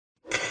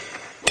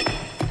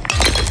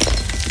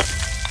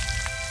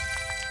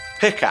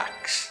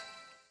Pickaxe.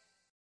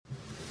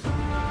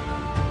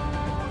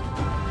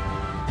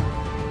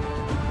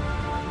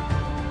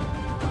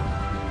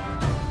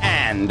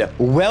 And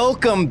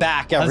welcome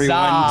back, everyone,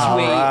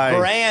 to a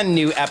brand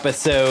new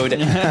episode.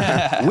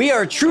 We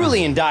are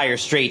truly in dire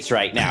straits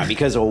right now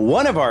because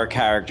one of our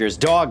characters,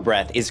 Dog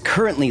Breath, is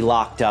currently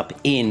locked up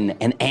in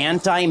an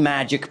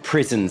anti-magic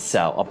prison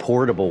cell, a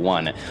portable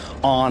one,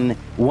 on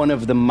one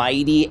of the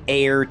mighty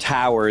air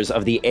towers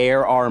of the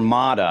Air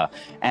Armada,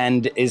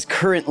 and is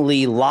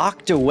currently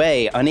locked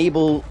away,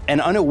 unable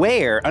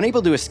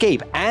to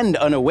escape, and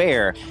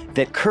unaware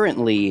that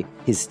currently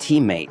his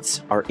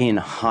teammates are in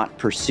hot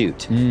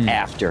pursuit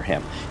after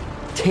him,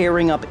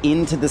 tearing up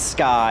into the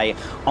sky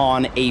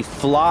on a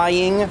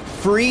flying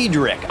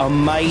Friedrich, a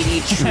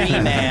mighty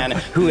tree man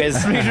who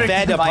has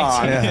fed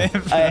upon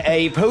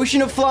a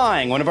potion of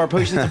flying, one of our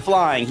potions of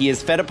flying. He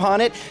has fed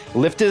upon it,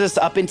 lifted us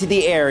up into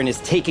the air, and is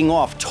taking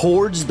off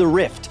towards the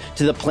rift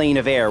to the plane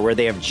of air where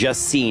they have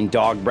just seen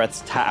Dog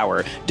Breath's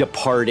tower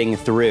departing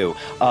through.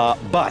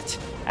 But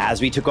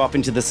as we took off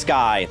into the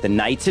sky, the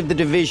Knights of the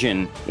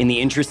Division, in the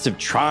interests of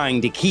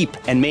trying to keep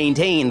and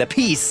maintain the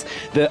peace,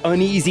 the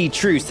uneasy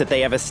truce that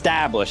they have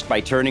established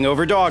by turning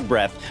over Dog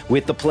Breath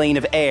with the plane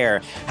of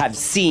air, have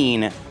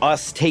seen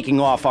us taking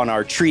off on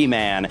our tree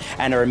man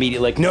and are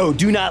immediately like, no,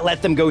 do not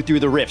let them go through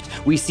the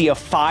rift. We see a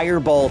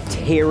fireball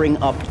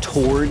tearing up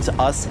towards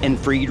us and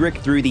Friedrich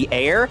through the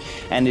air,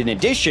 and in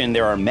addition,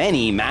 there are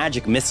many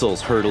magic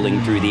missiles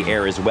hurtling through the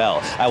air as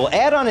well. I will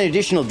add on an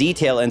additional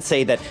detail and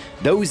say that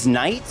those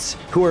knights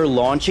who are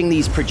launching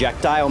these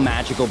projectile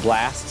magical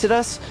blasts at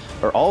us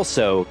are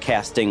also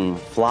casting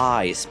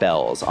fly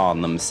spells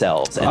on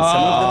themselves. And some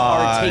of them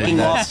are taking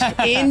off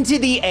into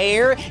the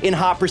air in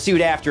hot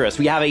pursuit after us.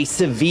 We have a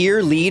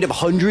severe lead of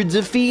hundreds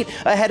of feet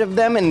ahead of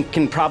them and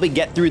can probably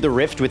get through the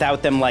rift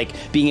without them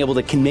being able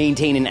to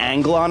maintain an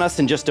angle on us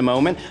in just a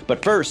moment.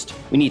 But first,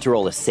 we need to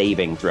roll a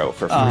saving throw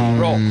for free.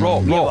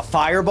 Roll. We have a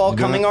fireball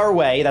coming our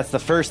way. That's the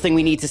first thing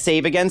we need to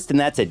save against, and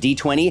that's a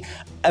D20,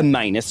 a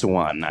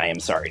 -1, I am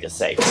sorry to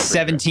say.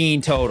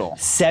 17 total.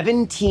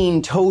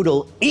 17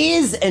 total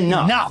is enough.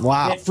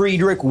 Wow. That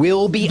Friedrich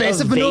will be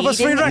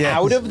evading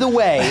out of the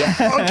way.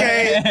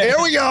 Okay, here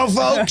we go,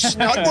 folks.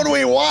 Not what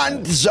we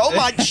want so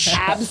much.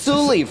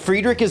 Absolutely.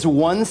 Friedrich is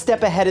one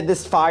step ahead of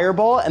this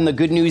fireball, and the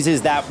good news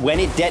is that when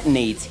it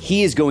detonates,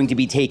 he is going to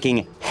be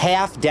taking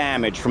half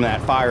damage from that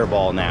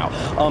fireball now.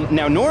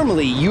 Now,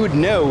 normally, you would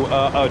know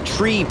a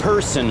tree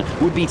person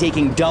would be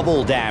taking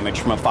double damage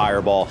from a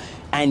fireball.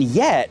 And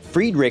yet,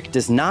 Friedrich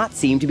does not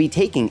seem to be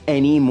taking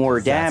any more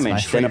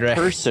damage than a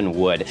person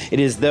would. It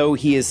is though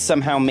he is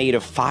somehow made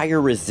of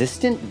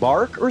fire-resistant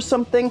bark or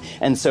something,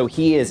 and so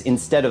he is,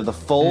 instead of the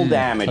full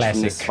damage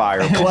from this fire.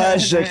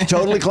 Classic,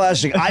 totally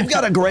classic. I've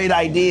got a great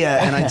idea,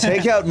 and I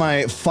take out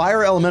my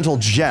fire elemental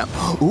gem.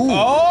 Ooh.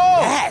 Oh!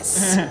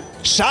 Yes!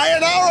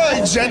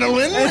 Sayonara,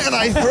 gentlemen, and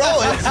I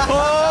throw it.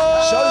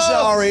 So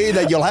sorry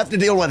that you'll have to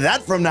deal with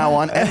that from now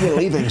on, and you're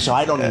leaving, so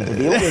I don't need to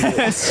deal with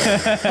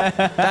it.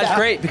 That's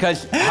great,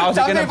 because how's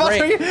it gonna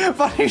break?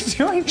 What are you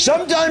doing?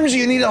 Sometimes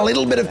you need a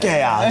little bit of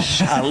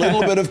chaos. A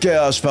little bit of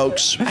chaos,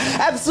 folks.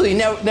 Absolutely.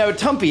 Now,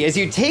 Tumpy, as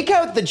you take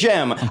out the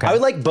gem, I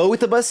would like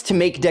both of us to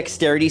make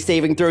dexterity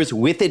saving throws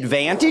with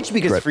advantage,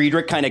 because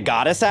Friedrich kind of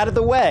got us out of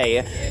the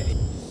way.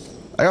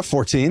 I got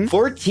 14.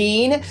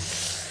 14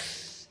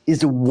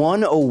 is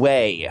one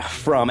away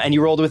from, and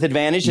you rolled with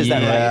advantage, is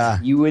that right?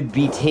 You would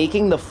be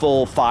taking the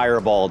full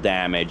fireball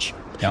damage.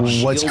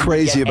 What's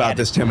crazy about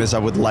this, Tim, is I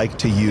would like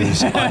to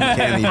use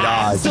Uncanny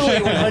Dodge.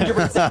 Absolutely,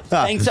 100%.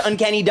 Thanks to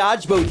Uncanny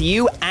Dodge, both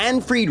you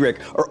and Friedrich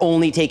are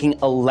only taking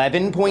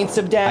 11 points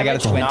of damage. I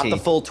got a 20. Not the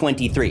full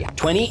 23.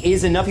 20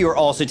 is enough. You are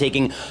also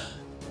taking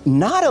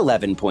not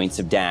 11 points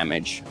of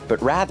damage,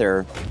 but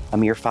rather a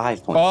mere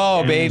 5 points.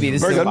 Oh, baby.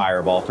 This is a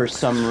fireball for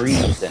some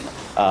reason.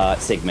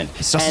 Sigmund.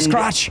 Just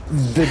scratch.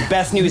 The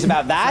best news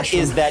about that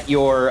is that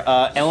your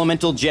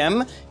elemental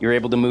gem, you're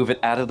able to move it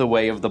out of the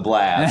way of the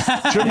blast.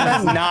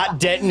 It's not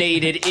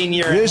detonated in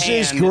your hand. This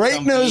is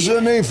great news for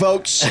me,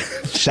 folks.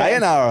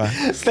 Sayonara.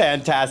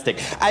 Fantastic.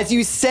 As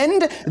you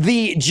send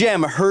the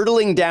gem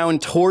hurtling down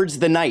towards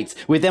the knights,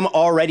 with them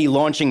already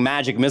launching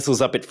magic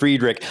missiles up at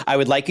Friedrich, I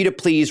would like you to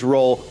please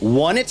roll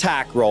one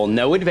attack roll,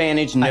 no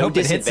advantage, no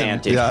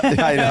disadvantage. Yeah,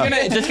 I know.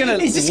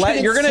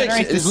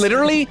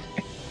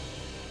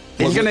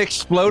 It's going to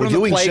explode on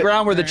the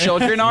playground where the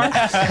children are,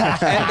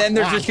 and then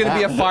there's just going to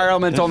be a fire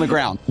elemental on the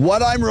ground.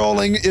 What I'm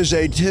rolling is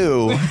a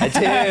 2. A 2.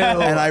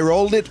 And I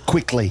rolled it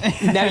quickly.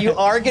 Now, you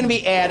are going to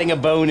be adding a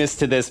bonus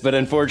to this, but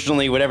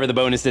unfortunately, whatever the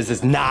bonus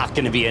is not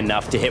going to be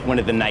enough to hit one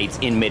of the knights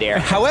in midair.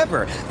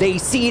 However, they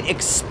see it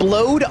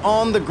explode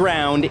on the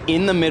ground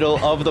in the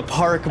middle of the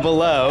park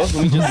below.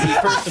 Let me just see,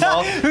 first of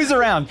all. Who's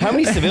around? How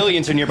many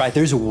civilians are nearby?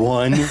 There's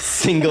one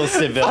single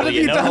civilian. What have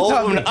you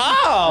done?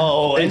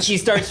 Oh! And she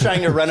starts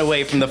trying to run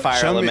away from the fire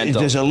elemental.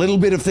 There's a little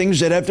bit of things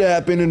that have to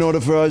happen in order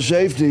for our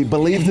safety.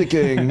 Believe the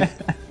king.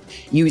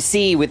 You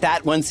see, with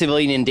that one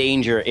civilian in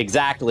danger,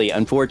 exactly,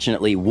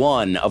 unfortunately,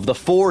 one of the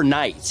 4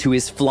 knights who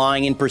is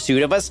flying in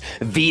pursuit of us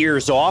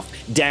veers off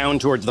down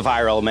towards the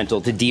fire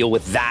elemental to deal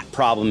with that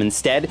problem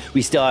instead.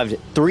 We still have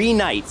 3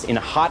 knights in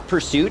hot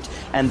pursuit,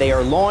 and they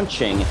are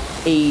launching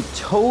a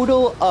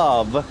total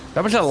of...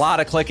 That was a lot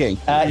of clicking.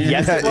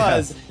 Yes, it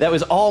was. That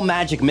was all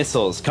magic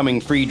missiles coming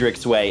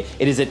Friedrich's way.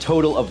 It is a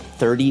total of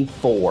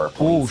 34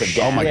 points of damage.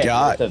 Oh my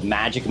God. Worth of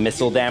magic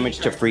missile damage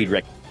to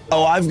Friedrich.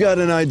 Oh, I've got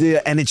an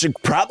idea, and it's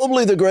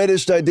probably the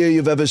greatest idea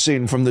you've ever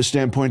seen from the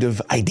standpoint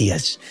of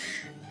ideas.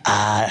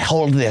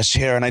 Hold this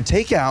here, and I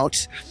take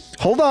out...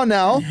 Hold on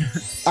now.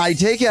 I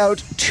take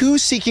out 2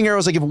 seeking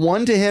arrows. I give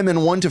one to him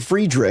and one to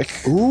Friedrich.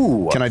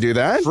 Ooh. Can I do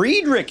that?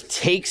 Friedrich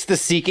takes the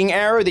seeking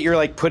arrow that you're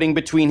like putting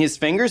between his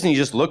fingers, and he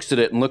just looks at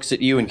it and looks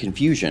at you in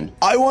confusion.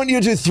 I want you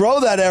to throw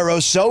that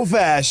arrow so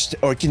fast.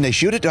 Or can they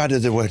shoot it? How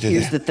does it work?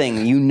 Here's the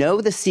thing. You know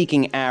the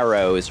seeking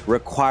arrows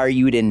require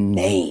you to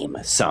name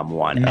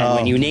someone. And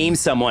when you name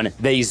someone,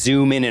 they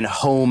zoom in and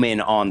home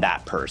in on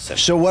that person.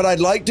 So what I'd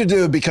like to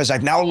do, because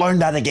I've now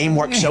learned how the game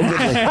works so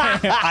goodly,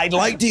 I'd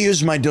like to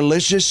use my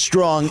delicious,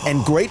 strong,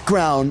 and great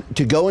crown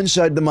to go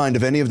inside the mind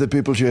of any of the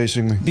people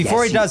chasing me.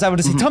 Before he does, I want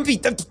to say,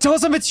 Tumpy, tell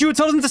them it's you.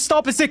 Tell them to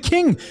stop. It's the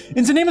king.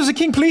 In the name of the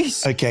king,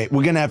 please. Okay,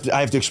 we're gonna have to. I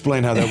have to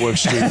explain how that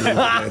works to you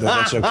later.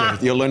 That's okay.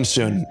 You'll learn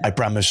soon, I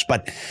promise.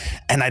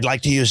 And I'd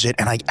like to use it.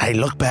 And I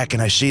look back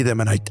and I see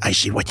them and I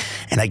see what.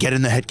 And I get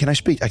in the head. Can I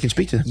speak? I can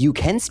speak to them. You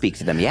can speak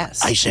to them,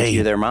 yes. I say-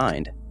 into their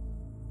mind.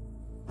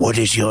 What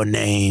is your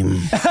name?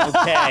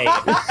 Okay.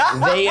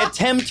 They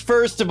attempt,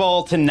 first of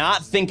all, to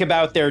not think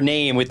about their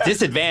name with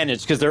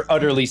disadvantage because they're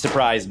utterly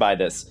surprised by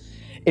this.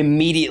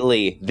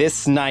 Immediately,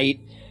 this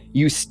night,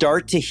 you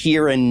start to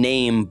hear a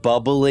name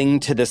bubbling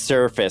to the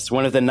surface.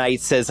 One of the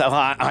knights says,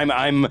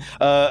 I'm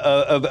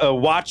a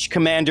watch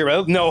commander.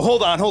 Oh, no,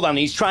 hold on.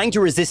 He's trying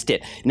to resist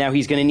it. Now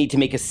he's going to need to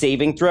make a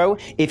saving throw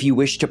if you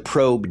wish to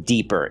probe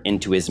deeper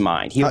into his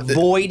mind. He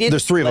avoided...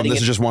 There's 3 of them.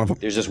 This is just one of them.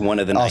 There's just one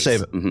of the knights. I'll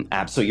save it. Mm-hmm.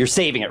 Absolutely. You're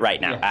saving it right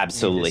now. Yeah,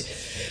 absolutely.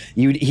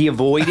 He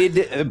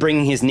avoided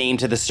bringing his name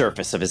to the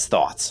surface of his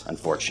thoughts,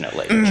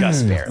 unfortunately.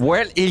 Just barely.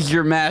 What is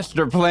your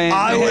master plan?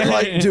 I would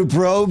like to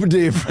probe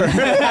deeper.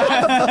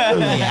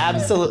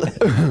 Absolutely.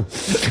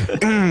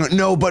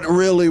 No, but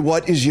really,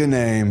 what is your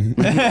name?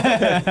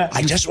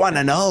 I just want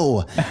to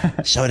know.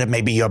 So that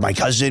maybe you're my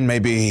cousin,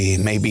 maybe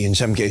in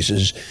some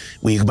cases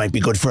we might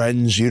be good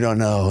friends. You don't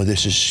know.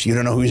 You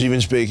don't know who's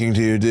even speaking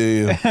to you, do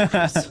you?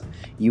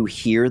 You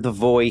hear the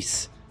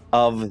voice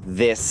of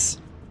this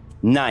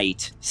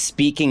knight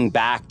speaking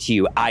back to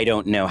you. I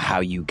don't know how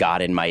you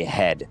got in my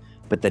head,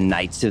 but the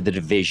Knights of the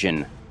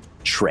Division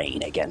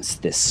train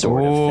against this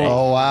sort of thing.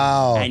 Oh,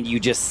 wow. And you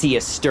just see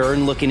a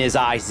stern look in his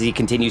eyes as he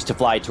continues to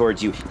fly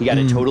towards you. He got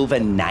a total of a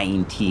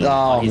 19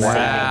 on his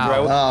saving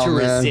throw to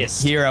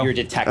resist your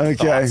detect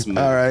thoughts move.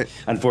 All right.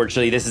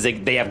 Unfortunately,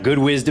 they have good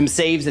wisdom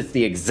saves. It's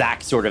the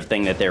exact sort of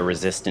thing that they're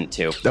resistant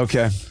to.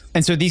 Okay.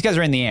 And so these guys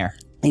are in the air.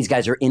 These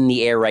guys are in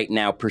the air right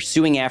now,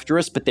 pursuing after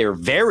us, but they're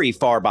very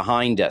far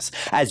behind us.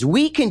 As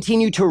we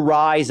continue to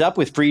rise up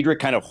with Friedrich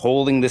kind of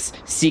holding this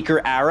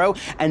seeker arrow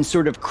and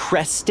sort of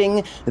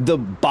cresting the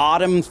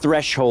bottom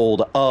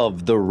threshold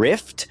of the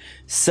rift,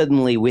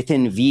 suddenly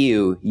within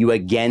view, you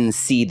again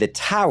see the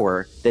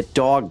tower that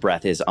Dog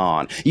Breath is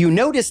on. You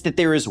notice that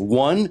there is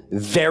one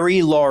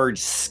very large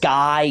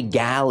sky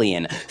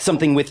galleon,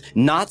 something with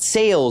not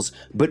sails,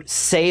 but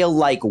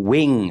sail-like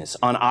wings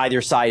on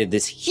either side of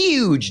this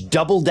huge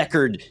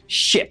double-deckered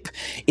ship.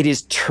 It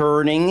is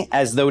turning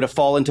as though to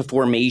fall into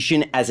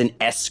formation as an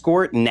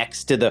escort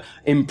next to the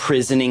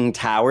imprisoning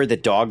tower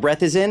that Dog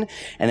Breath is in.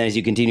 And then as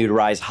you continue to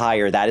rise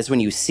higher, that is when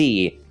you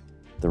see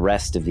the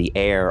rest of the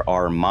air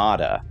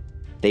armada.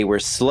 They were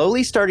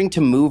slowly starting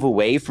to move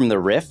away from the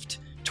rift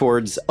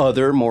towards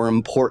other more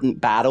important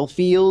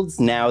battlefields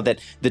now that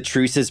the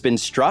truce has been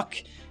struck.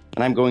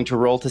 And I'm going to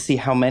roll to see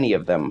how many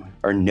of them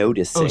are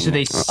noticing. Oh, so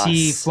they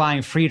see us.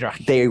 flying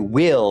Friedrich. They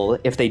will,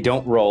 if they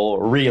don't roll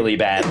really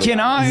badly. Can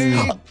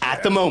I?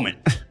 At the moment,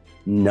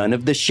 none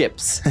of the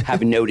ships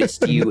have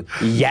noticed you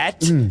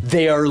yet.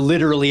 They are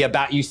literally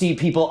about, you see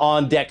people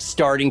on deck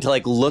starting to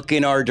like look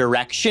in our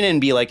direction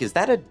and be like, is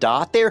that a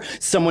dot there?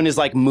 Someone is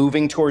like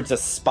moving towards a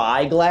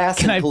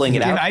spyglass and pulling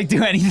it out. Can I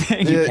do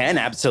anything? You can,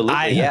 absolutely,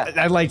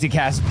 I'd like to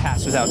cast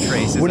Pass Without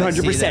Trace.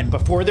 100%.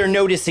 Before they're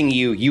noticing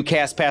you, you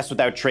cast Pass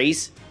Without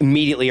Trace.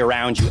 Immediately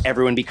around you,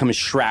 everyone becomes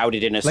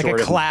shrouded in a like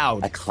sort a of...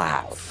 cloud. A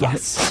cloud,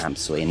 yes,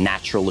 absolutely. A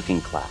natural-looking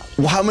cloud.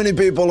 Well, how many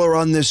people are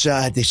on this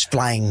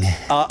flying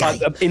guy?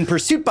 In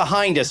pursuit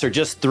behind us are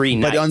just 3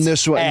 knights. But on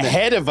this one...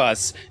 Ahead of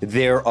us,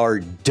 there are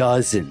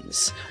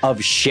dozens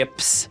of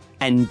ships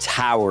and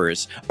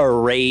towers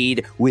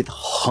arrayed with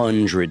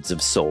hundreds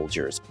of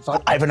soldiers.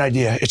 I have an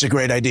idea. It's a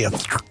great idea.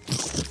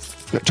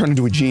 Turn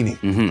into a genie.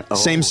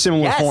 Same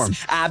similar form.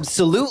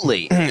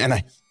 Absolutely.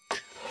 And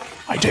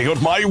I take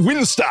out my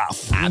wind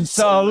staff.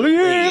 Absolutely.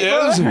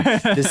 Yes.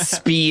 The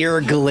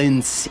spear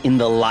glints in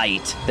the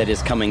light that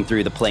is coming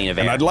through the plane of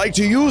air. And I'd like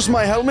to use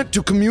my helmet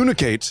to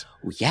communicate.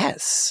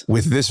 Yes.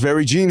 With this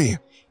very genie.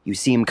 You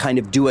see him kind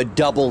of do a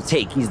double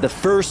take. He's the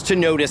first to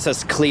notice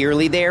us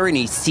clearly there, and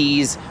he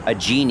sees a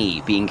genie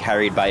being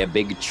carried by a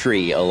big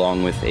tree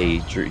along with a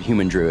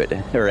human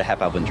druid, or a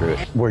half-elven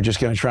druid. We're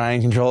just going to try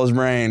and control his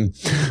brain.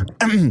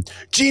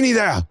 Genie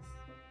there!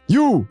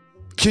 You!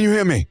 Can you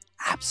hear me?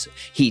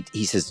 Absolutely.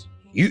 He says,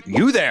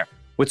 you there?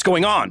 What's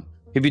going on?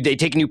 Have they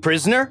taken you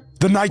prisoner?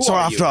 The knights are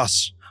after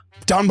us.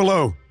 Down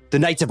below. The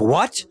knights of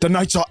what? The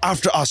knights are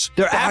after us.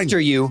 They're after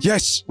you?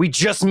 Yes. We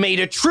just made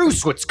a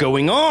truce. What's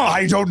going on?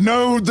 I don't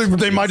know.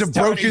 They might have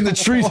broken the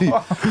treaty.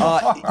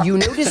 You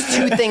notice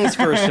two things,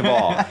 first of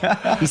all.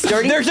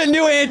 There's a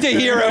new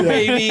anti-hero,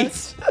 baby.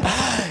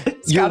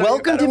 You're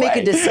welcome to make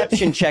a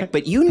deception check,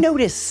 but you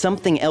notice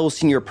something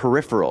else in your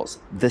peripherals.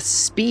 The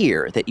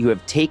spear that you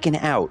have taken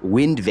out,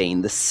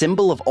 Windvane, the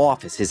symbol of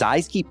office. His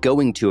eyes keep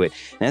going to it,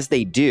 and as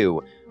they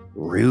do,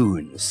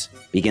 runes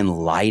begin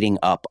lighting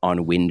up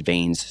on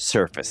Windvane's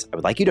surface. I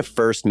would like you to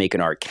first make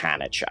an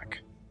Arcana check.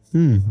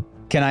 Can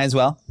I as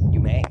well? You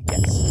may,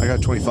 yes. I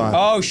got 25.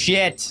 Oh,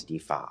 shit.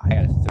 D5. I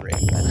got a 3.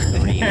 That's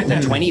 3.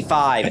 The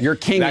 25. Your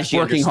king you is actually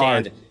working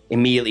understand hard.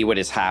 Immediately what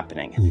is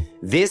happening.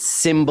 This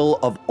symbol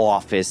of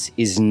office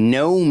is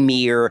no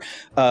mere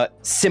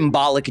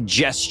symbolic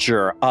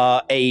gesture,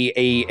 item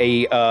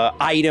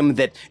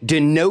that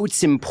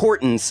denotes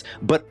importance,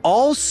 but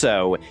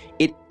also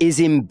it is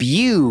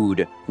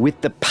imbued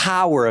with the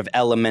power of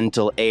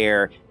elemental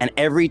air, and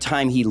every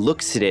time he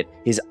looks at it,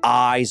 his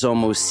eyes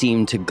almost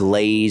seem to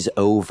glaze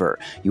over.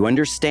 You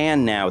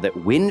understand now that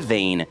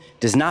Windvane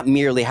does not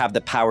merely have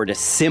the power to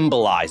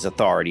symbolize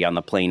authority on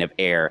the plane of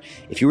air.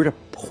 If you were to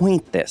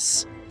point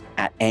this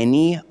at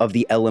any of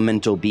the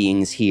elemental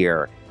beings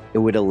here, it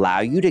would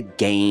allow you to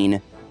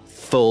gain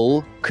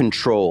full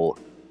control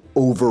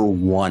over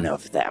one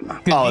of them.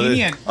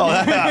 Convenient.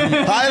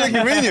 Highly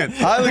convenient.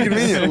 Highly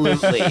convenient.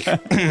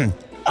 Absolutely.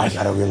 I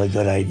got a really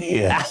good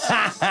idea.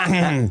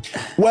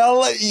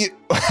 Well,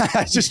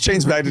 I just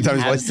changed back to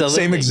Tommy's voice. Absolutely.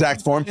 Same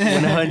exact form.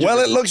 100%. Well,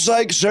 it looks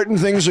like certain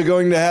things are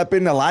going to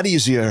happen a lot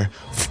easier.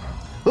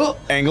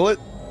 Angle it.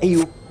 And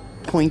you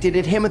pointed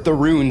at him. The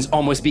runes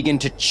almost begin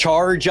to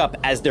charge up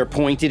as they're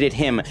pointed at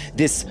him.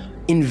 This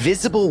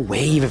invisible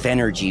wave of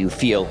energy you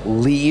feel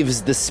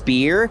leaves the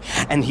spear,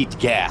 and he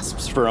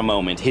gasps for a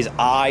moment. His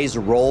eyes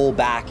roll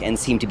back and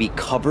seem to be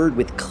covered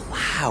with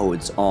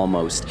clouds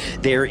almost.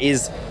 There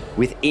is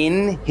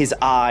within his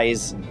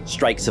eyes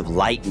strikes of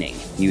lightning,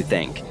 you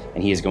think,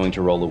 and he is going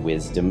to roll a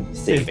wisdom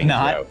saving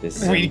throw. This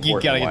is an you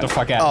important gotta get the one.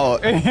 fuck out. Oh,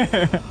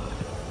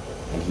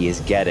 And he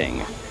is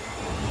getting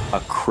a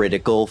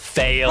critical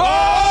fail.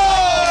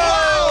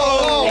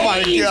 oh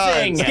my God.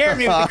 Amazing. Scared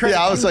me with the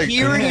critical. Yeah, I was like,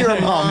 Hear in your oh,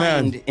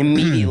 mind man.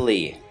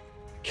 immediately.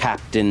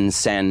 Captain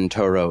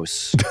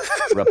Santoros,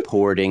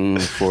 reporting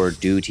for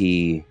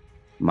duty,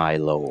 my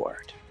lord.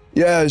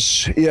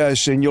 Yes,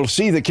 and you'll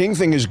see the king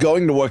thing is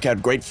going to work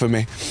out great for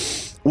me.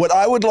 What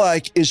I would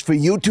like is for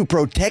you to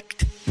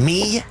protect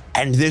me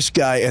and this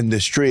guy and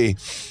this tree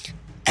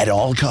at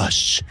all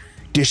costs.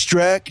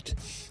 Distract,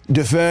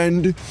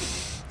 defend,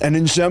 and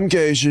in some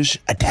cases,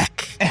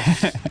 attack.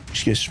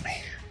 Excuse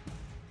me.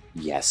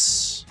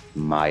 Yes,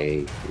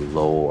 my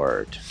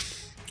lord.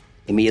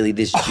 Immediately,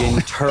 this djinn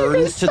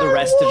turns to the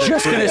rest of the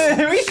Just crew.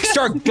 gonna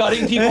start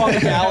gutting people on the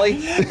galley.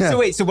 So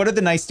wait, so what are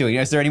the knights doing?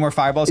 Is there any more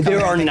fireballs coming?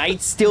 There are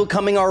knights still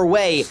coming our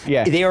way.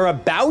 Yeah. They are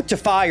about to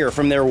fire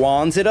from their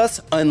wands at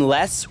us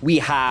unless we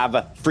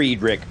have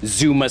Friedrich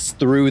zoom us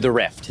through the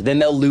rift. Then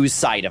they'll lose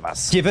sight of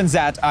us. Given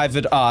that, I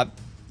would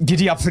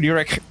giddy up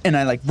Friedrich and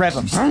I like rev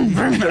him.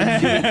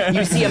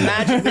 You see a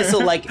magic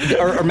missile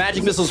or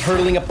magic missiles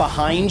hurtling up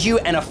behind you,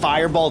 and a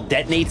fireball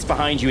detonates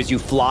behind you as you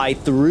fly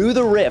through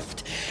the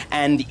rift,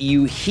 and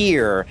you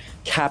hear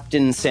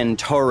Captain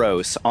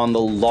Santoros on the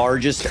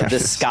largest of the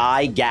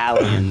sky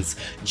galleons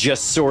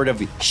just sort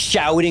of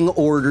shouting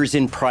orders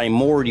in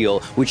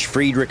Primordial, which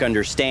Friedrich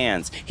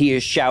understands. He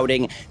is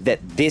shouting that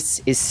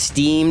this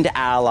esteemed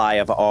ally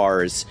of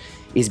ours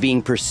is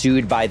being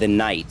pursued by the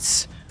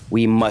knights.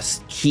 We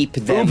must keep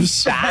them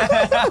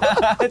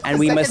back, and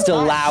we must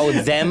allow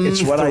them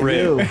It's what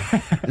through. I do.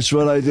 It's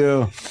what I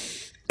do.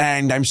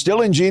 And I'm still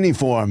in genie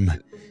form.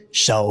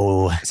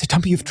 So,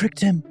 Tumpy, you've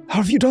tricked him. How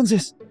have you done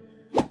this?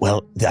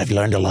 well, I've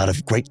learned a lot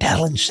of great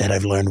talents that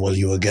I've learned while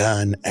you were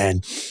gone.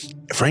 And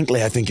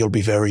frankly, I think you'll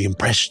be very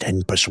impressed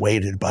and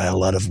persuaded by a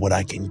lot of what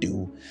I can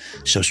do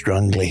so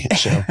strongly.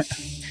 So,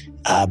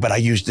 but I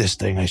used this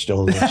thing. I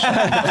stole this.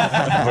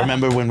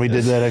 Remember when we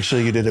did that?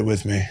 Actually, you did it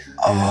with me.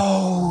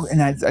 Oh,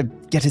 and I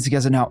get it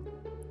together now.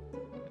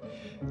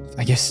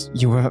 I guess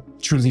you were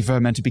truly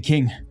meant to be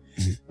king.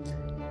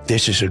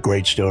 This is a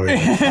great story.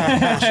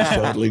 This is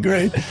totally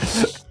great.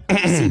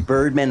 You see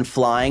birdmen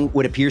flying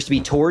what appears to be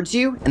towards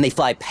you, and they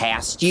fly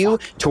past you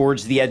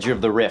towards the edge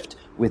of the rift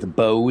with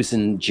bows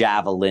and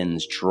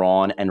javelins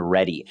drawn and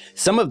ready.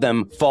 Some of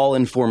them fall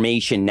in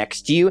formation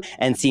next to you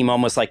and seem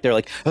almost like they're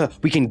like,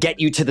 we can get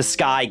you to the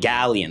sky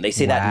galleon. They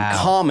say that in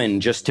common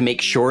just to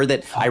make sure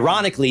that,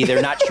 ironically,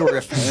 they're not sure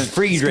if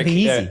Friedrich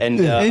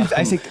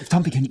I say,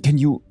 Tumpy, can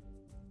you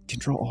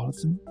control all of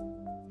them?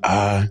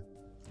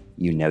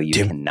 You know you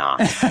cannot.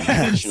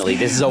 Unfortunately,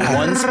 this is a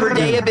once per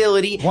day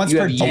ability. Once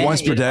per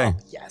day.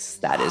 Yes,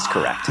 that is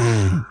correct.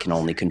 You can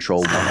only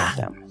control one of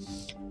them.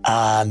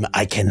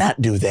 I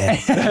cannot do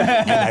that.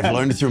 And I've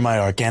learned through my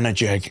Arcana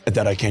check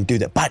that I can't do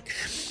that. But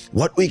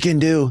what we can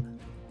do,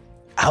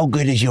 how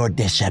good is your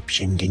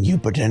deception? Can you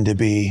pretend to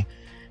be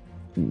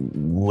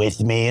with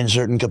me in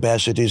certain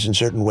capacities, in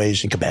certain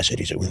ways? And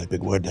capacity is a really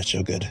big word. That's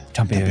so good.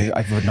 Tumpy,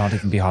 I would not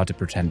even be hard to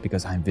pretend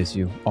because I'm with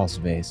you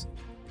always.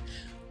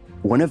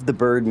 One of the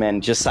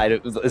birdmen just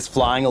is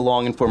flying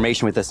along in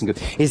formation with us and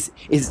goes,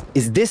 is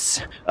this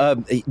a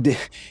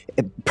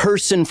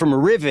person from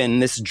Riven,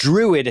 this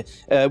druid,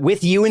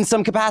 with you in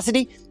some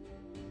capacity?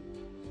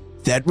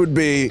 That would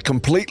be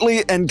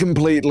completely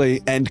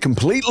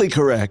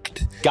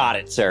correct. Got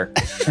it, sir.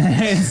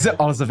 It's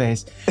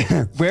always.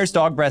 Where's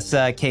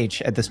Dogbreath's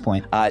cage at this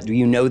point? Do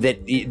you know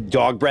that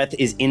Dogbreath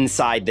is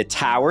inside the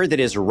tower that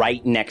is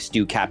right next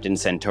to Captain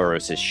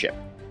Centauros' ship?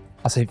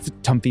 I'll say,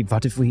 Tumpy,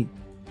 what if we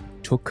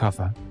took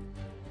cover,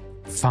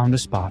 found a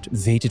spot,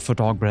 waited for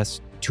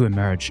Dogbreath to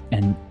emerge,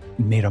 and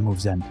made our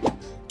moves then?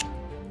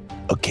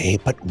 Okay,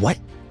 but what?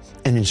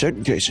 And in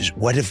certain cases,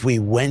 what if we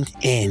went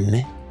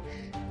in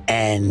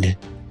and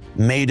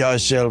made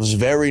ourselves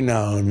very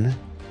known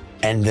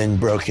and then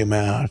broke him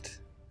out?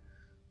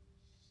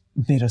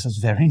 Made ourselves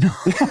very known?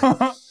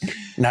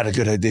 Not a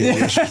good idea.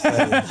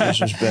 This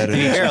was better.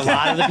 You hear a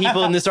lot of the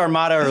people in this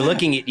armada are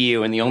looking at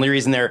you, and the only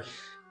reason they're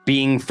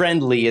being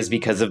friendly is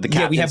because of the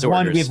captain's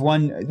orders. We have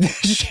one.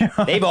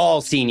 They've all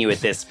seen you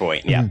at this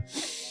point, yeah.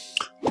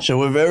 So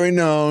we're very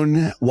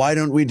known. Why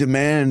don't we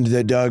demand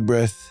that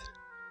Dogbreath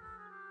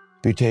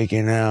be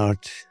taken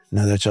out?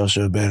 No, that's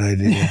also a bad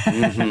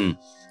idea.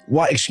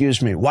 Why?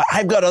 Excuse me. Why?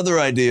 I've got other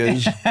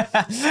ideas.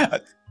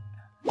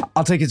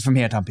 I'll take it from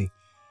here, Tumpy.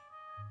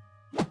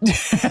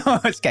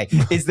 Okay.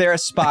 Is there a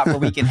spot where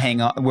we can hang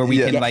on? Where we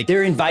can like?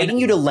 They're inviting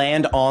you to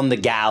land on the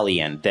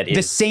galleon. That is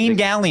the same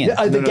galleon.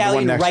 The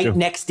galleon right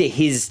next to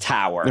his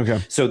tower.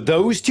 Okay. So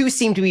those two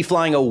seem to be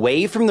flying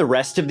away from the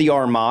rest of the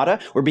armada.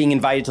 We're being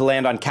invited to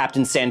land on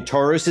Captain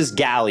Centauros'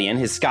 galleon,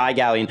 his sky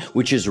galleon,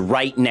 which is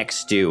right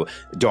next to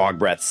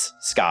Dogbreath's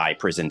sky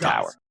prison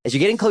tower. As you're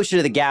getting closer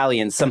to the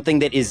galleon, something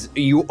that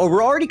you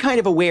were already kind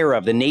of aware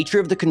of, the nature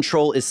of the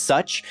control is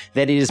such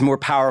that it is more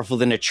powerful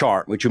than a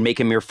charm, which would make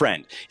him your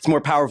friend. It's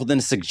more powerful than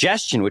a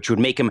suggestion, which would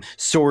make him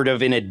sort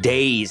of in a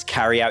daze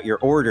carry out your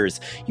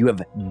orders. You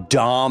have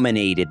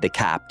dominated the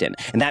captain.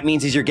 And that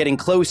means as you're getting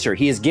closer,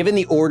 he has given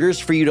the orders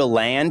for you to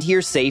land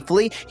here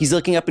safely. He's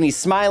looking up and he's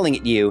smiling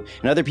at you,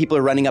 and other people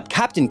are running up,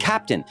 Captain,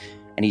 Captain.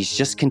 And he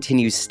just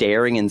continues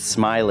staring and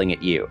smiling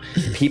at you.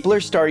 People are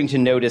starting to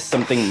notice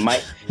something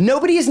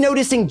nobody is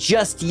noticing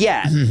just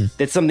yet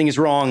that something is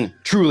wrong,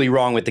 truly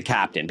wrong with the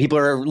captain. People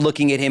are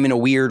looking at him in a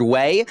weird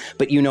way,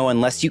 but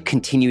unless you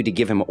continue to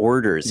give him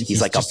orders,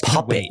 he's like a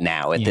puppet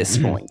now at this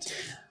point.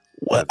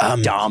 Well,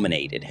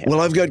 dominated him.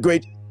 Well, I've got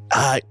great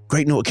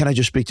news. Can I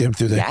just speak to him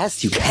through that?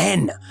 Yes, you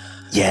can.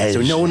 Yes.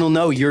 So no one will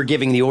know you're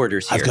giving the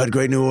orders here. I've got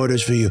great new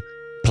orders for you.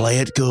 Play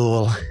it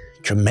cool,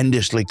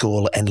 tremendously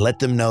cool, and let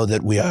them know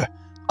that we are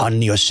on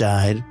your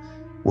side,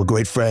 we're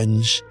great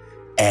friends,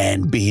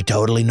 and be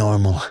totally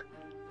normal.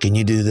 Can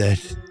you do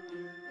that?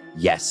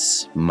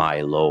 Yes, my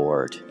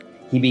lord.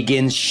 He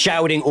begins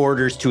shouting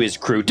orders to his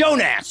crew.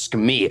 Don't ask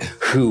me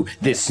who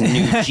this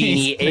new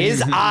genie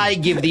is. I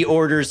give the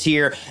orders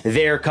here.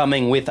 They're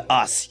coming with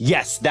us.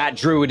 Yes, that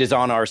druid is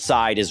on our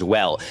side as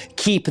well.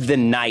 Keep the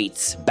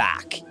knights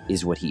back,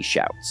 is what he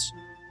shouts.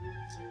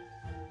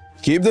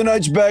 Keep the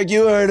knights back,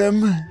 you heard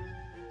him.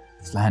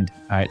 Let's land.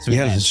 All right, so we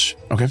land.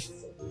 Okay.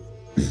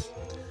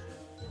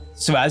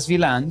 So as we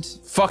land,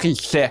 fucking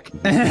sick.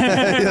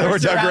 We're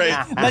done great.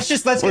 Let's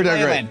get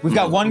land. We've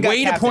got one guy.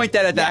 Way to point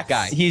that at that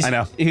guy. I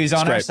know. Who's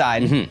on our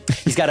side.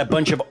 He's got a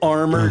bunch of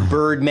armored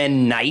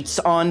birdmen knights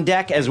on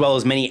deck, as well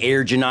as many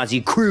Air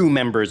Genasi crew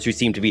members who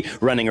seem to be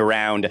running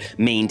around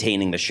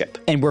maintaining the ship.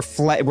 And we're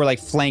like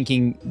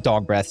flanking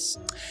Dogbreaths.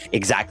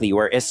 Exactly, you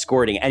are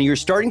escorting, and you're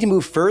starting to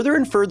move further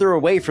and further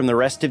away from the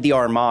rest of the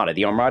armada.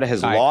 The armada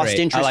has lost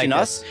interest in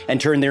us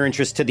and turned their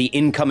interest to the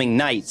incoming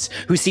knights,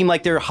 who seem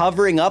like they're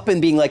hovering up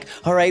and being like,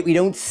 all right, we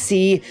don't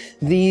see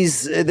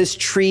this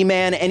tree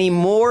man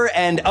anymore,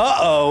 and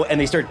and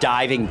they start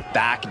diving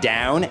back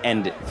down,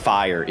 and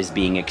fire is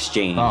being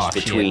exchanged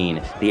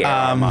between the Air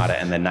Armada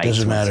and the knights.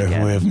 Doesn't matter.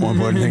 We have more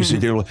important things to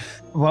deal with.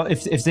 Well,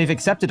 if they've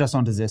accepted us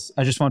onto this,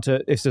 I just want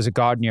to, if there's a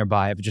guard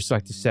nearby, I would just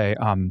like to say,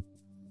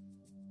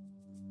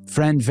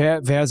 friend,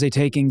 where are they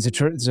taking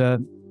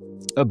the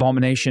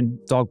abomination,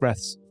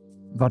 Dogbreaths?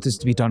 What is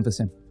to be done with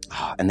him?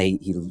 And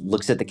he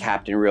looks at the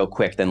captain real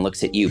quick, then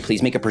looks at you.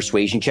 Please make a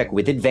persuasion check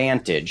with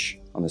advantage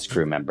on this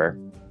crew member.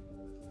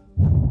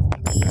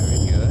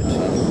 Very good.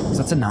 So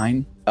that's a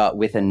 9.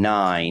 With a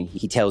 9,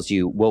 he tells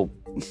you, well,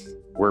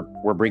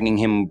 we're bringing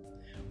him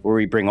where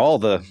we bring all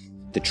the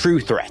true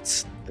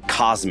threats, the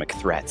cosmic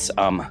threats.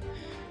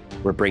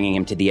 We're bringing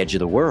him to the edge of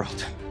the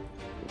world.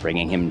 We're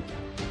bringing him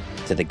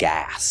to the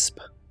gasp.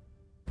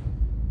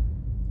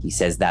 He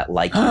says that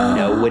like you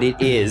know what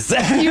it is.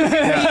 There's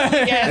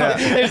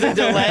a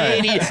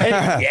delay.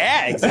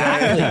 Yeah,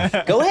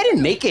 exactly. Go ahead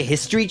and make a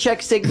history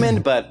check,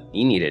 Sigmund, but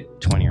you need a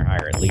 20 or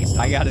higher at least.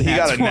 I got it. You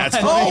got a nat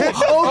 20.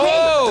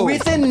 Okay,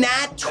 with a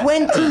nat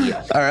 20.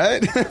 All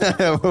right.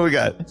 What we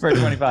got? For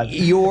 25.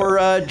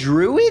 Your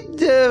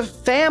druid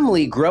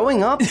family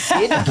growing up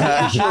did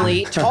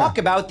occasionally talk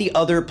about the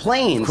other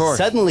planes.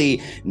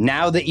 Suddenly,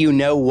 now that you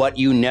know what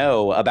you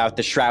know about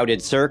the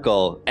Shrouded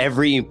Circle,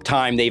 every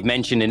time they've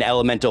mentioned an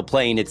elemental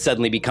plane, it's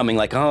suddenly becoming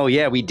like, oh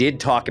yeah, we did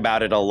talk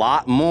about it a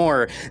lot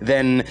more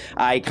than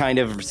I kind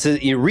of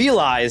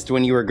realized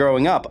when you were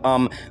growing up.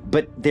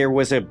 But there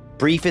was a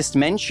briefest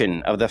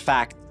mention of the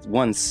fact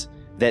once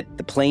that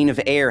the plane of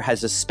air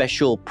has a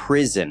special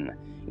prison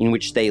in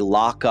which they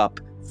lock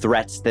up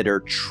threats that are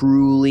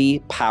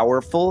truly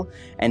powerful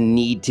and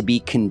need to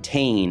be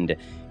contained.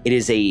 It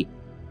is a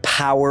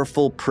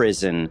powerful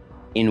prison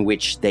in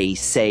which they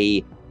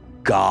say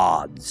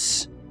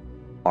gods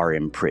are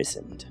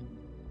imprisoned.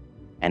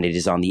 And it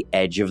is on the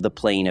edge of the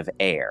plane of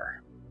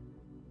air.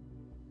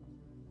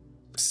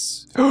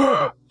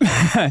 Are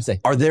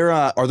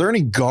there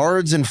any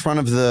guards in front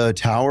of the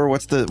tower?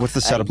 What's the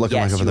setup looking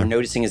like over there? Yes, you're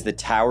noticing as the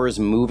tower is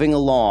moving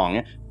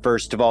along,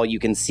 first of all, you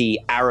can see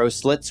arrow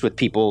slits with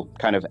people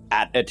kind of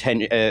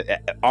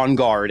on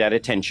guard at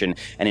attention.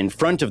 And in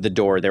front of the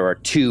door, there are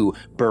 2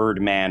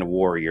 birdman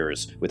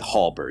warriors with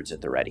halberds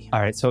at the ready. All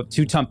right, so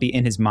to Tumpy,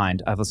 in his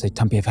mind, I will say,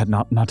 Tumpy, I've had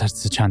not had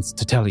the chance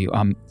to tell you.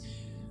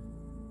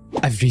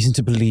 I've reason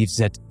to believe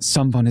that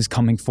someone is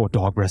coming for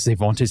Dogbrest. They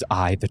want his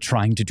eye. They're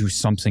trying to do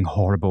something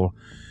horrible.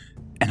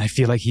 And I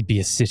feel like he'd be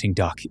a sitting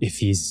duck if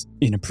he's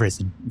in a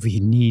prison. We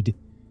need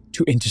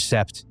to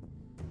intercept.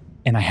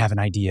 And I have an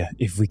idea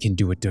if we can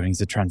do it during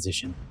the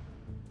transition.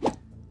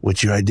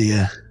 What's your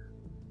idea?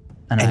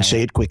 And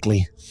say it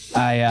quickly.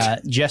 I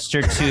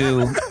gesture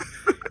to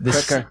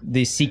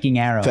the seeking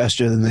arrow.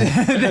 Faster than me.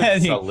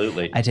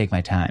 Absolutely. I take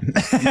my time.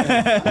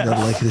 I don't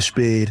like the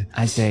speed.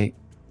 I say,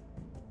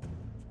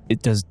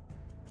 does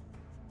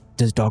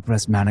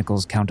Dogbreast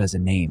Manacles count as a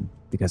name?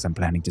 Because I'm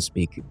planning to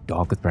speak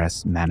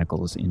Dogbreast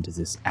Manacles into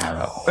this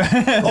arrow.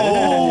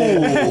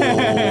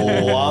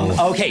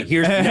 Okay,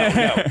 here's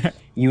no.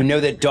 You know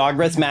that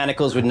Dogbreast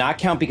Manacles would not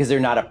count because they're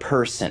not a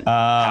person.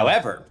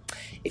 However,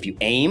 if you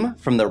aim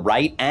from the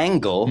right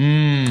angle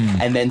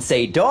and then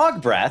say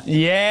dog breath,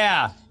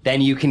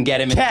 then you can get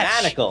him in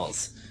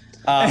manacles.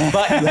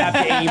 But you have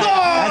to aim.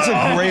 That's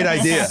a great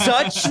idea.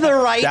 Such the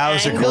right That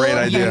was angle, a great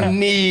idea. You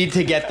need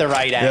to get the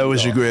right angle. That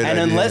was a great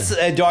idea. And unless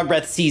Dog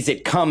Breath sees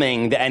it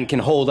coming and can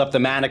hold up the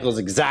manacles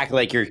exactly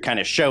like you're kind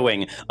of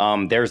showing,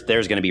 there's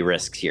going to be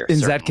risks here. In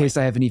that case,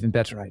 I have an even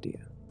better idea.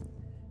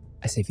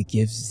 I say if we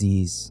give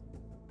these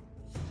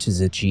to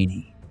the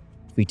genie,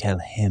 if we tell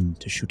him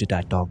to shoot it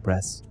at Dog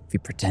Breath, if he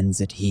pretends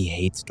that he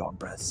hates Dog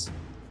Breath,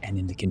 and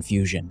in the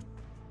confusion,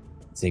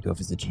 take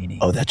over the genie.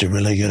 Oh, that's a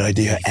really good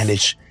idea. And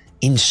it's,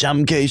 in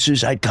some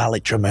cases, I'd call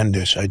it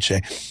tremendous. I'd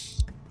say,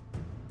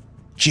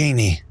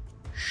 Genie,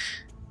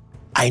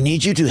 I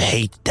need you to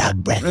hate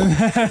Dog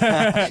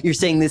Breath. You're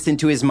saying this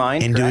into his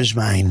mind? Into his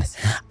mind.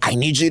 I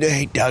need you to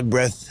hate Dog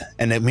Breath.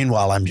 And then,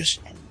 meanwhile, I'm just...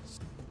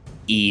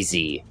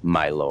 Easy,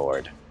 my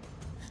lord.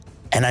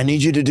 And I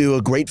need you to do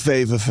a great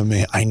favor for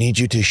me. I need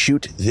you to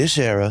shoot this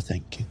arrow.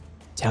 Thank you.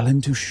 Tell him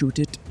to shoot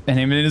it, and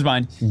him in his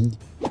mind,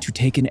 to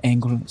take an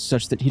angle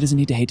such that he doesn't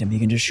need to hate him. He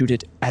can just shoot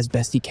it as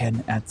best he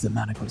can at the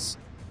manacles.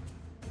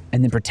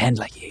 And then pretend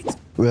like he hates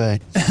him.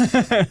 Right.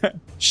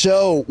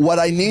 So what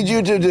I need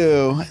you to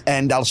do,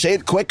 and I'll say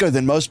it quicker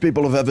than most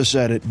people have ever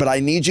said it, but I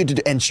need you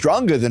to, and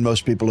stronger than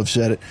most people have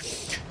said it,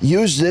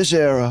 use this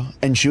arrow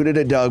and shoot it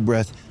at Dog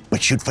Breath,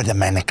 but shoot for the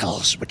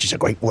manacles, which is a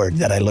great word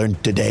that I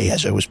learned today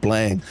as I was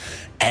playing.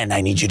 And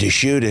I need you to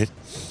shoot it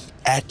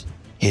at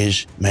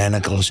his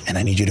manacles, and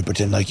I need you to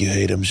pretend like you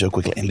hate him so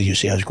quickly. And you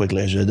see how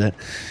quickly I said that?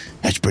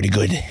 That's pretty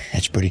good.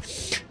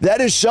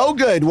 That is so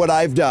good what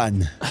I've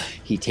done.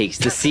 He takes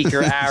the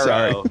seeker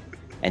arrow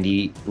and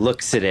he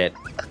looks at it,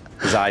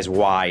 his eyes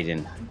wide,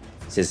 and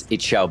says,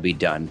 "It shall be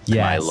done,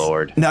 my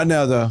lord." Not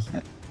now, though.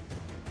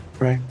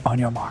 Right? On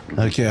your mark.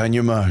 Okay, on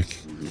your mark.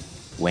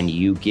 When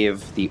you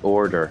give the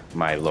order,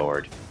 my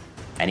lord.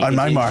 And on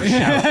my mark.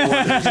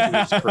 Orders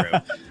to his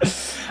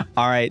crew.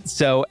 All right,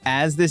 so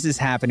as this is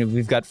happening,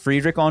 we've got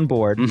Friedrich on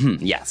board.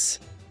 Mm-hmm, yes.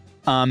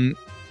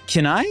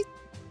 Can I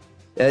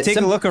take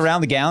a look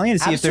around the galleon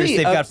to see if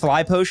they've got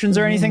fly potions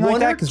or anything like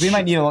that? Because we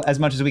might need as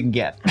much as we can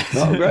get.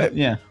 Oh, great.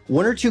 Yeah.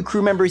 One or two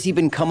crew members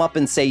even come up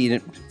and say,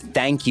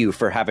 "Thank you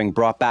for having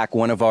brought back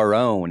one of our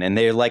own." And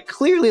they're like,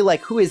 clearly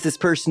like, who is this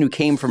person who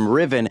came from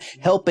Riven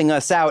helping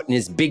us out and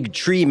is big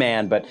tree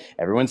man? But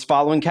everyone's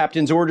following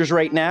Captain's orders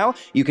right now.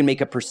 You can make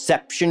a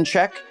perception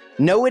check.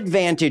 No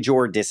advantage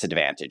or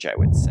disadvantage, I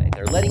would say.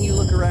 They're letting you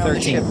look around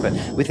 13. The ship,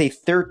 but with a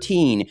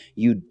 13,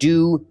 you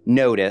do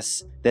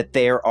notice that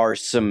there are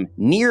some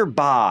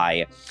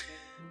nearby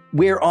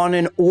Where on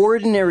an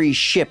ordinary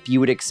ship you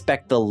would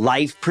expect the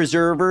life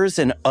preservers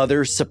and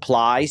other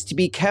supplies to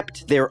be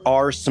kept, there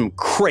are some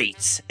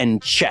crates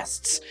and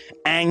chests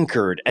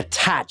anchored,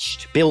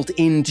 attached, built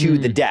into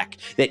the deck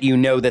that you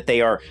know that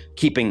they are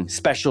keeping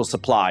special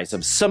supplies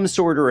of some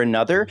sort or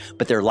another,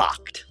 but they're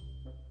locked.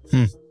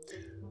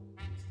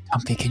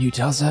 Tumpy, can you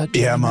tell us that?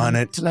 Yeah, I'm on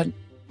it.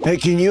 Hey,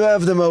 can you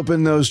have them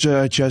open those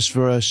chests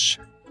for us?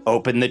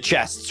 Open the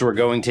chests. We're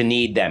going to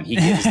need them. He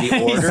gives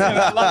the order.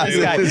 I love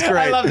this guy. This is great.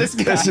 I love this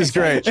guy. This is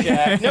great.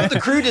 No, the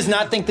crew does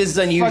not think this is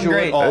unusual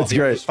at all. That's They're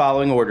great. just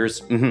following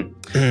orders.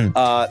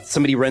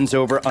 Somebody runs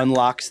over,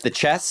 unlocks the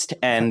chest,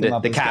 and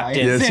the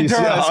captain Yes, he's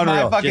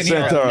unreal. just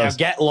now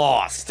get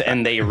lost.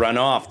 And they run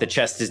off. The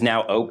chest is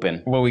now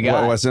open. What we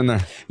got? What's in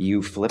there?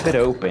 You flip it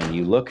open.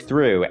 You look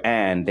through,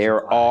 and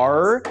there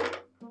are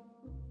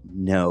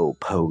no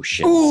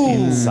potions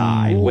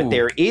inside. What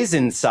there is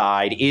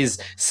inside is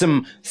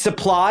some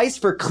supplies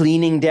for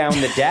cleaning down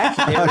the deck.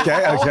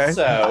 Okay.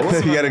 Also,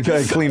 You got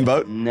a clean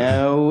boat?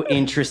 no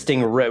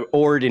interesting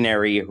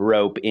ordinary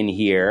rope in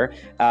here.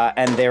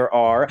 And there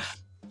are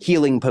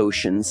healing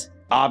potions.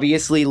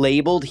 Obviously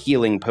labeled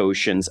healing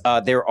potions.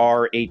 There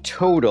are a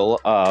total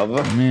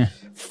of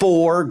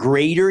 4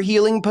 greater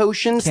healing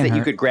potions that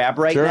you could grab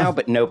right now,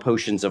 but no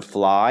potions of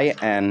fly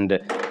and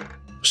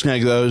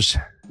Snag those.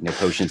 no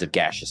potions of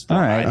gaseous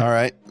fly. All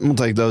right. We'll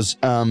take those. 2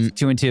 and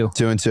 2.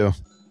 2 and 2.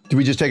 Do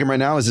we just take them right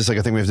now? Is this like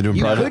a thing we have to do in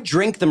You private? could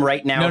drink them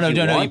right now. No, if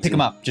you want you pick to.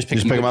 them up. Just pick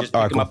Just them pick up. them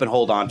up. Just pick them up and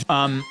hold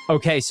on.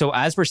 Okay, so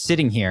as we're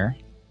sitting here,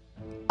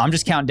 I'm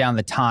just counting down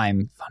the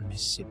time from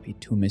Mississippi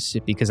to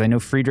Mississippi because I know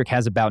Friedrich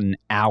has about an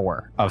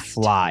hour of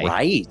fly.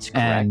 Right. Correct.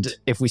 And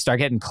if we start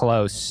getting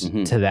close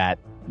to that,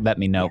 let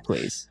me know,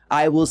 please.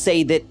 I will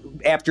say that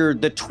after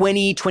the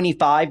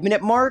 25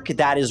 minute mark,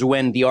 that is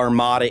when the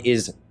armada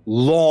is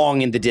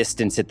long in the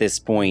distance at this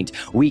point.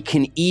 We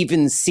can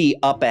even see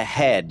up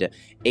ahead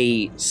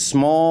a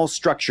small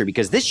structure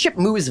because this ship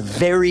moves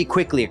very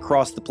quickly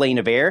across the plane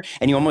of air,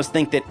 and you almost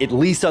think that at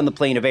least on the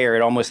plane of air,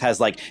 it almost has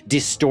like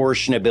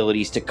distortion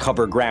abilities to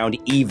cover ground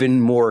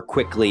even more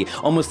quickly,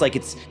 almost like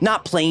it's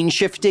not plane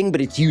shifting, but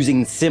it's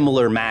using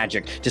similar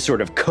magic to sort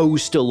of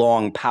coast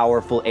along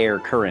powerful air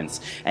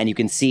currents. And you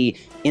can see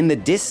in the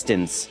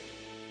distance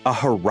a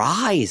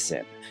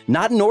horizon.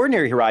 Not an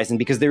ordinary horizon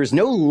because there is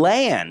no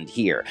land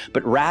here,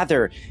 but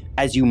rather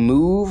as you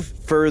move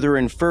further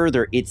and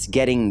further, it's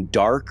getting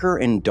darker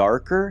and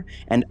darker,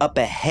 and up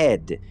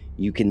ahead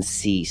you can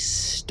see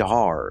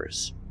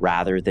stars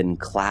rather than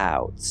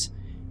clouds.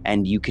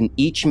 And you can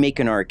each make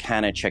an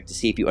Arcana check to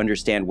see if you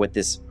understand what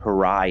this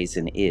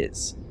horizon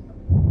is.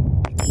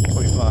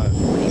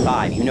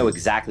 25. You know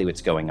exactly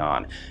what's going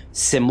on.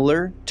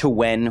 Similar to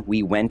when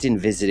we went and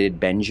visited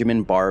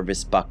Benjamin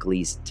Barvis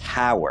Buckley's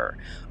tower,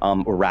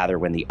 or rather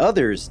when the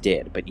others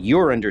did, but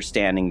you're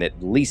understanding that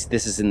at least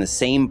this is in the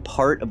same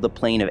part of the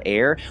plane of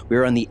air.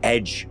 We're on the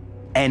edge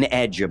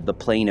of the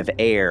plane of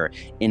air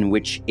in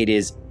which it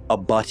is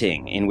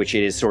abutting, in which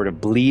it is sort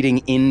of bleeding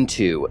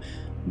into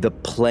the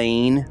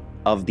plane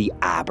of the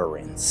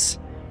aberrants.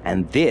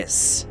 And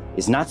this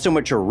is not so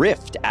much a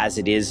rift as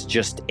it is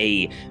just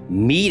a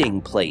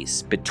meeting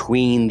place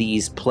between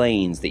these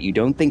planes that you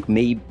don't think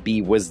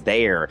maybe was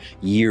there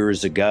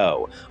years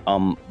ago.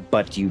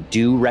 But you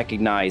do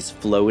recognize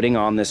floating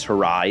on this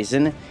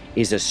horizon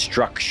is a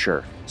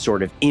structure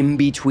sort of in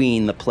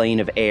between the plane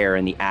of air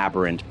and the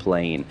aberrant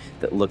plane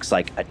that looks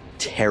like a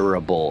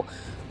terrible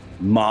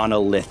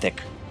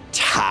monolithic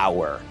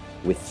tower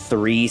with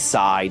 3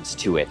 sides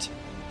to it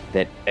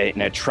that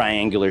in a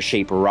triangular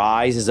shape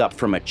rises up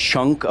from a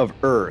chunk of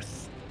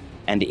earth,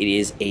 and it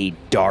is a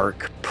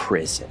dark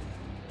prison,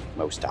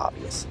 most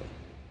obviously.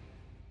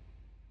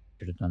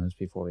 Should have done this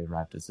before we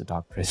arrived at the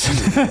dark prison.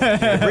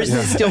 The prison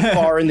is still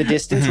far in the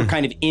distance. We're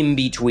kind of in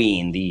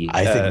between the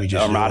I think we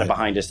just armada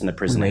behind us and the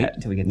prison ahead.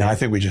 Until we get No, there. I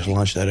think we just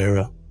launched that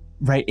arrow.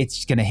 Right,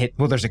 it's gonna hit.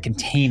 Well, there's a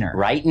container.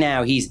 Right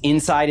now, he's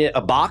inside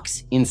a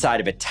box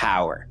inside of a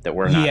tower that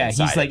we're not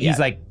inside of yet. he's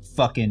like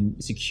fucking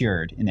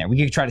secured in there. We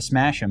could try to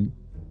smash him,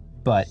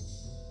 but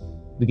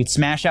we could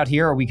smash out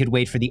here, or we could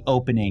wait for the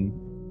opening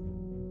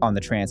on the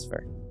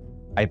transfer.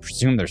 I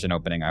presume there's an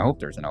opening. I hope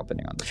there's an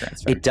opening on the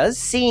transfer. It does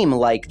seem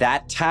like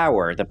that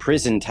tower, the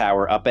prison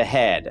tower up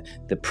ahead,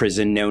 the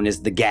prison known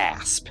as the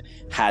Gasp,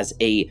 has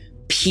a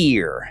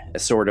pier, a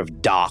sort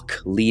of dock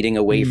leading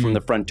away from the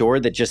front door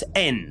that just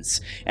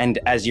ends. And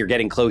as you're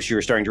getting closer,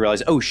 you're starting to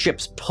realize, oh,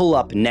 ships pull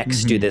up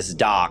next to this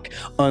dock,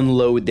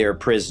 unload their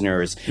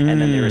prisoners, and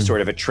then there is sort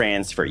of a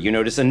transfer. You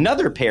notice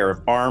another pair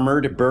of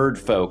armored bird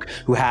folk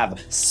who have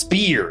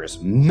spears,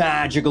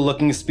 magical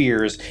looking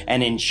spears,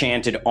 and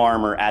enchanted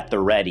armor at the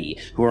ready,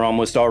 who are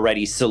almost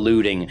already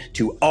saluting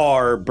to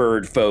our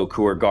bird folk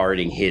who are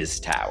guarding his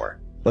tower.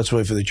 Let's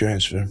wait for the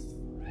transfer.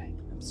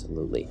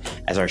 Absolutely.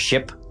 As our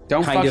ship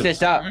Don't kind fuck of-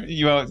 this up.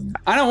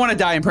 I don't want to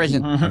die in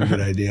prison.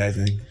 Good idea, I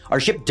think. Our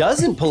ship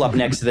doesn't pull up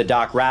next to the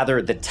dock.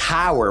 Rather, the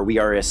tower we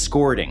are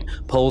escorting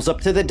pulls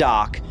up to the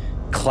dock.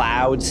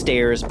 Cloud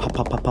stairs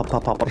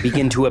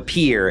begin to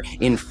appear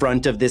in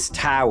front of this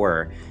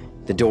tower.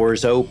 The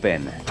doors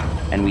open,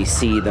 and we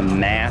see the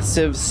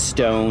massive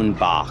stone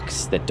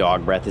box that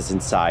Dog Breath is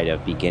inside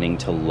of beginning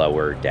to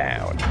lower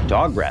down.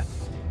 Dog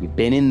Breath, you've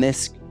been in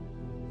this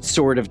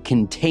sort of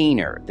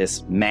container,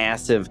 this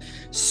massive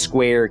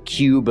square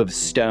cube of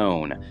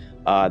stone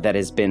that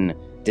has been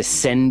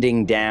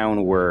descending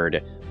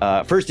downward.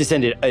 First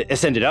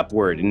ascended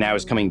upward, and now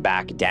is coming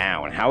back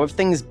down. How have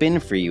things been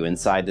for you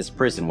inside this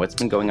prison? What's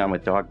been going on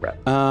with Dog Breath?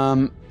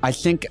 I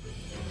think,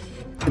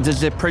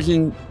 does the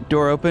prison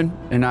door open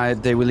and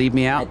they will leave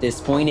me out? At this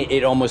point,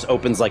 it almost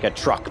opens like a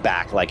truck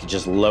back, like it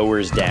just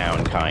lowers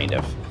down, kind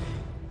of.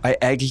 I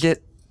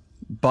exit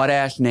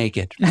butt-ass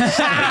naked.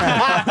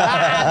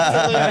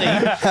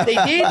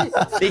 Absolutely.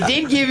 They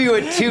did give you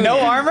a tunic.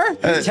 No armor?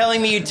 You're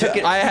telling me you took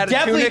it. I had a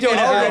definitely tunic don't and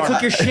have they armor.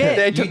 took your shit.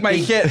 They took my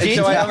shit, and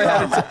so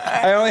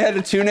I only had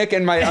a tunic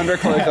and my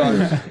underclothes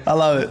on. I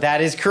love it.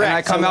 That is correct. And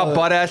I come out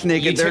butt-ass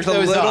naked. There's a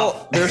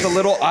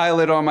little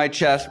eyelid on my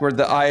chest where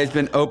the eye has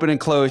been open and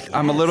closed.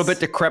 I'm a little bit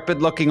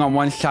decrepit looking on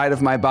one side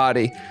of my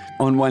body,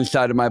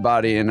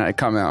 and I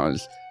come out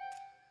as...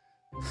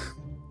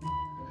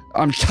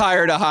 I'm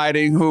tired of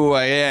hiding who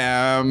I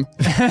am.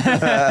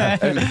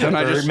 and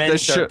I Birdmen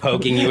start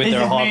poking you with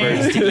their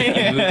halberds to keep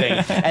you moving.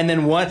 And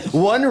then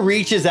one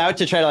reaches out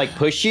to try to like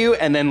push you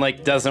and then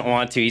like doesn't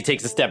want to. He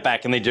takes a step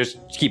back and they just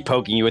keep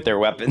poking you with their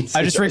weapons.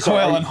 I just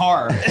recoil in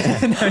horror.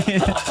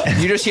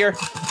 You just hear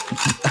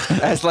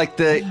as like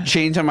the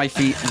chains on my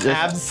feet.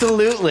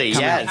 Absolutely,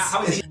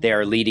 yes. They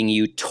are leading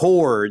you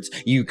towards,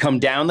 you come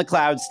down the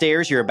cloud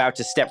stairs, you're about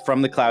to step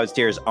from the cloud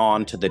stairs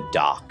onto the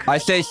dock. I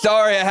say,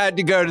 sorry, I had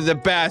to go to the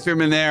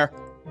bathroom in there.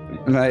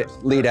 And I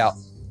lead out.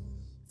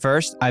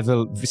 First, I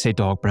will say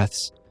Dog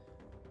Breaths.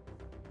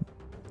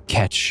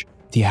 Catch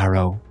the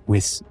arrow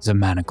with the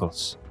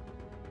manacles.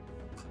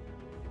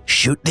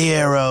 Shoot the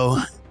arrow,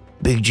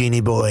 big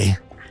genie boy.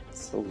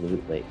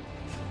 Absolutely.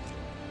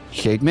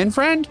 Shadman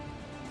friend?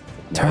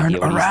 No idea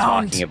what he's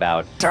talking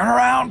about. Turn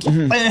around.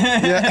 You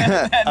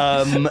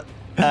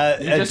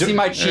just see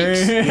my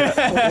cheeks.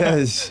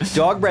 Yes.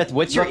 Dog Breath,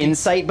 what's your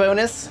insight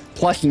bonus?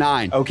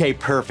 +9. Okay,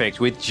 perfect.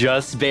 With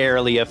just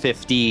barely a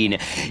 15,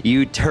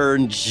 you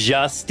turn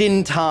just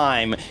in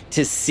time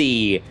to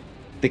see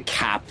the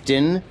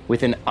captain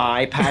with an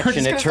eye patch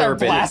and a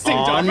turban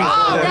on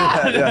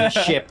the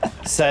ship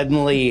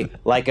suddenly,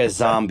 like a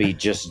zombie,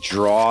 just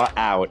draw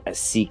out a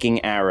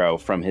seeking arrow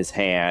from his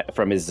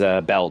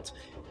belt.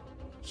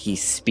 He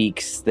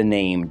speaks the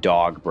name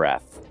Dog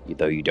Breath,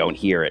 though you don't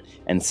hear it,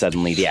 and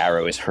suddenly the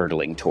arrow is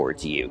hurtling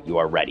towards you. You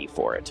are ready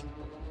for it.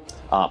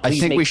 I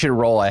think we should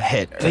roll a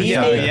hit. Please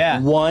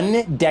make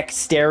one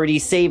dexterity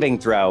saving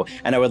throw,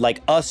 and I would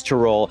like us to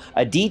roll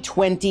a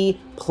d20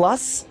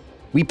 plus.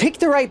 We picked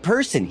the right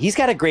person. He's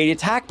got a great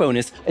attack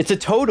bonus. It's a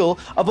total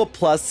of a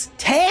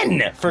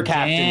 +10 for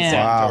Captain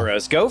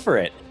Santoros. Go for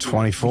it.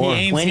 24.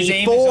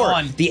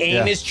 24. The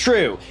aim is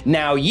true.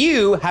 Now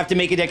you have to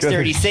make a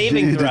dexterity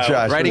saving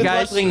throw. Ready, With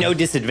guys? luckily no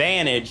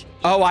disadvantage.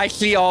 Oh, I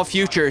see all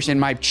futures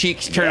and my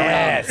cheeks turn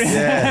around.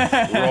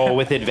 Yes. Roll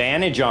with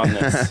advantage on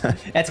this.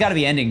 That's got to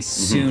be ending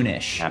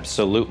soonish.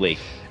 Absolutely.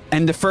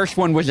 And the first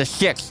one was a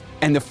 6,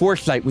 and the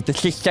foresight with the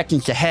 6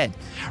 seconds ahead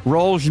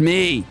rolls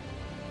me.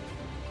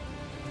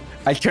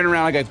 I turn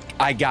around, I go,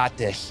 I got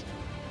this.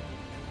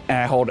 And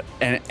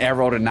I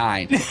rolled a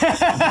 9. 9?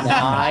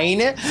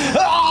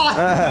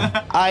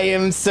 I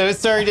am so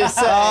sorry to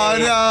say. Oh,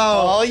 no.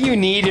 All you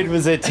needed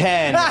was a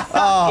 10.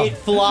 It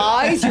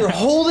flies, you're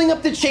holding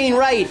up the chain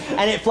right,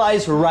 and it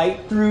flies right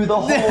through the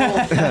hole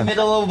in the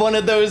middle of one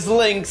of those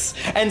links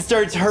and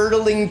starts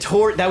hurtling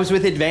toward. That was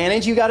with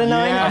advantage, you got a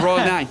 9? I rolled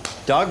a 9.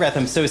 Dog Breath,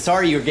 I'm so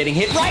sorry you're getting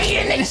hit right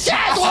in the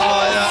chest.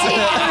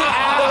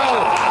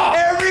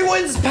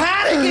 Everyone's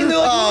panicking.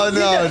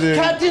 They're like, dude.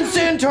 Captain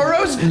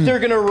Santoros, they're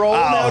going to roll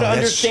now to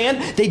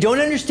understand. They don't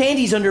understand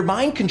he's under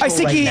mind control I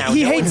think right now.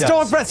 he No one hates does.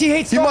 Dog Breath. He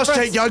hates You Dog must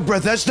Breath. take Dog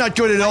Breath. That's not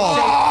good at all.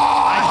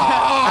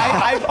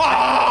 Dog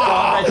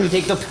Breath, you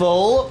take the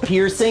full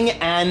piercing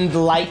and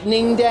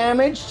lightning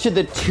damage to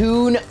the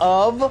tune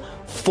of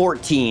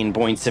 14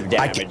 points of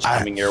damage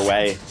coming your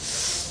way.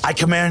 I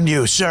command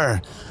you,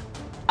 sir.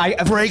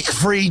 Break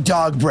free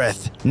Dog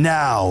Breath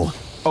now.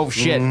 Oh,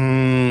 shit.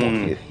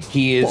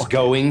 He is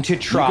going to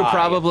try. We could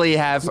probably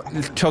have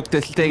took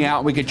this thing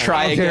out. We could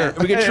try again.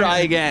 We could try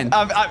again.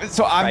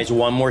 Tries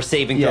one more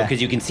saving throw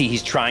because you can see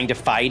he's trying to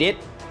fight it,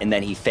 and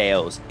then he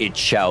fails. It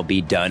shall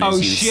be done as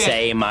you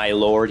say, my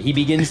lord. He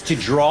begins to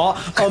draw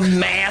a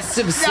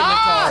massive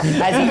scimitar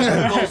as he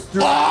goes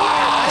through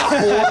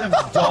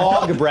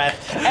Dog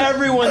Breath.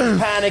 Everyone's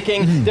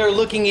panicking. They're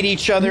looking at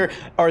each other.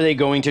 Are they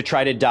going to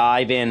try to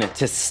dive in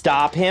to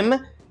stop him?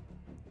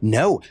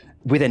 No.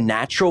 with a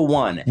natural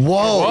 1.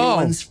 Whoa.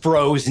 Everyone's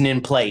frozen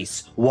in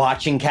place,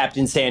 watching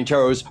Captain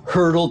Santoros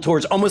hurtle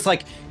towards, almost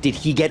like, did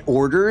he get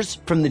orders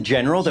from the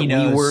general that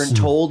we weren't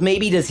told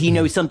maybe? Does he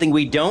know something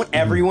we don't?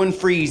 Everyone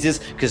freezes,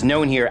 because no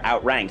one here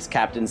outranks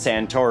Captain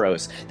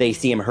Santoros. They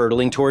see him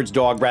hurtling towards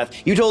Dog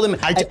Breath. You told him...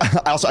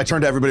 I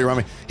turned to everybody around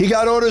me. He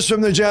got orders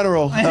from the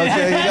general.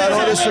 Okay, he got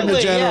orders from the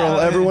general.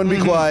 Yeah. Everyone be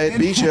quiet,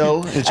 be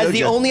chill. It's As okay.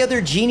 the only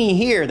other genie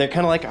here, they're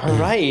kind of like, all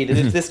right,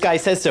 if this guy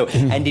says so.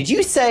 And did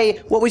you say,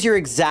 what was your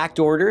exact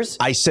orders?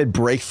 I said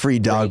break free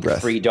Dog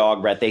Breath. Free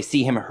Dog Breath. They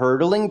see him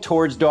hurtling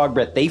towards Dog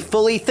Breath. They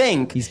fully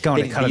think he's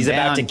going to cut he's him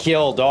about down. to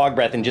kill Dog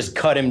Breath and just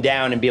cut him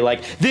down and be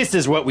like, this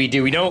is what we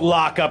do. We don't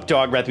lock up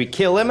Dog Breath. We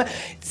kill him. It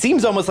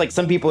seems almost like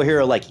some people here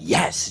are like,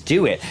 yes,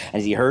 do it.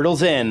 As he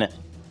hurtles in,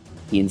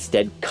 he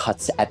instead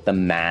cuts at the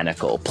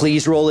manacle.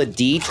 Please roll a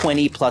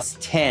d20 plus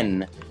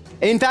 10.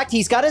 In fact,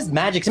 he's got his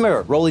magic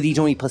scimitar. Roll a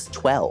d20 plus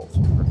 12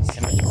 for his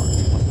scimitar.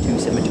 2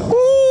 scimitar.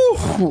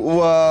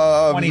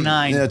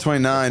 29. Yeah,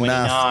 29.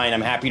 29.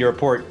 I'm happy to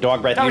report,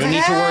 Dog Breath. You don't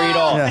need to worry at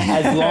all.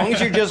 As long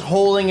as you're just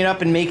holding it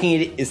up and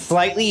making it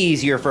slightly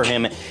easier for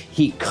him,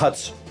 he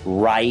cuts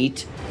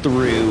right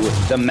through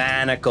the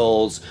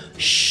manacles,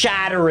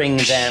 shattering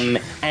them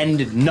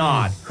and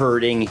not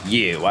hurting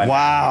you.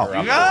 Wow.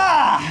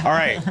 All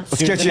right,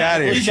 let's get you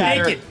out of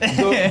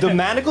here. The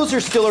manacles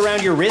are still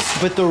around your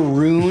wrist, but the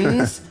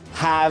runes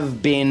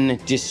have been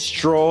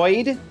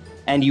destroyed,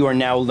 and you are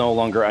now no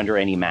longer under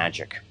any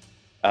magic.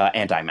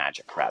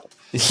 Anti-magic, rather.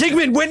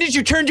 Sigmund, when did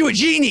you turn to a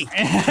genie?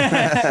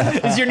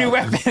 Is your new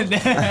weapon.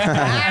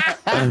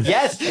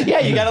 Yes, yeah,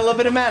 you got a little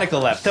bit of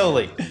manacle left,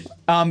 totally.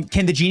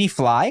 Can the genie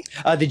fly?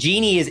 The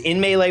genie is in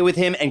melee with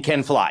him and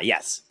can fly,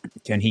 yes.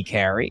 Can he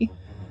carry?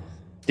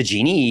 The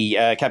genie,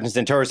 Captain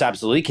Santoros,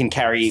 absolutely can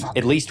carry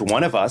at least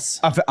one of us.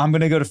 I'm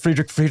going to go to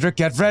Friedrich. Friedrich,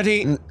 get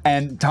ready.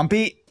 And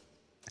Tumpy?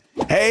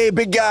 Hey,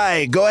 big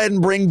guy, go ahead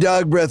and bring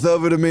Dog Breath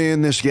over to me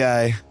and this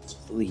guy.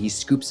 He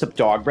scoops up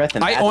Dog Breath,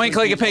 and I oink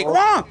like a pig.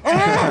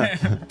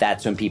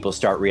 That's when people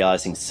start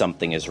realizing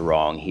something is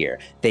wrong here.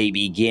 They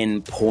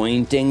begin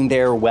pointing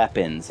their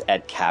weapons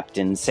at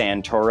Captain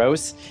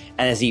Santoros,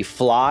 and as he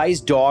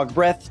flies Dog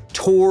Breath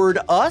toward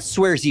us,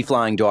 where's he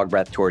flying Dog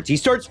Breath towards? He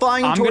starts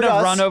flying toward us. I'm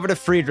gonna run over to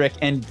Friedrich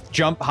and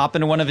hop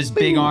into one of his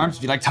big arms.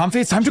 Be like, Tumpy,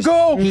 it's time to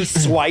go. He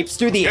swipes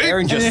through the air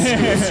and just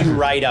scoops you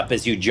right up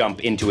as you jump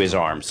into his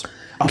arms.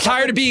 I'm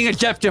tired of being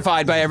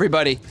objectified by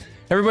everybody.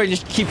 Everybody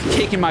just keeps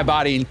taking my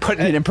body and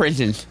putting it in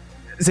prisons.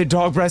 Say,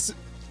 Dog Breath,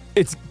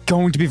 it's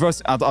going to be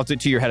versus. I'll do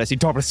it to your head. I say,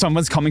 Dog Breath,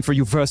 someone's coming for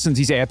you versus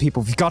these air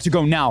people. We've got to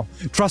go now.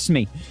 Trust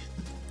me.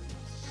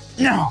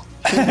 No.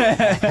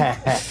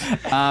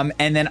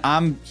 And then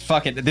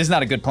fuck it. This is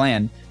not a good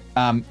plan.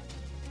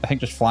 I think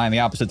just fly in the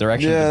opposite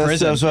direction of the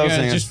prison. That's what I was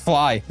thinking. Just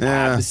fly.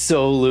 Yeah.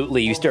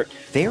 Absolutely. You start.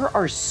 There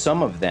are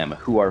some of them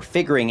who are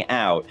figuring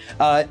out.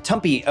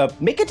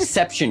 Tumpy, make a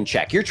deception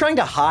check. You're trying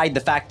to hide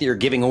the fact that you're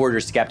giving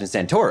orders to Captain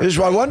Santoros.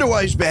 I wonder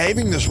why he's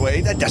behaving this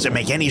way. That doesn't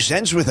make any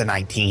sense with a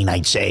 19,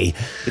 I'd say.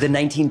 With a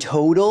 19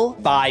 total,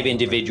 5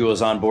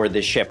 individuals on board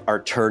this ship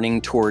are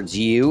turning towards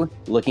you,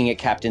 looking at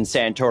Captain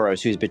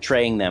Santoros, who's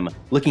betraying them,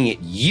 looking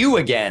at you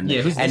again,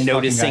 and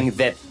noticing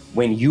that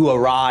when you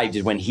arrived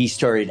is when he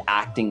started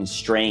acting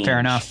strange.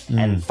 Fair enough.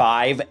 And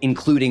 5,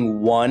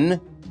 including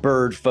 1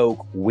 bird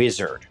folk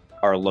wizard,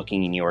 are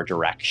looking in your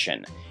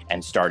direction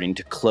and starting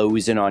to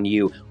close in on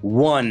you.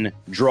 1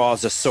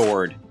 draws a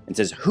sword and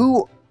says,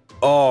 "Who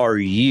are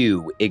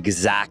you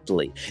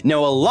exactly?"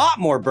 Now, a lot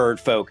more bird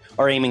folk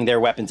are aiming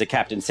their weapons at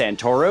Captain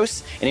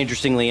Santoros, and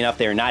interestingly enough,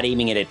 they're not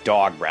aiming it at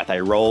Dog Breath.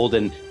 I rolled,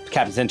 and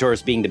Captain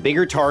Santoros being the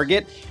bigger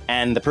target,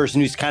 and the person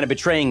who's kind of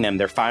betraying them,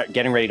 they're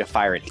getting ready to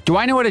fire it. Do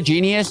I know what a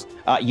genie is?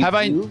 You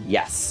do?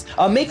 Yes.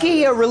 Make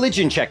a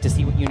religion check to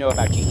see what you know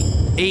about genie.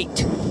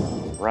 8.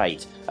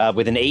 Right.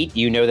 With an 8,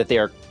 you know that they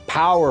are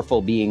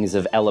powerful beings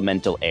of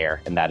elemental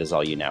air, and that is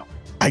all you know.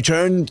 I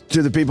turn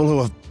to the people who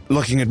are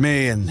looking at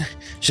me and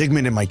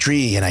Sigmund in my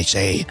tree, and I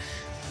say,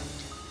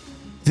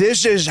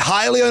 "This is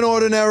highly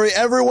unordinary.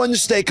 Everyone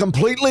stay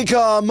completely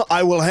calm.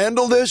 I will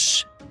handle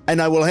this, and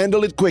I will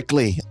handle it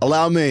quickly.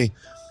 Allow me."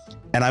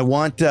 And I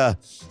want, I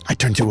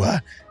turn to,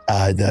 what's that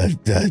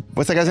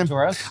guy's name?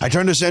 Santoros? I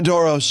turn to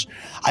Santoros.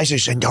 I say,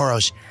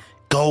 "Santoros,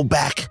 go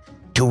back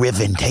to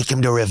Riven. Take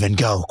him to Riven.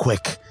 Go,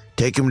 quick.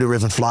 Take him to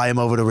Riven. Fly him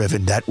over to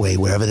Riven. That way,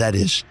 wherever that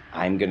is."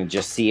 I'm going to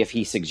just see if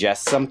he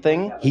suggests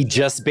something. He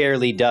just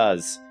barely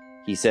does.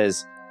 He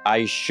says,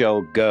 "I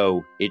shall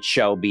go. It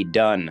shall be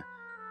done."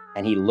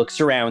 And he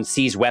looks around,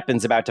 sees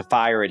weapons about to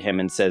fire at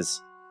him, and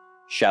says,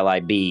 "Shall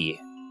I be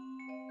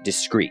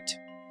discreet?"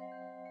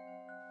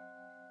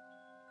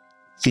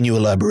 Can you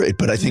elaborate?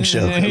 But I think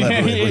so.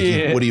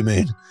 Elaborate. What do you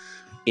mean?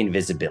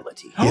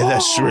 Invisibility. Yeah,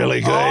 that's really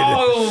good.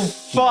 Oh,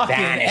 fucking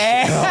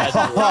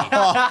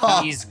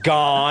Vanishes. He's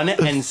gone,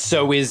 and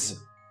so is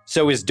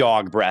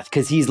Dog Breath,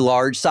 because he's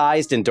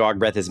large-sized and Dog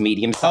Breath is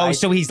medium-sized. Oh,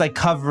 so he's like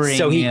covering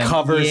So he him.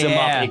 covers him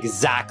up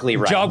exactly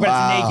right. Dog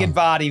Breath's naked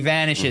body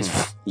vanishes.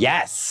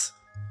 Yes.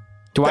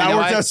 Do I That know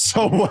worked out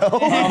so well.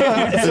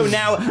 So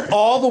now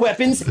all the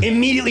weapons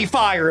immediately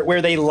fire at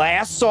where they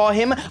last saw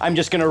him. I'm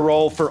just going to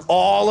roll for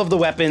all of the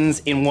weapons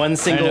in one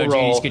single roll.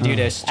 Genies could do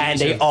this. And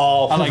they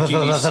all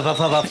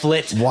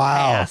flit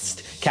Wow.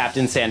 past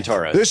Captain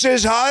Santoros. This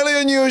is highly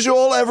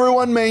unusual.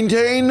 Everyone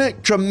maintain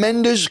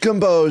tremendous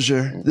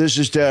composure. This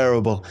is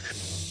terrible.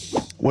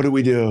 What do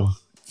we do?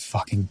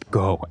 Fucking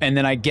go. And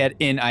then I get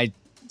in,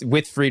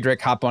 with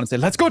Friedrich, hop on and say,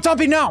 let's go,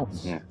 Tumpy, now!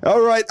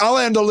 All right, I'll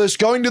handle this.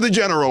 Going to the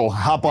general.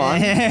 Hop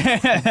on.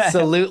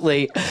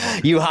 Absolutely.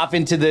 You hop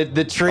into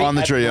the tree. On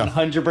the tree, yeah.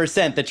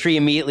 100%. The tree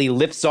immediately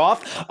lifts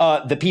off.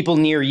 The people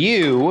near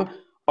you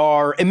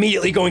are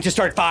immediately going to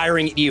start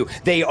firing at you.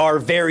 They are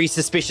very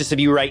suspicious of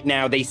you right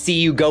now. They see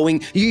you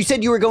going. You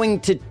said you were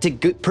going to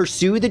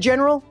pursue the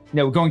general?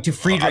 No, we're going to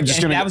Friedrich. I'm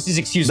just gonna- that was his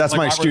excuse. That's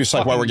my excuse,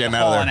 like, why we're getting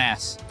out of there.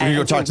 Ass. We're going to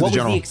go talk to the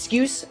general. What was the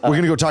excuse? We're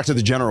going to go talk to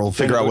the general,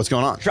 figure out what's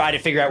going on. Try to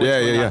figure out what's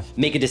going on.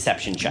 Make a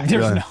deception check.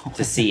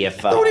 To see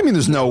if... What do you mean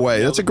there's no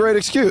way? That's a great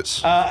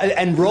excuse.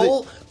 And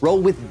roll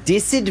with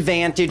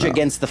disadvantage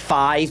against the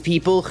 5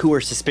 people who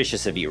are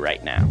suspicious of you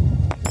right now.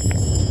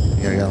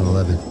 Yeah, I got an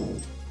 11.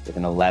 With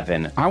an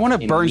 11. I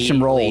want to burn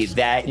some rolls.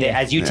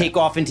 As you take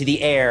off into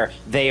the air,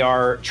 they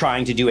are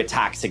trying to do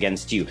attacks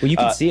against you. Well, you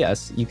can see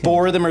us. You can...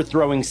 4 of them are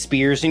throwing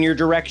spears in your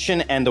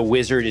direction, and the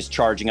wizard is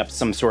charging up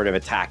some sort of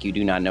attack. You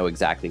do not know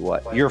exactly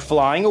what. You're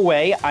flying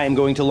away. I am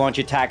going to launch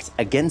attacks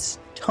against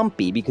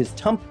Tumpy, because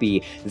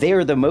Tumpy, they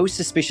are the most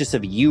suspicious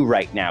of you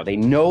right now. They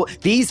know,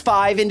 these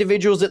 5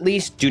 individuals at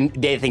least,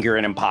 they think you're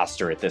an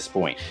imposter at this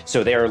point.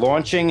 So they are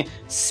launching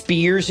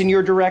spears in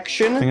your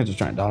direction. I think I'm just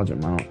trying to dodge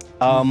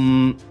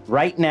him.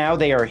 Right now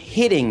they are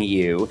hitting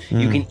you.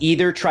 You can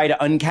either try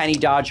to uncanny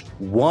dodge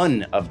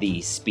one of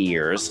these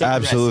spears.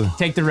 Absolutely.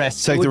 Take the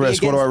risk. Take the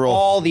risk. What do I roll?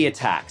 All the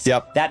attacks.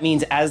 Yep. That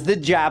means as the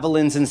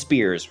javelins and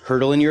spears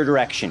hurtle in your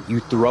direction,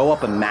 you throw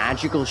up a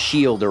magical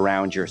shield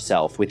around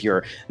yourself with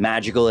your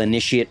magical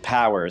initiate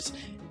powers,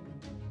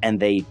 and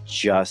they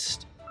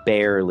just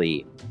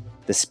barely.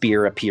 The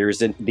spear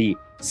appears in the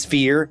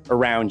sphere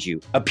around you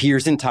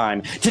appears in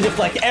time to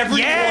deflect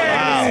every one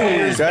of the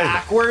spears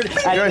backward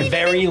at the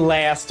very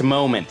last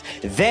moment.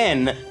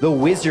 Then the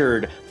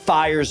wizard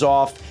fires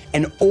off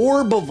an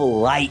orb of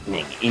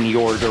lightning in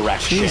your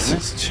direction.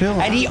 Jesus, chill.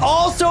 And he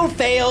also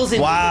fails in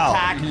the Wow.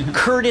 attack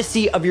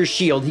courtesy of your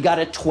shield. He got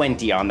a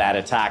 20 on that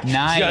attack.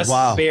 Nice. Just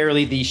Wow.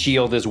 barely. The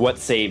shield is what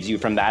saves you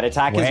from that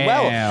attack as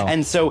well. Wow.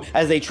 And so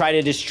as they try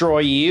to destroy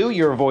you,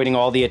 you're avoiding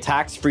all the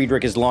attacks.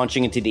 Friedrich is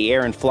launching into the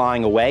air and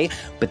flying away.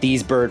 But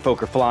these bird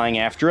folk are flying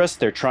after us.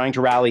 They're trying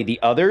to rally the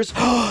others.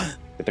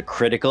 With a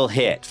critical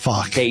hit,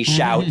 Fuck. they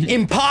shout,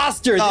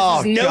 "Imposter! This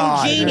is no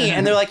God. genie!"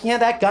 And they're like, "Yeah,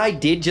 that guy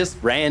did just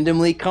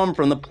randomly come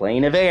from the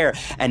plane of air."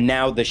 And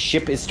now the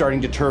ship is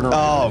starting to turn around.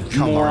 Oh,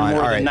 come more on. and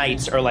more All of the right.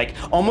 knights are like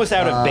almost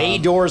out of bay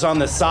doors on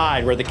the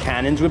side where the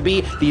cannons would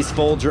be. These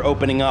folds are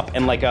opening up,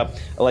 and like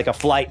a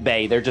flight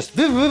bay, they're just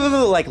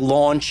like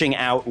launching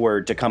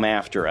outward to come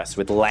after us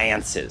with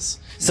lances.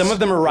 Some of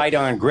them are right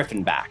on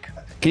Griffin back.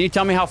 Can you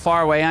tell me how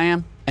far away I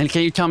am? And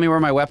can you tell me where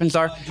my weapons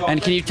are? And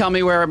can you tell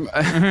me where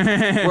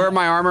where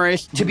my armor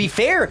is? To be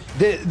fair,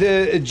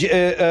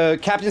 the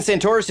Captain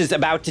Santoros is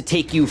about to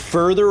take you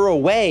further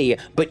away,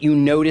 but you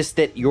notice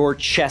that your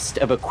chest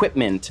of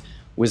equipment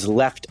was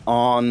left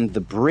on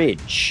the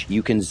bridge.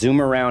 You can zoom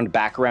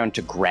back around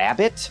to grab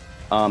it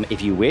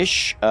if you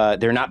wish.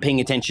 They're not paying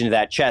attention to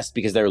that chest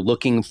because they're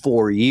looking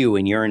for you,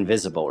 and you're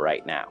invisible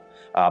right now.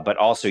 But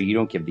also, you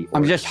don't give the orders.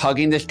 I'm just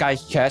hugging this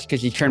guy's chest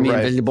because he turned me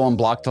invisible and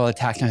blocked all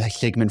attacks. And I was like,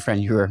 Sigmund,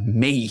 friend, you're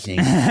amazing.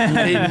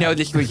 I didn't know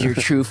this was your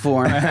true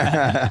form.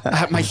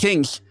 My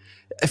things.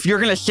 If you're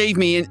going to save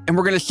me and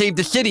we're going to save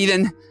the city,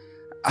 then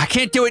I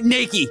can't do it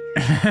naked.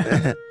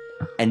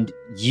 And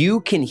you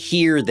can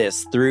hear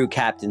this through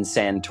Captain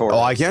Santoros. Oh,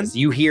 I can?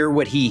 You hear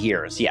what he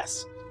hears,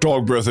 yes.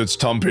 Dog breath, it's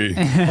Tumpy.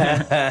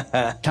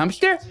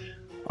 Tumpster?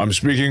 I'm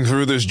speaking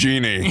through this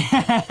genie.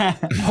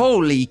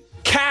 Holy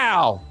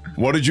cow.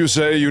 What did you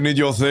say? You need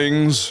your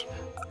things?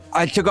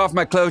 I took off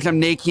my clothes. I'm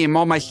naked and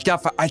all my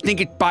stuff. I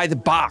think it's by the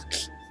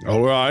box.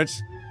 All right.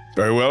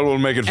 Very well, we'll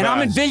make it And fast.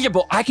 I'm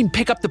invisible. I can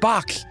pick up the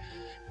box,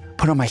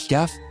 put on my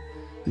stuff,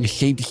 and just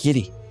save the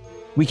city.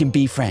 We can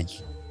be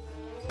friends.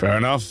 Fair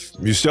enough.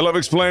 You still have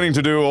explaining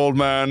to do, old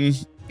man.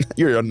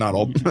 You're not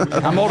old.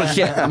 I'm old as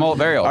shit. I'm old,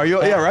 very old. Are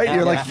you? Yeah, right?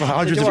 You're like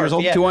hundreds of years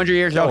old? Yeah. 200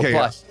 years old Okay,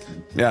 plus.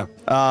 Yeah.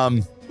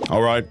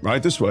 All right,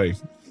 right this way.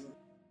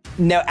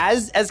 Now,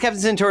 as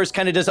Captain Santoros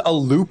kind of does a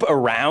loop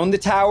around the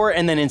tower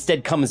and then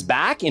instead comes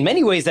back, in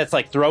many ways that's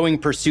like throwing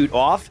pursuit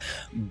off,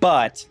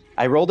 but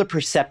I rolled a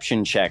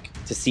perception check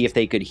to see if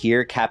they could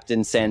hear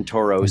Captain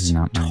Santoros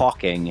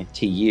talking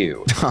to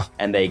you,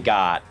 and they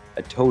got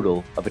a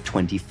total of a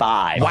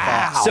 25.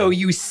 Wow. So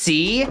you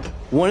see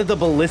one of the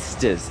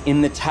ballistas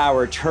in the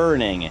tower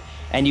turning,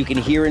 and you can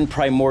hear in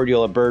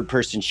Primordial a bird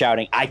person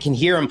shouting, I can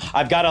hear him.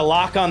 I've got a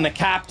lock on the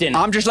captain.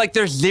 I'm just like,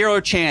 there's zero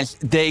chance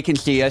they can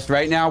see us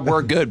right now.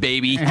 We're good,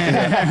 baby.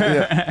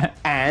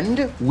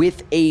 And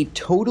with a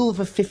total of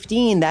a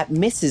 15, that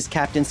misses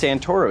Captain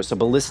Santoro. So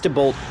Ballista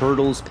Bolt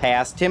hurtles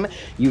past him.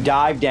 You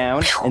dive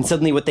down, and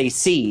suddenly what they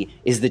see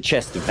is the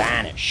chest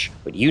vanish.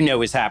 What you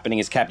know is happening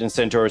is Captain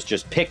Santoro's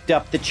just picked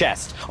up the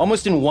chest,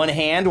 almost in one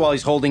hand while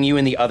he's holding you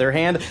in the other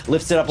hand,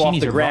 lifts it up off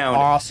the ground.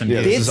 Awesome.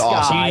 Yeah, this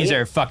guy Genies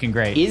are fucking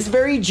great. is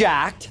very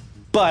jacked,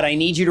 but I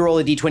need you to roll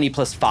a d20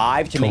 plus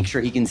 5 to make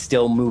sure he can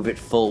still move at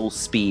full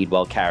speed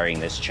while carrying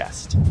this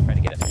chest. Try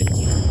to get a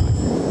 15.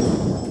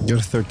 Get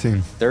a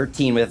 13.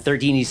 13. With a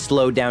 13, he's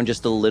slowed down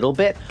just a little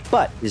bit,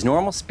 but his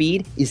normal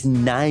speed is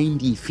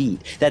 90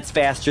 feet. That's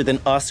faster than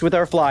us with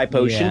our fly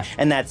potion,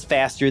 and that's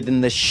faster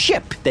than the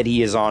ship that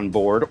he is on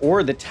board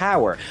or the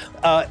tower.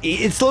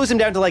 It slows him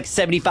down to like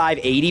 75,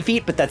 80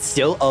 feet, but that's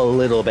still a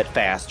little bit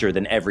faster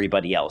than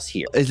everybody else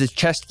here. Is the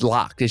chest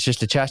locked? It's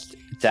just a chest?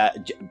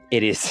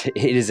 It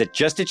is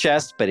just a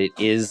chest, but it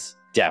is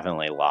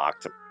definitely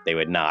locked. They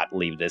would not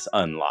leave this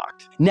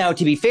unlocked. Now,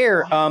 to be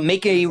fair,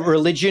 make a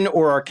religion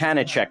or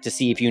arcana check to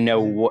see if you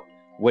know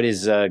what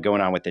is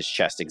going on with this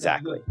chest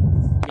exactly.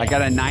 I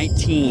got a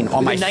 19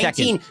 on my 19,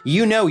 second.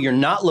 you know you're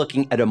not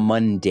looking at a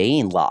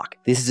mundane lock.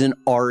 This is an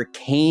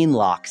arcane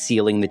lock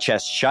sealing the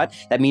chest shut.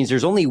 That means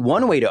there's only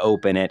one way to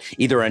open it,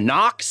 either a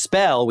knock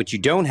spell, which you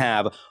don't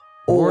have,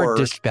 or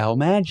Dispel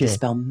Magic.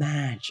 Dispel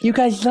Magic. You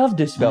guys love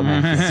Dispel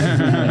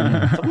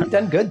Magic. We've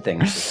done good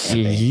things.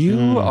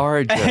 You are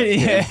a jerk.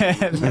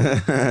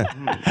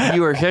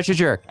 You are such a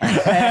jerk.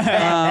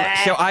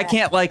 So I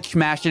can't like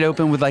smash it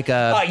open with like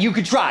a... You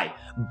could try,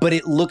 but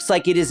it looks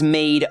like it is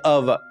made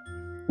of...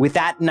 With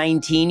that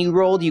 19 you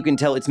rolled, you can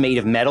tell it's made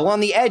of metal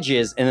on the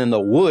edges, and then the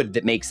wood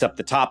that makes up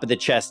the top of the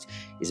chest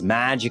is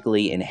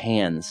magically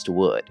enhanced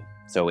wood.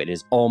 So it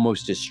is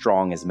almost as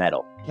strong as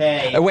metal.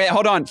 Okay. Wait,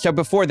 hold on. So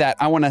before that,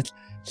 I want to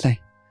say,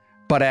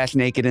 butt-ass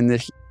naked in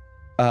this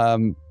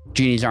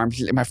genie's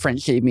arms. My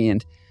friend saved me,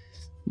 and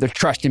they're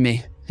trusting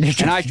me.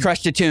 And I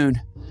trust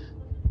Toon.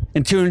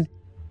 And Toon,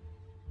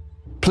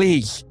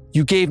 please,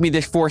 you gave me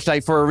this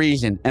foresight for a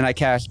reason. And I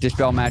cast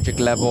Dispel Magic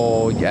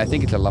level, I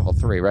think it's a level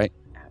 3, right?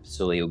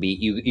 Absolutely. It'll be,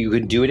 you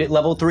could do it at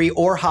level 3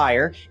 or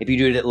higher. If you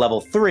do it at level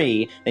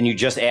 3, then you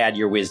just add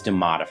your wisdom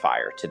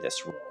modifier to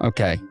this roll.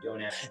 Okay.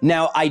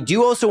 Now, I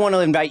do also want to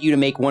invite you to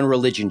make one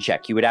religion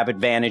check. You would have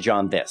advantage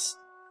on this.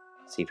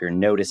 See if you're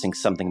noticing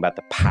something about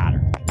the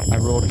pattern. I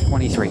rolled a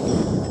 23.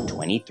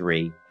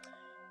 23.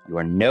 You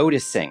are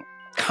noticing,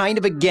 kind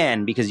of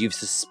again, because you've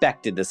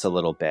suspected this a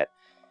little bit.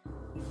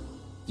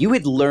 You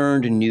had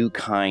learned new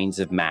kinds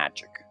of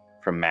magic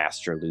from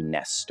Master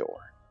Lunestor.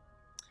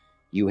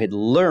 You had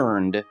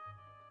learned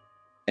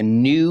a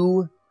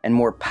new and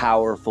more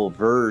powerful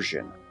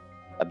version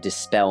of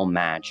Dispel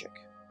Magic.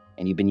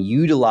 And you've been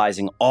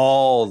utilizing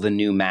all the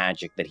new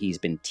magic that he's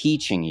been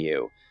teaching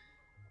you.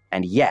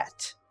 And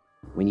yet,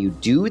 when you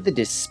do the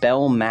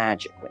Dispel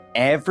Magic,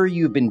 whenever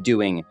you've been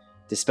doing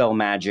Dispel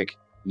Magic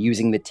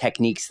using the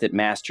techniques that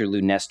Master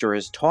Lunestor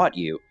has taught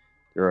you,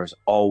 there has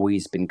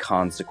always been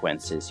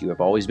consequences. You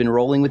have always been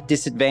rolling with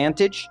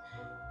disadvantage,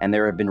 and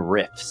there have been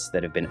rifts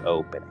that have been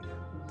opening.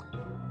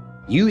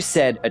 You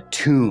said,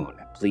 Attune,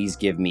 please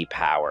give me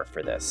power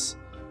for this.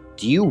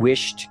 Do you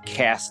wish to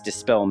cast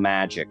Dispel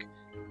Magic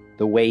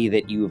the way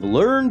that you've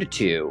learned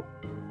to,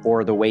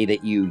 or the way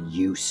that you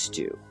used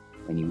to,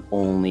 when you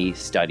only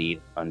studied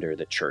under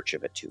the Church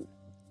of Attune?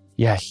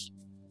 Yes.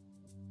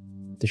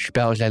 The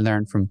spells I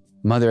learned from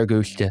Mother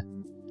Augusta,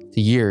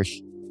 the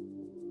years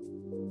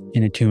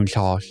in Attune's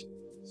halls,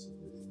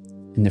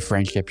 and the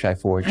friendships I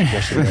forged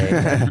just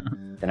today.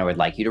 Then I would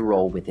like you to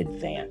roll with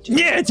advantage.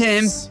 Yeah,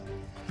 Tim!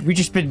 We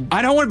just been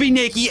I don't want to be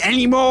Nikki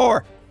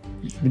anymore!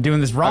 doing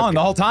this wrong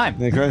the whole time.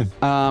 Yeah, great.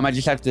 I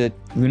just have to...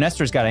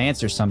 Lunestor's got to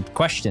answer some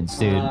questions,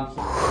 dude.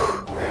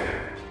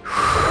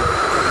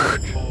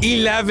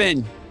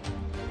 11!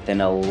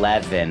 Then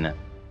 11.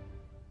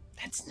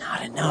 That's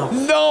not enough.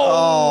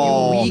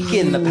 No! You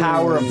weaken the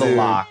power of the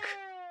lock.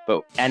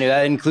 And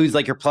that includes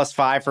like your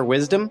 +5 for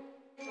wisdom?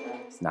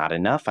 It's not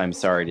enough, I'm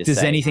sorry to say.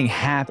 Does anything The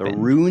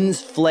happen?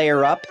 runes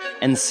flare up,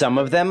 and some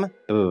of them,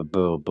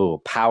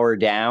 power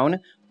down,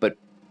 but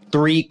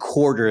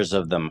 3/4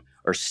 of them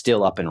are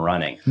still up and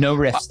running. No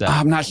rifts, though.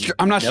 I'm not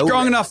No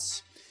strong enough.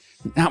 rifts.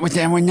 Not with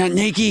that one, not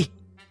Nikki.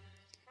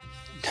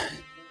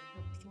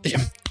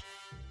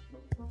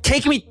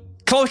 Take me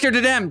closer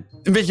to them,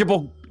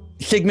 invisible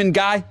Sigmund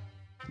guy.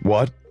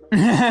 What?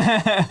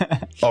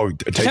 Oh,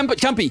 take...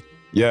 Chumpy.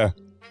 Yeah.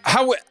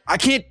 How I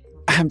can't.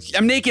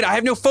 I'm naked. I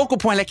have no focal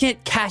point. I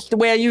can't cast the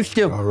way I used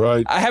to. All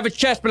right. I have a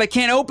chest, but I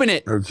can't open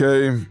it.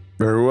 Okay.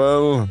 Very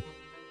well.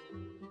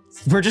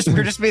 We're just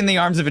in the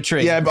arms of a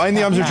tree. Yeah, behind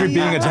the arms of a tree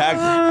being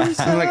attacked.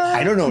 I'm like,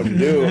 I don't know what to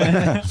do.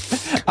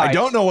 I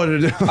don't know what to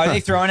do. Are they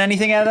throwing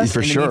anything at us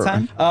For in the sure.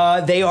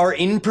 meantime? They are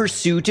in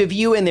pursuit of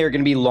you, and they're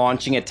going to be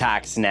launching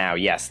attacks now.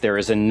 Yes, there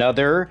is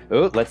another.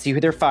 Oh, let's see who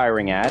they're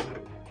firing at.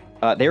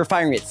 They're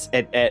firing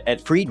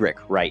at Friedrich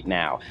right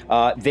now.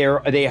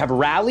 They have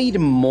rallied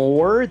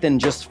more than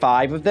just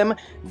 5 of them.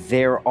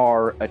 There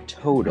are a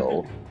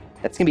total.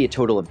 That's going to be a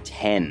total of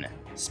 10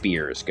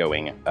 spears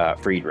going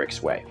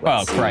Friedrich's way.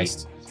 Let's see.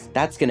 Christ.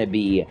 That's going to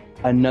be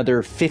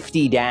another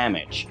 50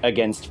 damage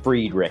against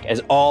Friedrich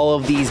as all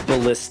of these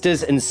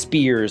ballistas and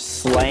spears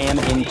slam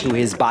into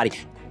his body.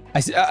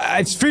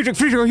 It's Friedrich.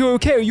 Friedrich, are you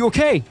okay? Are you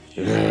okay?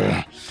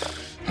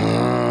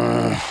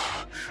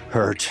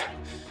 Hurt.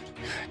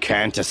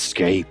 Can't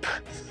escape.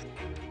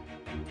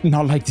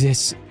 Not like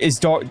this. Is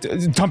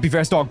Tumpy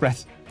versus Dog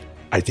Breath?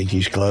 I think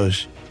he's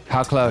close.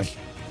 How close?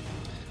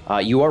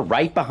 You are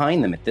right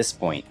behind them at this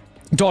point.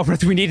 Dog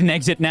Breath, we need an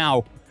exit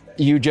now.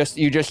 You just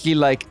see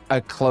like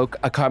a cloak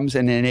comes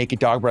and a naked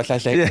dog breath. I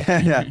say,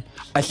 Yeah.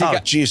 I think Oh,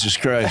 Jesus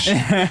Christ.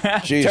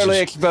 Jesus. totally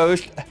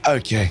exposed.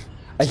 Okay.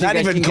 I think not I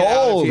even can get out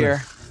of gold.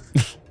 here.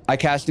 I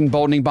cast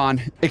Emboldening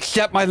Bond.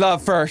 Accept my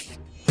love first.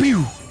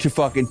 Pew to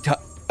fucking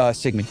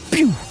Sigmund.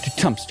 Pew to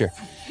Tumpster.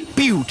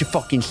 Pew to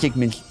fucking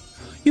Sigmund.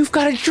 You've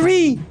got a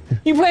tree.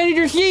 You planted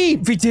your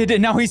seed. We did,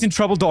 and now he's in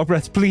trouble, Dog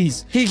Breath,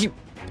 please.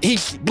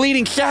 He's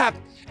bleeding sap.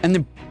 And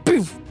then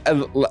poof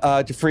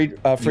to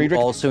Friedrich. You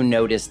also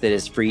notice that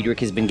as Friedrich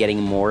has been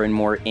getting more and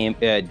more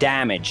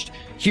damaged,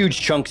 huge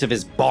chunks of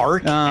his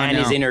bark and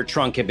his inner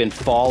trunk have been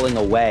falling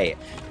away.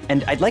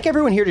 And I'd like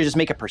everyone here to just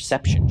make a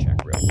perception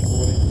check real quick.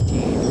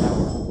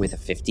 15. With a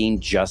 15,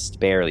 just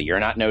barely. You're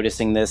not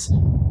noticing this.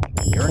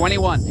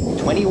 21.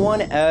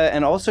 21,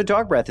 and also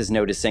Dog Breath is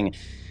noticing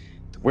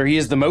where he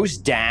is the most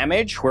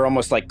damage, where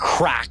almost like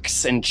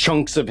cracks and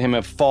chunks of him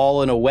have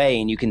fallen away,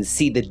 and you can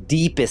see the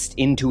deepest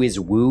into his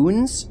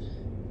wounds.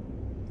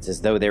 It's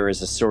as though there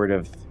is a sort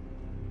of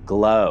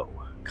glow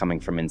coming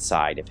from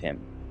inside of him,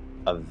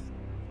 of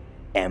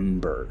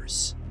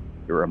embers.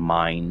 It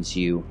reminds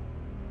you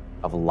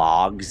of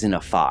logs in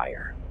a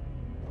fire.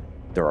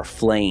 There are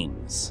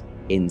flames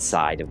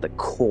inside of the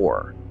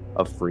core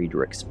of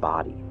Friedrich's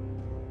body.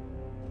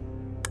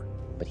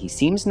 But he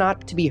seems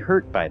not to be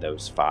hurt by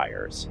those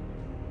fires.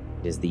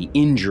 It is the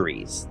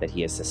injuries that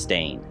he has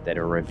sustained that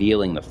are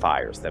revealing the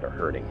fires that are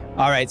hurting him.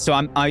 All right, so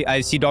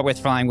I see Dog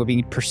Breath flying. We're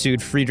being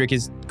pursued. Friedrich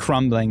is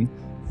crumbling.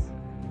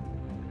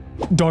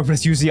 Dog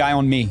Breath, use the eye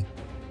on me.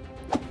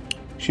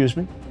 Excuse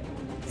me?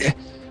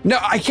 No,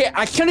 I can't.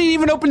 I can't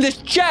even open this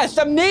chest.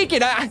 I'm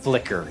naked.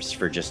 Flickers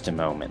for just a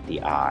moment,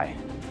 the eye.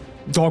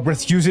 Dog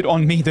Breath, use it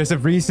on me. There's a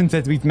reason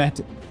that we've met.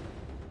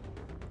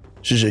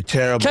 This is a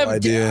terrible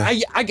idea.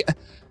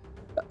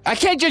 I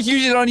can't just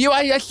use it on you.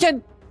 I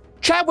sent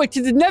Chadwick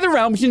to the Nether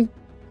Realms and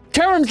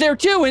Karen's there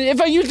too. And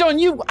if I use it on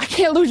you, I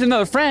can't lose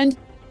another friend.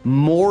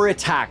 More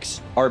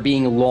attacks are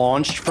being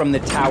launched from the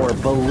tower.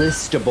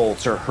 Ballista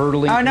bolts are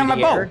hurtling through no, the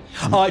my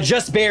air.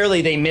 Just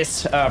barely, they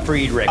miss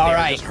Friedrich. All They're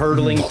right. just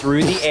hurtling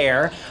through the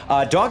air.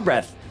 Dog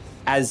Breath,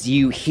 as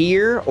you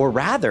hear, or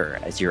rather,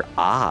 as your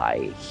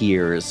eye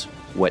hears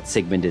what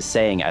Sigmund is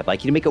saying, I'd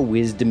like you to make a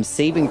wisdom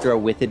saving throw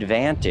with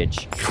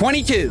advantage.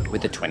 22.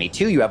 With the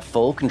 22, you have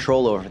full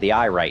control over the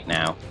eye right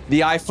now.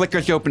 The eye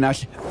flickers open. I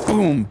say,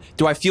 boom.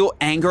 Do I feel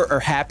anger or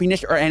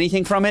happiness or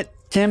anything from it,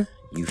 Tim?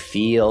 You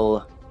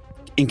feel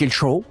In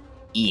control?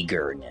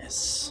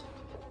 eagerness.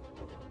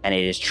 And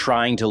it is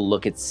trying to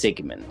look at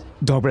Sigmund.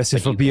 Dog Breath,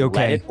 it will be Let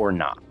okay. it or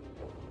not.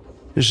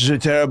 This is a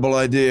terrible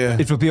idea.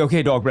 It will be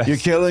okay, Dog Breath. You're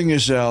killing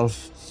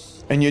yourself.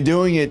 And you're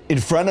doing it in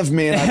front of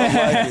me, and I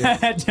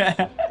don't like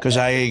it. Because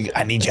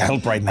I need your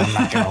help right now. I'm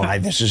not going to lie.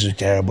 This is a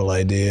terrible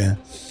idea.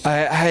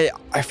 I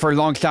for a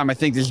long time, I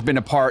think this has been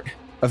a part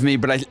of me,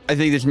 but I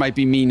think this might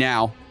be me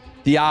now.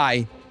 The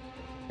eye,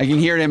 I can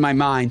hear it in my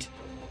mind.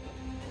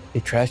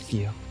 They trust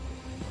you.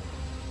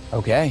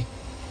 Okay,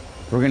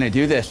 we're going to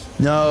do this.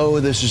 No,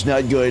 this is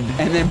not good.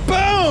 And then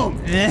boom!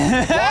 What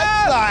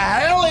the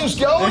hell is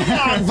going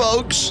on,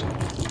 folks?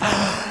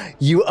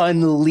 You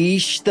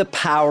unleash the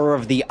power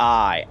of the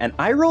eye. And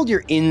I rolled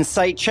your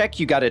insight check.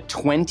 You got a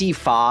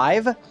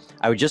 25.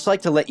 I would just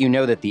like to let you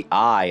know that the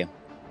eye,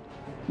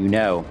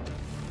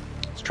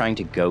 is trying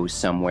to go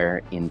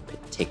somewhere in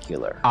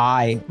particular.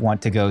 I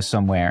want to go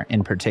somewhere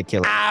in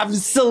particular.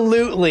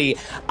 Absolutely.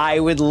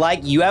 I would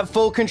like, you have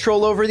full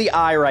control over the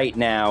eye right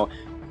now.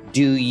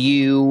 Do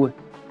you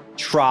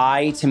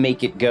try to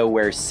make it go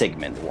where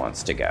Sigmund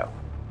wants to go?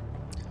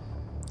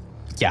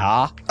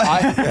 Yeah.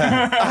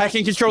 I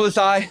can control this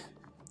eye.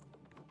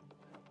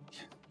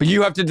 But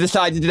you have to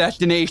decide the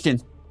destination.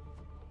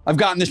 I've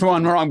gotten this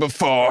one wrong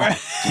before.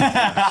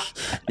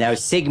 Now,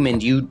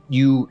 Sigmund, you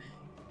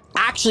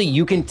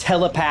can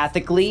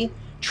telepathically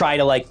try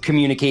to like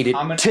communicate it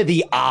to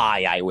the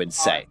eye, I would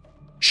say.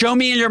 Show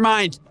me in your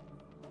mind.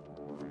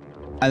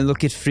 I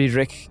look at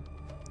Friedrich.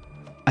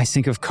 I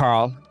think of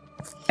Carl.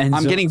 And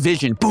I'm getting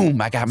vision.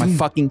 Boom, I got my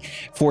fucking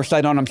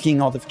foresight on. I'm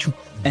seeing all the...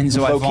 And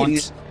so I want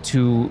focus.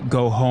 to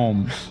go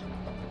home.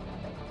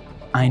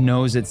 I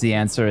know that the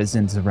answer is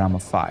in the realm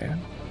of fire.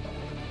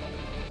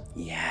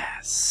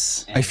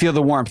 Yes. I feel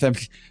the warmth.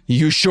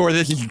 You sure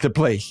this is the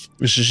place?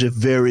 This is a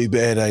very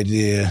bad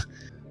idea.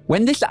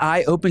 When this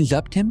eye opens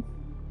up, Tim,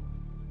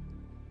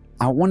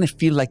 I want to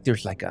feel like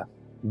there's like a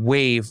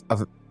wave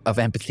of of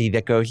empathy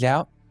that goes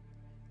out.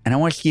 And I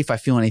want to see if I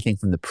feel anything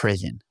from the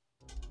prison.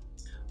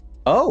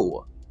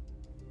 Oh.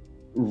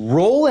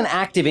 Roll an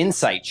active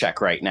insight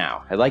check right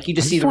now. I'd like you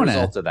to see the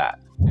results of that.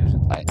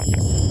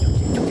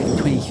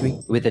 23.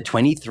 With a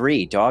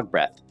 23, dog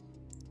breath,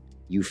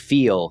 you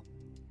feel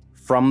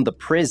from the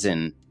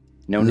prison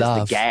known as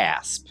the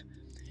gasp.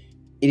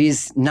 It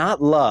is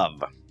not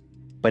love,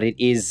 but it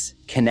is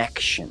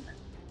connection.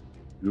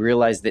 You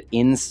realize that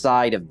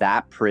inside of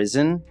that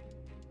prison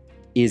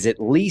is at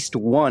least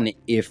one,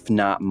 if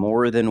not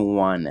more than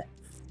one,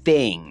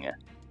 thing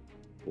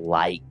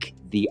like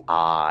the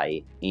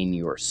eye in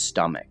your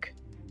stomach.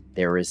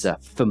 There is a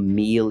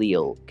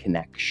familial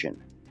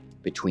connection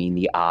between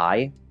the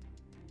eye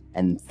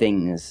and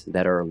things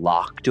that are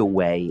locked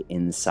away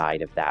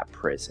inside of that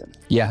prison.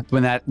 Yeah,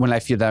 when I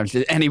feel that, I'm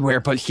just anywhere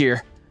but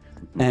here.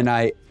 And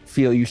I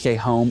feel you say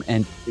home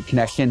and the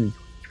connection.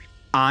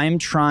 I'm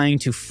trying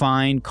to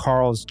find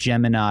Carl's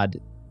Geminod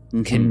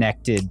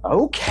connected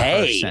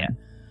person.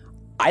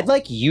 I'd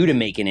like you to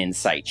make an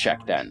insight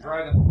check then.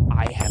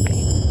 I have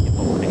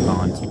hang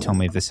on, you tell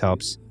me if this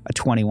helps. A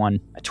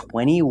 21. A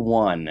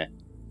 21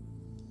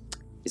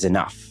 is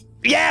enough.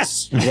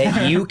 Yes!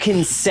 That you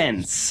can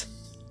sense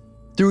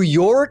through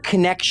your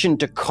connection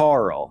to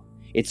Carl.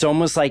 It's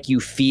almost like you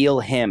feel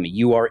him.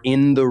 You are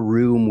in the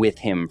room with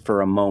him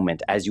for a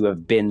moment, as you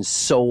have been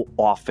so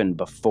often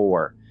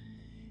before.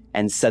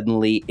 And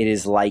suddenly it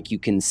is like you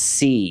can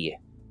see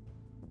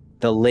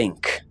the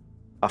link,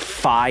 a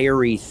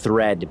fiery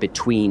thread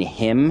between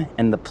him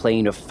and the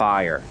plane of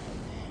fire.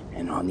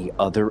 And on the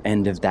other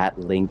end of that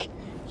link,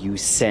 you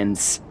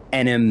sense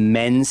an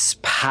immense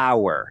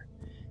power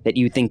that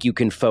you think you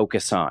can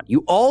focus on.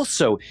 You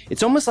also,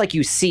 it's almost like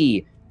you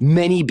see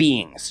many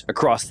beings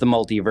across the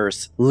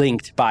multiverse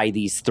linked by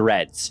these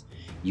threads.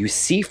 You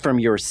see from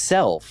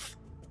yourself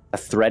a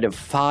thread of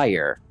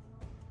fire,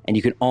 and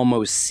you can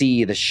almost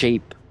see the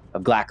shape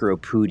of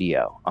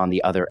Glacropudio on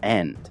the other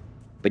end.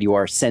 But you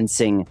are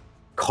sensing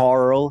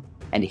Carl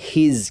and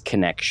his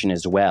connection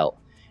as well.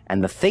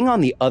 And the thing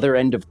on the other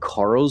end of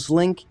Carl's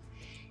link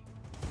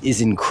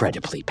is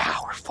incredibly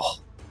powerful,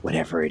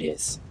 whatever it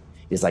is.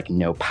 It is like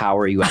no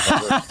power you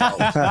have ever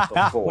felt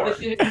before.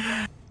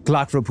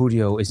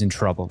 Glacropudio is in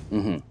trouble.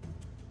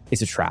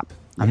 It's a trap.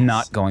 I'm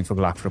not going for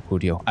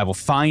Glacropudio. I will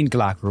find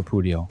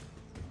Glacropudio,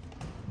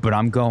 but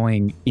I'm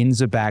going in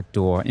the back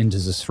door into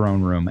the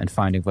throne room and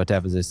finding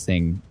whatever this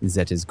thing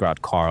that is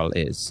God Carl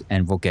is,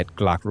 and we'll get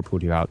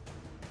Glacropudio out.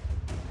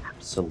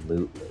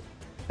 Absolutely.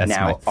 That's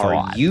now, my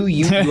thought. are you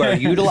are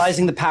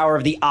utilizing the power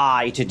of the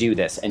eye to do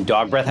this, and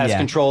Dog Breath has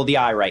control of the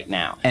eye right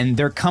now. And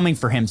they're coming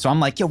for him, so I'm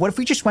like, yo, what if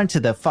we just went to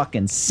the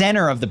fucking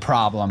center of the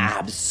problem?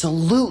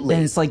 Absolutely.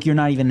 Then it's like you're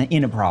not even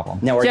in a problem.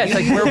 Now, are you It's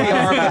like where we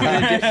are.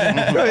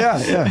 Oh,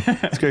 yeah.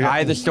 It's good.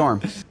 Eye of the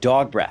storm.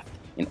 Dog Breath,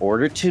 in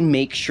order to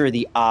make sure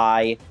the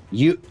eye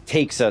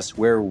takes us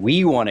where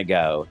we want to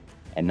go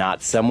and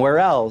not somewhere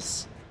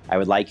else, I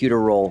would like you to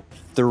roll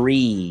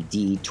 3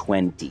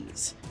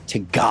 d20s to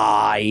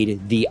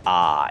guide the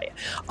eye.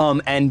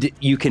 And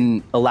you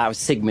can allow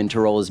Sigmund to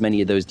roll as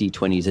many of those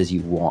d20s as you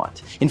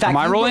want. In fact, Am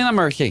I rolling on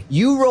mercy?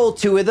 You roll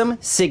 2 of them.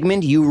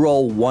 Sigmund, you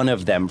roll 1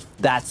 of them.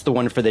 That's the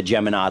one for the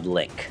Geminod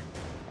link.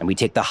 And we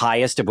take the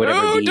highest of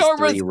whatever these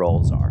 3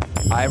 rolls are.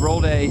 I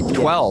rolled a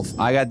 12.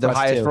 I got the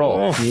highest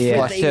roll.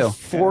 Plus 2.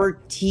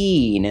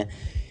 14.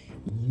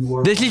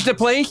 This is the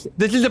place?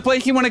 This is the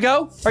place you want to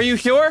go? Are you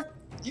sure?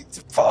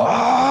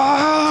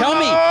 Tell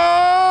me.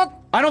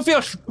 I don't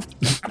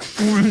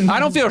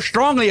feel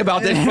strongly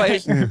about this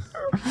place.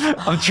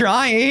 I'm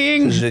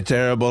trying. This is a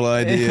terrible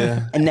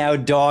idea. And now,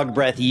 Dog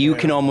Breath, you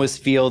can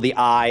almost feel the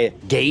eye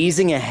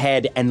gazing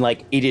ahead, and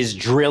like it is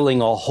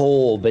drilling a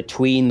hole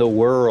between the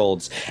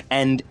worlds.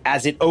 And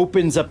as it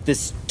opens up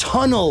this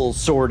tunnel,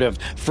 sort of,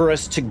 for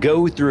us to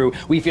go through,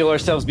 we feel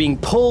ourselves being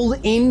pulled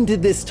into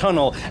this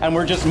tunnel, and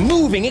we're just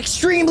moving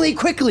extremely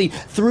quickly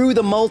through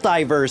the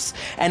multiverse.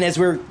 And as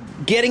we're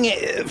getting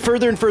it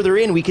further and further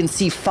in, we can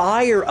see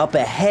fire up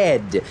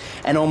ahead,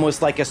 and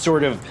almost like a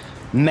sort of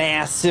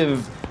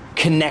massive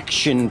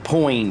connection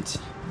point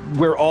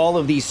where all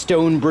of these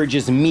stone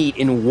bridges meet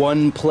in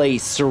one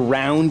place,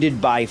 surrounded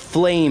by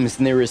flames,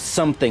 and there is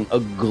something, a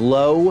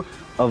glow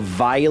of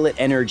violet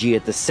energy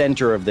at the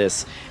center of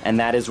this, and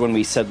that is when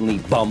we suddenly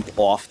bump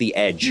off the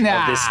edge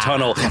of this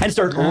tunnel and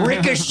start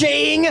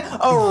ricocheting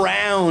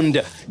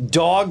around.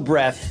 Dog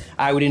Breath,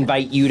 I would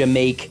invite you to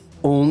make,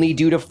 only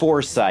due to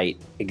foresight,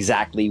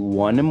 exactly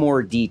 1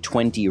 more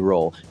d20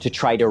 roll to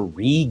try to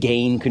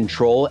regain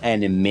control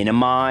and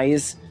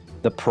minimize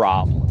the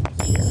problem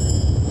here.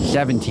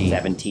 17.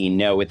 17.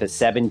 No, with a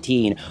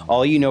 17,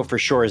 all you know for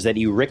sure is that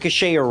you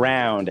ricochet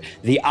around.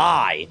 The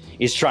eye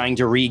is trying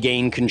to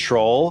regain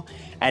control,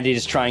 and it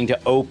is trying to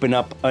open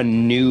up a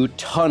new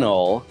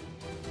tunnel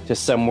to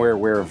somewhere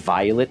where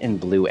violet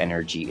and blue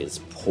energy is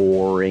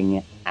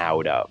pouring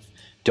out of.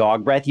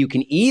 Dog Breath, you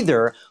can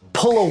either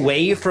pull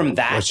away from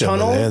that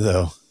tunnel over there,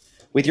 though?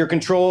 With your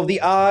control of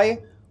the eye,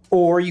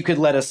 or you could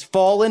let us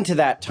fall into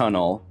that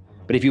tunnel.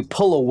 But if you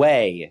pull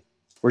away,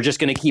 we're just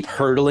going to keep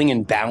hurtling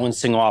and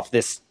bouncing off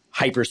this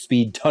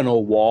hyperspeed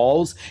tunnel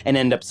walls and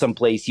end up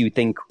someplace you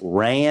think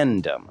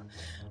random.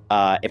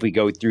 If we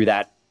go through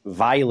that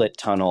violet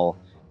tunnel,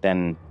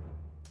 then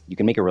you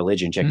can make a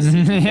religion check to see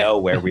if you know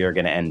where we are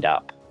going to end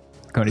up.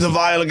 Go to the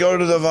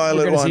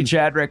violet one. See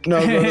Jailbreak.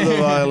 No, go to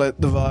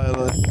the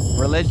violet.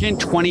 Religion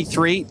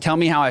 23. Tell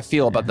me how I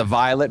feel about the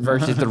violet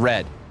versus the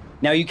red.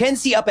 Now, you can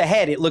see up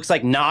ahead, it looks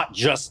like not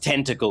just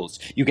tentacles.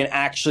 You can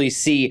actually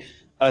see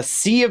a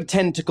sea of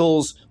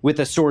tentacles with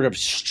a sort of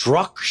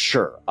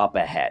structure up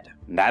ahead.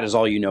 And that is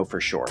all you know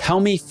for sure. Tell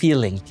me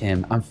feeling,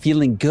 Tim. I'm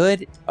feeling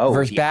good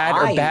versus bad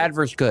or bad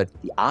versus good?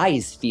 The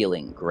eye's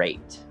feeling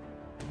great.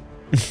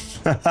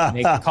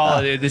 Make a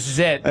call. This is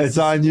it. It's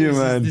on you,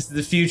 man. This is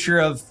the future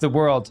of the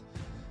world.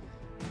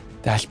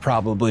 That's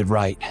probably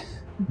right.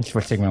 That's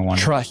what Sigmund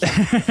wanted. Trust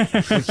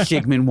what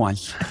Sigmund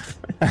wants.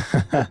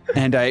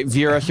 And I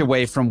veer us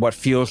away from what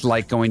feels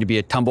like going to be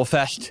a tumble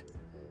fest.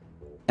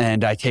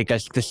 And I take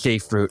us the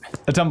safe route.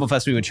 A tumble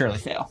fest we would surely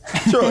fail.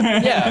 Surely.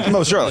 Yeah.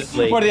 Most surely.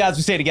 What are the odds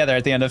we stay together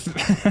at the end of...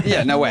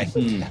 Yeah, no way.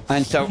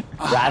 And so...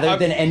 Rather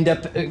than end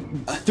up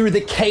through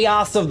the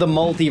chaos of the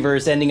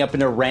multiverse, ending up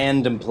in a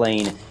random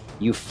plane,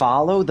 you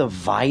follow the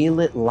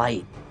violet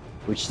light,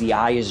 which the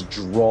eye is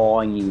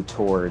drawing you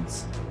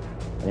towards.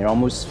 And it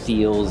almost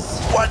feels...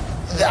 What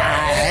the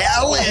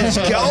hell is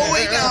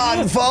going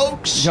on,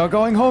 folks? You're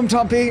going home,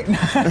 Tumpy.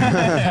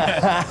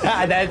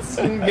 That's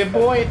a good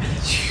point.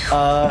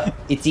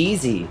 It's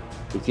easy.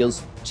 It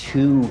feels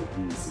too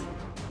easy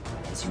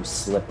as you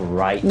slip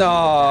right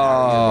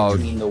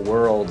between the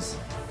worlds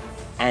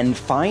and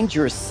find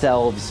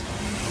yourselves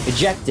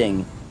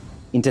ejecting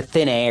into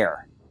thin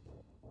air,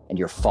 and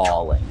you're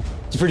falling.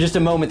 For just a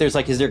moment, there's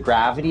like, is there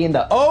gravity in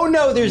the... Oh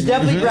no, there's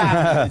definitely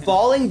gravity.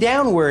 Falling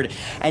downward,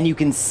 and you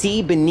can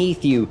see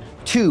beneath you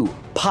two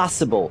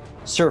possible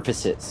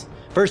surfaces.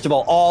 First of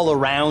all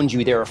around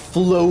you, there are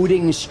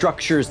floating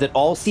structures that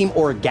all seem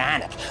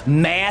organic.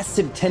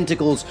 Massive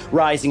tentacles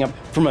rising up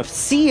from a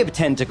sea of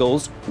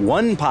tentacles,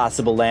 one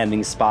possible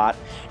landing spot.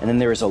 And then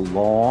there is a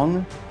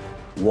long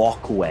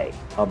walkway,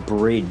 a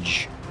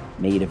bridge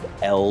made of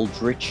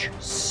eldritch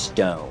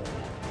stone.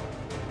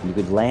 You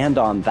could land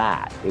on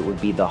that. It would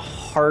be the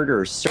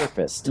harder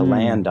surface to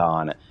land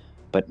on,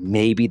 but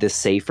maybe the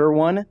safer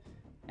one.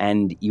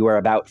 And you are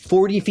about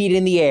 40 feet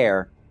in the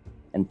air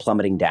and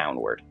plummeting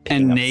downward.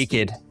 And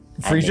naked.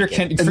 Friedrich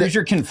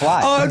can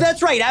fly. Oh,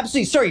 that's right.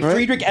 Absolutely. Sorry, right?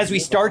 Friedrich, as we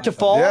start to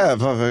fall,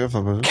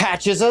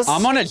 catches us.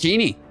 I'm on a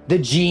genie. The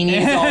genie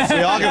is also...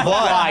 We all can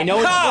fly. No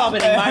one's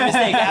plummeting. My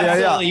mistake.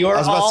 Absolutely. You're I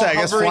was about to all say, I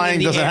guess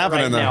flying doesn't happen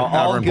in the now. All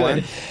hovering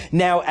good. plane.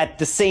 Now, at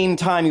the same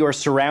time, you are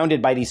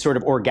surrounded by these sort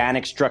of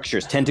organic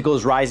structures,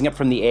 tentacles rising up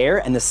from the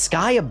air, and the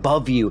sky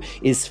above you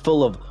is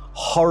full of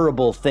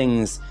horrible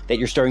things that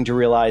you're starting to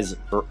realize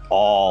are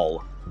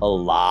all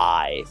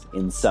alive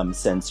in some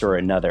sense or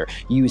another.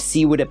 You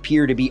see what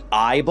appear to be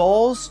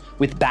eyeballs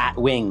with bat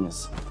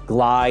wings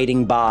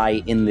gliding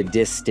by in the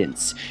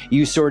distance.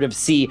 You sort of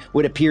see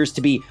what appears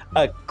to be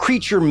a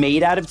creature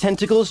made out of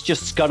tentacles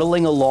just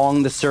scuttling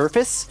along the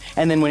surface,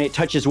 and then when it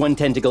touches one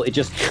tentacle, it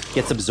just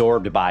gets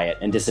absorbed by it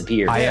and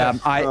disappears.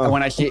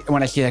 When I see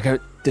that, I go,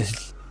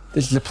 this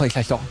is the place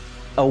I saw.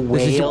 A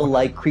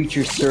whale-like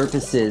creature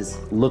surfaces,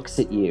 looks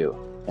at you,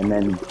 and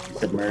then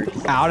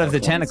submerges out of the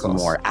once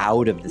tentacles. more,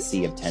 out of the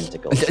sea of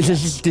tentacles.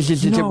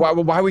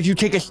 Why would you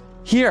take us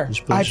here? This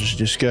place is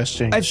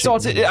disgusting.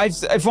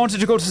 I've wanted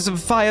to go to some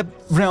fire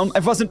realm. I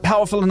wasn't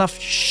powerful enough.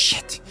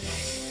 Shit.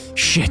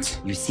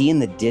 You see in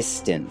the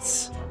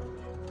distance,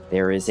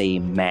 there is a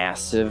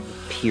massive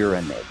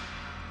pyramid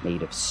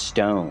made of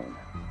stone,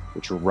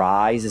 which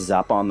rises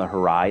up on the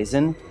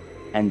horizon,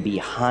 and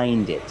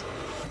behind it,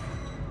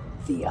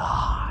 the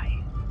eye.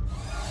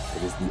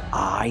 It is the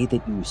eye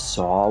that you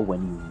saw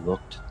when you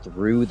looked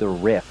through the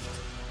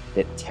rift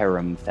that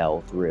Terum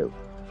fell through.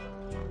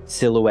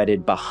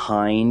 Silhouetted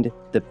behind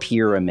the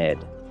pyramid,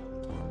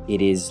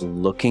 it is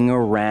looking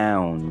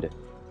around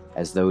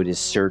as though it is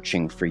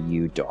searching for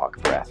you, Dog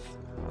Breath,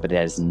 but it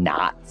has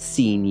not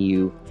seen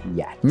you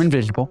yet. I'm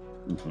invisible.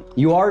 Mm-hmm.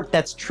 You are,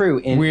 that's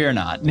true. We're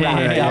not.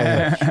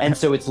 And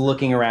so it's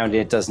looking around and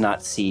it does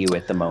not see you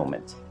at the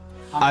moment.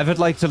 I would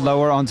like to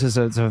lower onto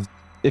the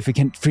if we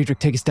can, Friedrich,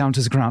 take us down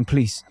to the ground,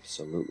 please.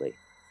 Absolutely.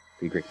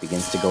 Friedrich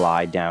begins to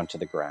glide down to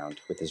the ground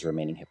with his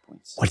remaining hit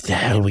points. What the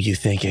hell were you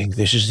thinking?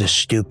 This is the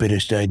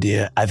stupidest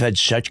idea. I've had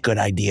such good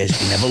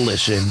ideas, you never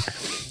listen.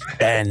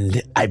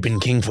 And I've been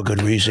king for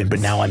good reason,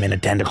 but now I'm in a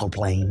tentacle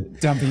plane.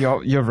 Dumpy,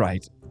 you're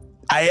right.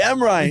 I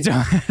am right.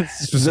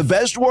 The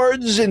best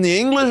words in the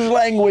English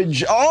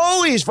language.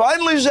 Oh, he's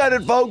finally said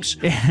it, folks.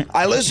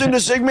 I listened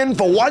to Sigmund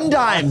for one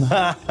time.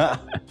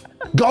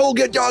 Go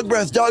get Dog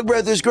Breath. Dog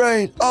Breath is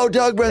great. Oh,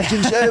 Dog Breath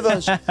can save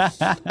us.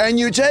 And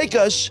you take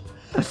us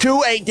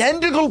to a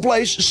tentacle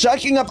place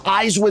sucking up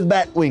eyes with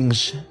bat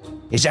wings.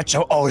 Is that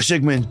so? Oh,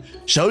 Sigmund,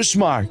 so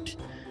smart.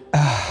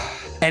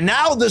 And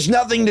now there's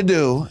nothing to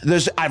do.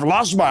 I've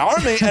lost my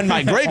army and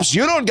my grapes.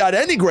 You don't got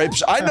any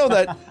grapes. I know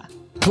that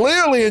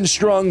clearly and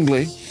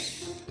strongly.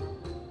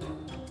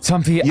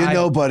 Tumpy, you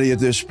know, buddy, at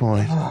this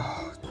point,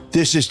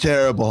 this is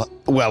terrible.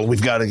 Well,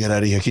 we've got to get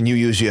out of here. Can you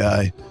use your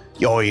eye?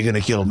 Oh, you're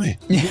gonna kill me.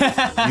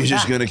 You're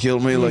just gonna kill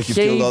me like you've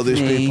killed all these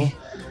saved me. people?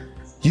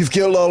 You've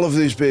killed all of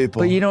these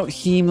people. But you don't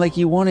seem like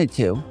you wanted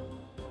to.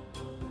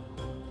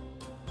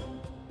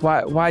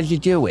 Why'd you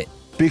do it?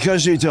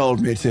 Because he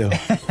told me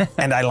to.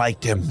 And I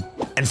liked him.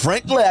 And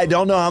frankly, I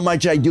don't know how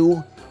much I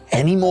do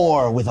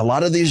anymore with a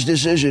lot of these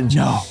decisions.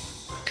 No,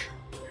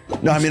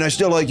 I mean, I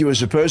still like you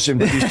as a person,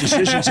 but these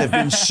decisions have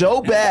been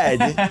so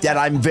bad that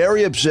I'm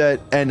very upset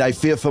and I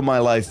fear for my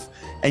life.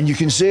 And you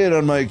can see it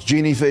on my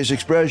genie face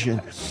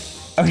expression.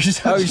 Oh, you're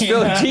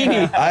still a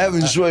genie. I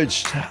haven't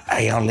switched.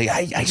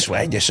 I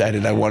swear I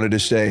decided I wanted to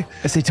stay.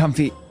 I say,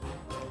 Tumpy,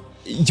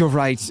 you're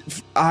right.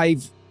 Why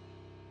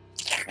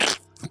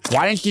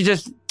didn't you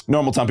just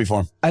Normal Tumpy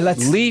form.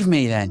 leave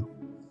me then?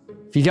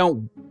 If you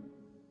don't,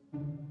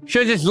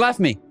 should have just left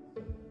me.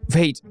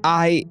 Wait,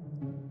 I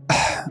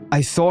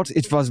thought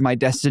it was my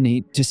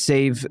destiny to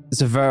save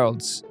the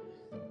world.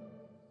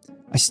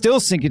 I still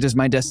think it is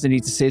my destiny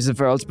to save the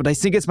world, but I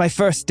think it's my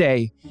first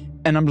day,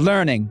 and I'm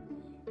learning.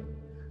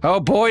 Oh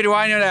boy, do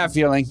I know that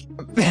feeling.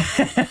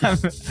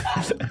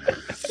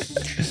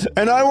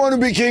 And I want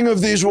to be king of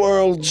these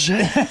worlds.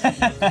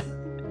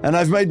 And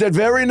I've made that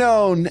very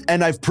known,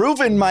 and I've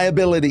proven my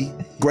ability,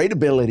 great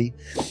ability.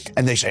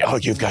 And they say, oh,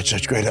 you've got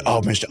such great,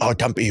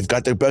 Tumpy, you've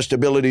got the best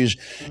abilities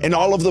in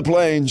all of the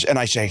planes. And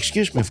I say,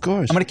 excuse me, of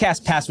course. I'm gonna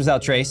cast Pass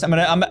Without Trace.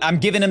 I'm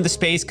giving him the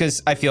space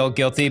because I feel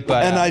guilty,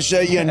 but... And I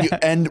say,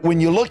 and when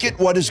you look at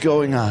what is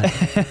going on,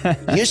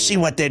 you see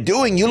what they're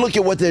doing, you look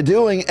at what they're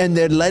doing, and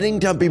they're letting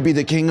Tumpy be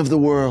the king of the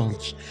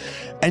world.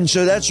 And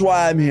so that's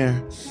why I'm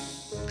here.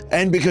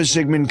 And because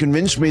Sigmund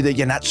convinced me that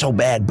you're not so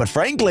bad. But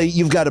frankly,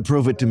 you've got to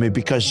prove it to me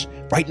because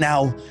right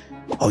now,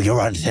 you're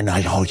on thin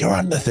ice. Oh, you're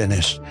on the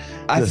thinnest.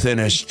 The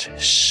thinnest,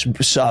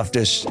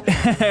 softest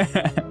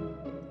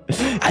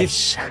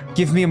ice.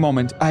 Give me a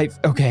moment.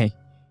 Okay.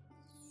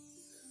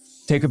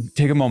 Take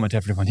a moment,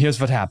 everyone.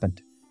 Here's what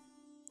happened.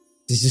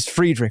 This is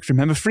Friedrich.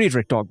 Remember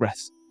Friedrich, Dog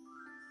Breath?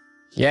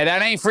 Yeah,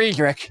 that ain't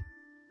Friedrich.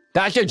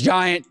 That's a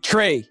giant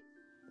tree.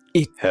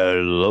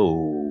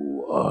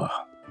 Hello.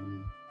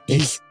 He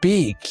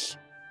speaks.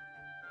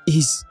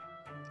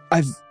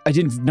 I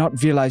did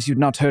not realize you'd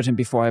not heard him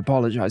before. I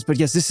apologize. But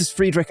yes, this is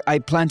Friedrich. I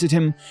planted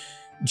him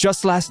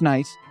just last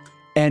night,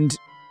 and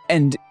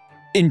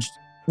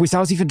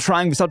without even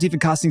trying, without even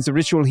casting the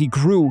ritual, he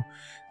grew.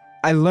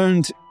 I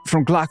learned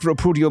from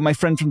Glakropudio, my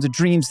friend from the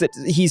dreams, that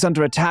he's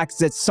under attack,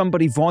 that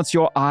somebody wants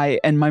your eye,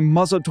 and my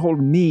mother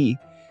told me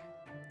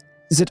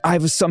that I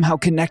was somehow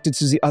connected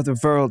to the other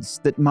worlds,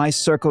 that my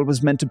circle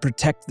was meant to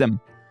protect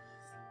them.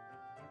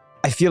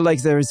 I feel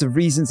like there is a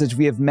reason that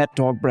we have met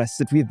Dog Breath,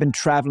 that we have been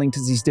traveling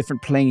to these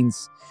different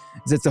planes,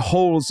 that the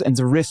holes and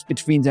the rifts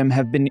between them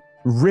have been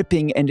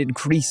ripping and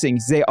increasing.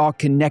 They are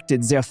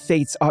connected. Their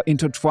fates are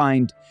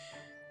intertwined.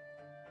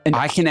 And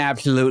I can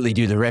absolutely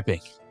do the ripping.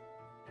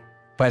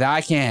 But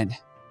I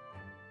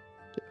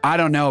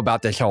don't know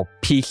about this whole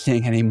peace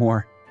thing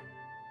anymore.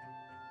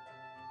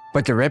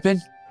 But the ripping?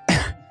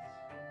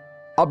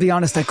 I'll be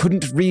honest, I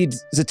couldn't read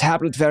the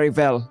tablet very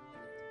well.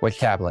 What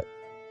tablet?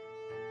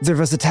 There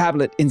was a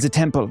tablet in the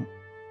temple.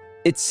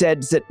 It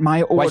said that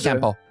my order... What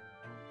temple?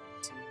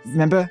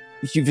 Remember,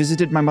 you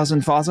visited my mother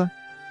and father?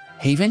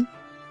 Haven?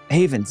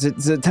 Haven,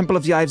 the Temple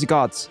of the Eye of the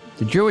Gods.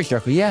 The Jewish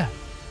circle, yeah.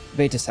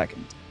 Wait a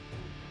second.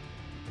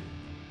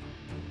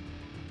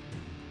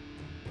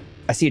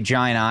 I see a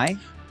giant eye.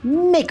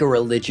 Make a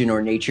religion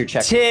or nature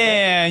check.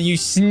 Tim, you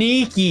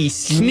sneaky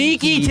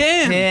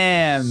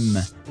Tim.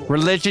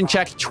 Religion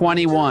check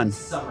 21.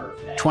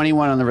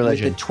 21 on the With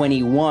religion. the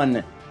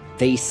 21,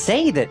 they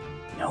say that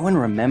no one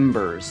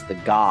remembers the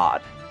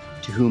god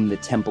to whom the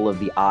Temple of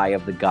the Eye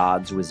of the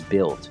Gods was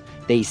built.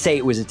 They say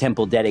it was a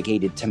temple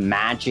dedicated to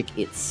magic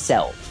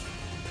itself.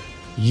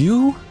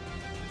 You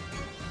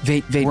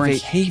Wait. were in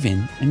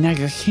Haven, and now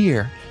you're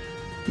here.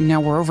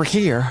 Now we're over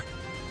here.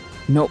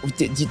 No,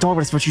 Dog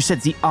Breath, what you said,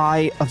 the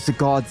Eye of the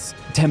Gods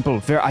temple,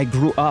 where I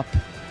grew up.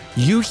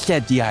 You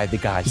said the Eye of the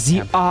Gods. The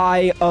temple.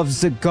 Eye of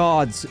the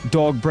Gods,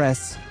 Dog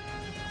Breath.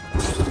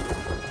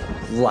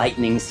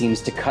 Lightning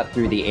seems to cut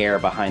through the air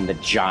behind the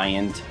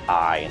giant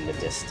eye in the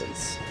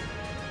distance.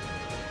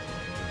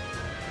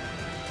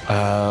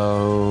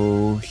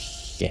 Oh,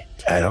 shit.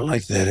 I don't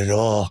like that at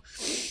all.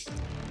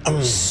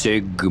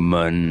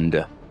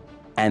 Sigmund.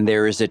 And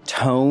there is a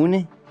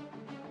tone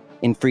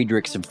in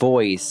Friedrich's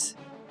voice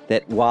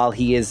that while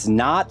he is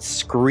not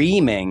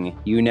screaming,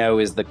 you know,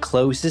 is the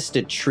closest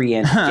a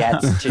treant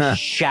gets to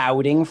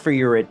shouting for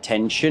your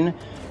attention.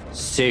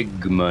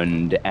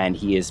 Sigmund, and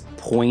he is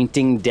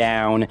pointing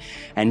down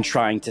and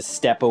trying to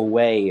step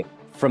away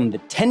from the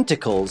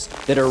tentacles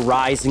that are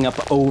rising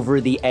up over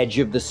the edge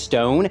of the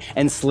stone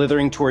and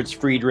slithering towards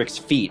Friedrich's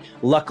feet.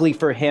 Luckily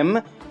for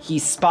him, he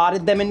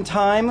spotted them in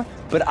time,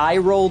 but I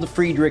rolled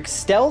Friedrich's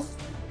stealth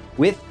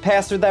with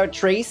Pass Without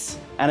Trace,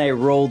 and I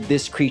rolled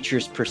this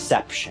creature's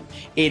perception.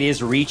 It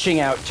is reaching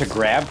out to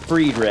grab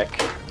Friedrich,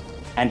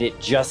 and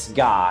it just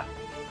got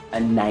a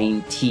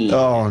 19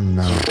 Oh,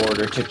 no. in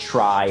order to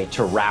try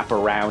to wrap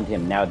around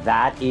him. Now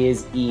that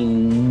is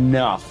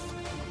enough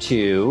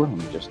to, let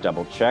me just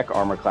double check,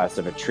 armor class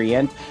of a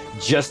treant.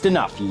 Just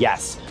enough,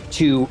 yes,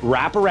 to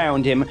wrap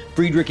around him.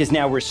 Friedrich is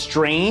now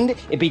restrained.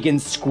 It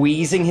begins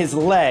squeezing his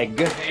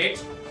leg.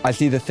 I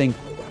see the thing,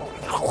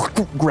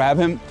 grab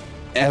him,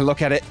 and I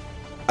look at it.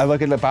 I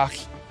look at the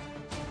box.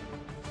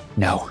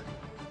 No.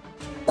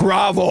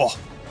 Grovel!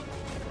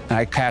 And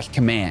I cast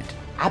command.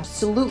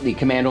 Absolutely.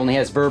 Command only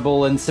has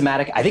verbal and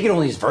somatic. I think it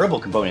only has verbal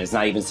component. It's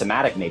not even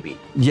somatic, maybe.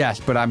 Yes,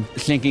 but I'm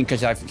thinking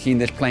because I've seen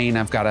this plane,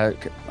 I've got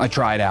to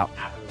try it out.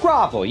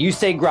 Grovel. You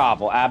say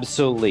grovel.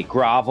 Absolutely.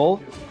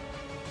 Grovel.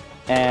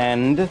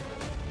 And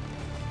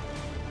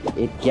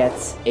it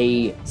gets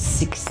a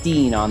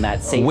 16 on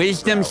that save.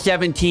 Wisdom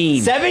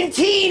 17.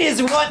 17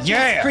 is what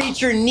this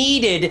creature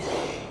needed.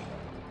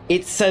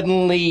 It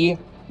suddenly,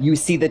 you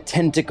see the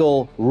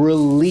tentacle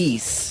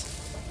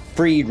release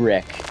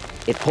Friedrich.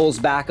 It pulls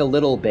back a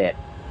little bit,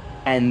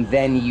 and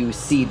then you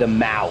see the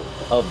mouth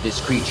of this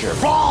creature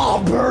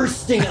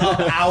bursting up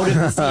out of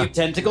the sea of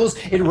tentacles.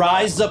 It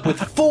rises up with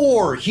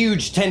 4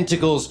 huge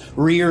tentacles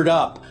reared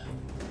up,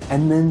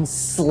 and then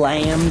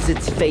slams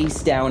its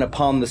face down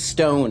upon the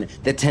stone.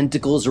 The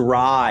tentacles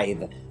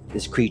writhe.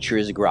 This creature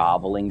is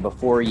groveling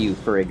before you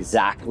for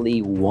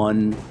exactly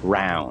 1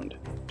 round.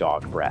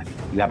 Dog breath.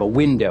 You have a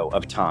window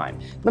of time.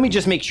 Let me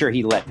just make sure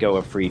he let go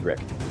of Friedrich.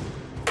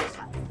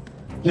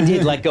 He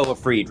did let go of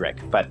Friedrich,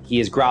 but he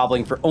is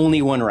groveling for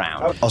only 1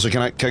 round. Also,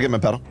 can I get my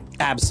paddle?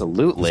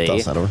 Absolutely.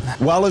 Toss that over.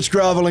 While it's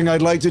groveling,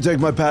 I'd like to take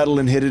my paddle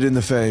and hit it in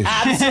the face.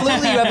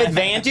 Absolutely, you have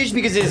advantage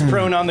because it is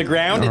prone on the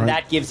ground, and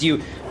that gives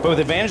you both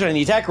advantage on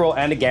the attack roll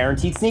and a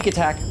guaranteed sneak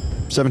attack.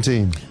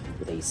 17.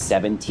 With a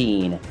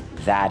 17,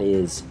 that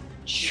is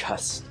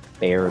just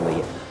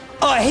barely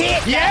a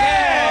hit!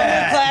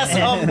 Yeah!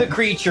 Class of the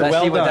creature. Let's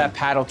well see done. what that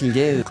paddle can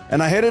do.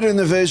 And I hit it in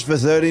the face for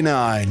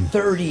 39.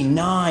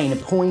 39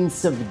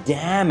 points of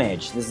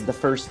damage. This is the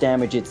first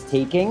damage it's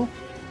taking.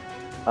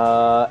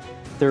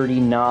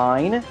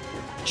 39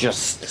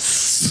 just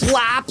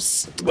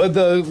slaps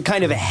the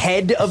kind of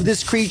head of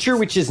this creature,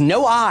 which is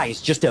no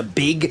eyes, just a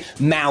big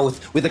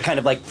mouth with a kind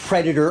of like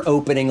predator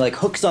opening, like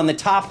hooks on the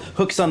top,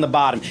 hooks on the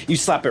bottom. You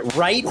slap it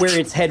right where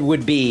its head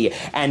would be,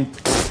 and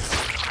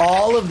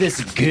all of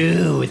this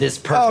goo, this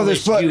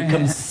purplish goo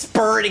comes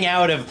spurting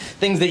out of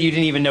things that you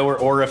didn't even know were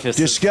orifices.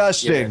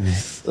 Disgusting.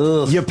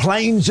 Your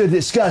planes are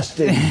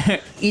disgusting.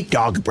 Eat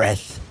dog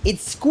breath. It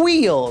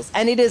squeals,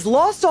 and it has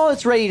lost all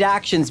its readied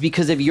actions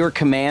because of your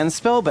command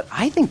spell, but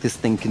I think this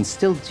thing can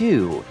still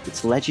do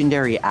its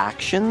legendary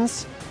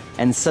actions,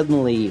 and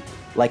suddenly,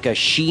 like a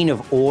sheen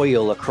of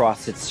oil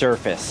across its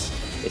surface,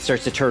 it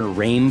starts to turn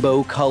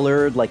rainbow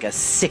colored, like a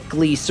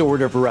sickly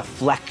sort of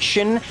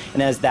reflection,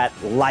 and as that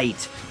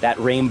light, that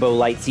rainbow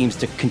light seems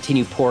to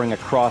continue pouring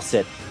across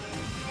it,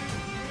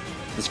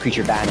 this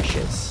creature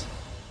vanishes.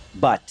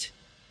 But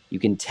you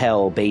can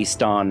tell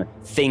based on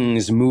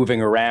things moving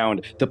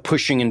around, the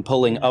pushing and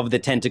pulling of the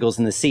tentacles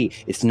in the sea,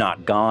 it's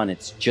not gone,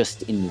 it's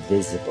just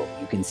invisible.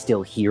 You can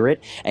still hear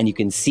it, and you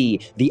can see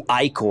the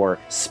ichor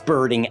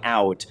spurting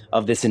out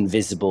of this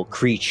invisible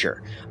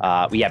creature.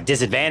 We have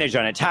disadvantage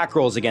on attack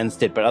rolls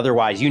against it, but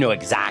otherwise you know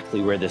exactly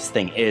where this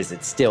thing is.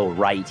 It's still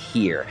right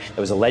here. It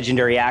was a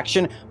legendary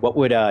action. What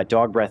would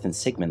Dog Breath and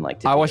Sigmund like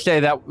to do? I would say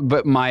that,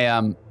 but my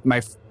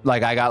I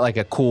got like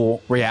a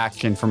cool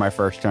reaction for my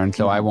first turn,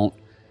 so I won't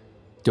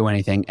do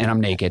anything, and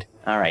I'm naked.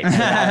 All right, so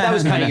that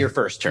was kind of your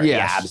first turn. Yes.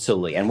 Yeah,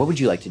 absolutely. And what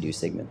would you like to do,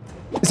 Sigmund?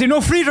 Say no,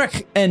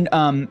 Friedrich, and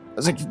I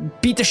was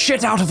like, beat the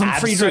shit out of him,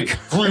 Friedrich.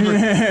 And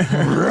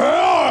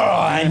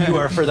you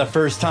are for the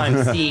first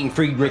time seeing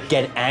Friedrich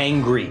get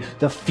angry.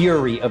 The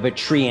fury of a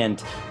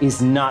treant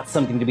is not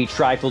something to be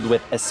trifled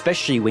with,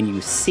 especially when you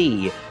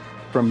see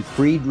from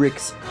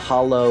Friedrich's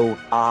hollow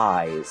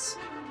eyes,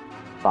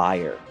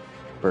 fire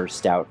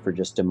burst out for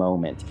just a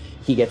moment.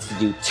 He gets to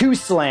do 2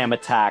 slam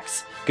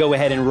attacks. Go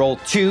ahead and roll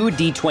 2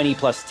 d20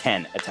 plus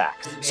 10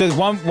 attacks. So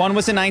one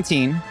was a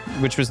 19,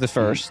 which was the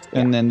first,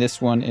 and then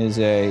this one is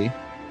a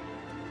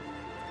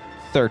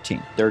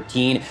 13.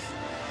 13.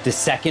 The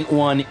second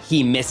one,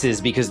 he misses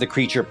because the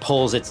creature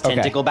pulls its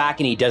tentacle back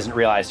and he doesn't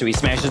realize. So he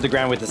smashes the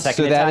ground with the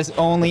second attack. So that is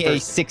only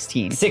a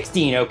 16.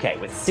 16, okay.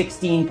 With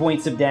 16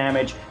 points of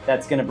damage,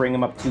 that's going to bring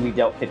him up to, we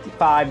dealt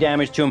 55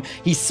 damage to him.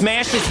 He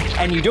smashes,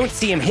 and you don't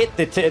see him hit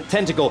the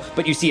tentacle,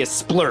 but you see a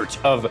splurt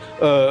of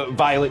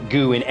violet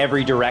goo in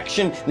every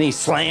direction. And then he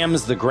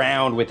slams the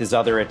ground with his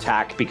other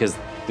attack because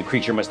the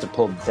creature must have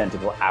pulled the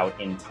tentacle out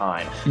in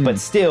time. But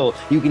still,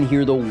 you can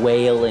hear the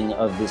wailing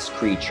of this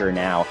creature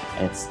now,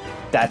 and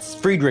that's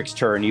Friedrich's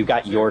turn. You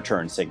got your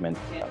turn, Sigmund.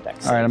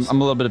 All right, I'm a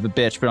little bit of a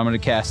bitch, but I'm going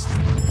to cast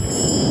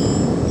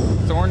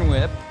Thorn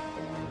Whip.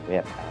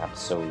 Whip,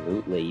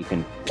 absolutely. You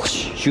can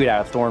shoot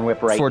out a Thorn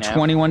Whip right now. For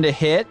 21 to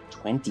hit.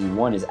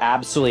 21 is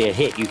absolutely a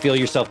hit. You feel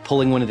yourself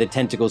pulling one of the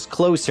tentacles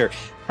closer.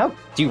 How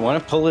do you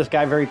want to pull this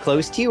guy very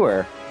close to you,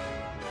 or?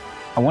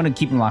 I want to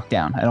keep him locked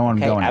down. I don't want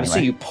him going anywhere.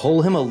 Absolutely. You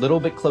pull him a little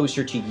bit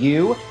closer to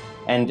you.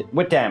 And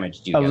what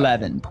damage do you get?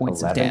 11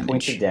 points of damage. 11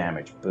 points of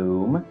damage.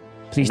 Boom.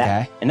 Please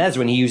die. And that's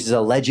when he uses a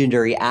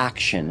legendary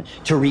action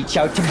to reach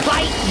out to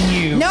bite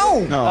you.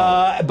 No!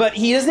 But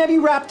he doesn't have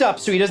you wrapped up,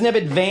 so he doesn't have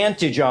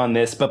advantage on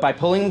this. But by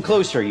pulling him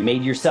closer, you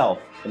made yourself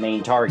the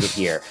main target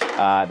here.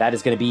 That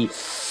is going to be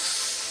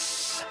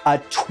a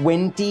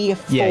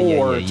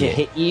 24 to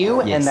hit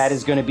you, and that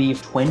is going to be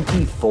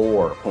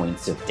 24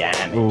 points of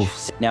damage.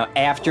 Oof. Now,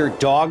 after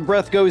Dog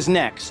Breath goes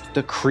next,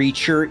 the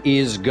creature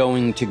is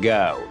going to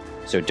go.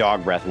 So,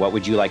 Dog Breath, what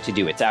would you like to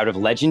do? It's out of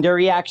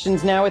legendary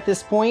actions now at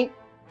this point.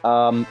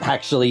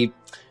 Actually,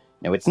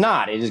 no, it's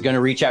not. It is going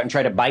to reach out and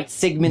try to bite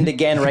Sigmund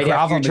again right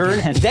after your turn,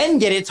 and then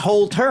get its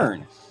whole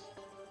turn.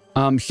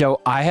 So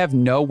I have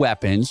no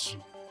weapons.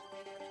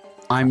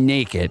 I'm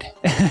naked.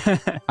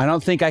 I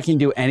don't think I can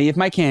do any of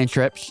my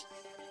cantrips.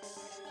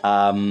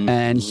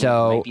 And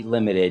so might be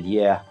limited,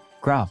 yeah.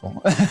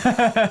 Grovel.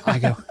 I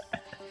go.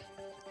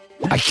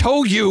 I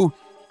told you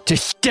to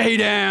stay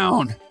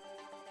down.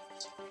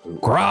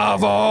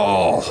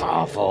 Grovel.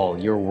 Grovel.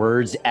 Your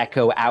words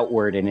echo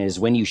outward, and it is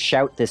when you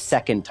shout the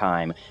second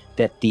time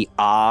that the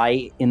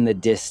eye in the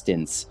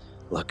distance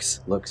looks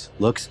at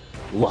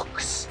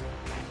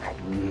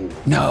you.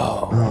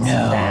 No.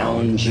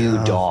 Found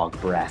you, Dog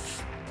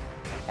Breath.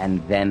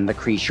 And then the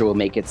creature will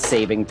make its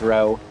saving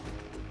throw.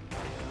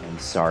 I'm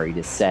sorry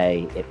to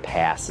say, it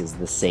passes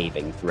the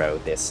saving throw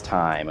this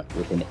time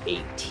with an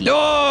 18.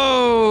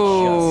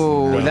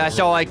 No! That's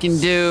all I can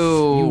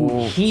do.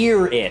 You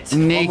hear it,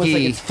 Nikki. almost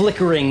like it's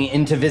flickering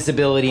into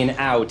visibility and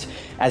out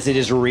as it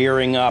is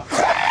rearing up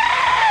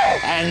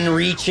and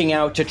reaching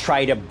out to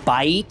try to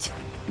bite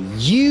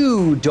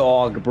you,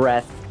 Dog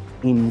Breath,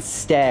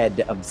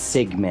 instead of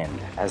Sigmund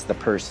as the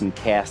person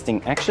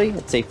casting. Actually,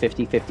 let's say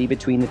 50-50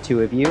 between the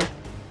two of you.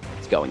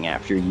 Going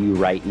after you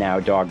right now,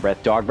 Dog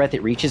Breath. Dog Breath,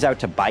 it reaches out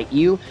to bite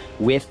you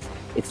with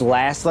its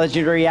last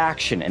legendary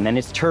action, and then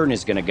its turn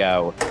is going to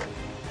go.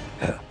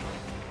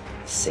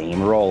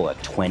 Same roll, a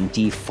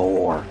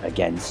 24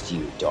 against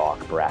you,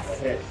 Dog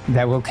Breath.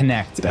 That will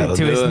connect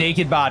to his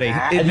naked body.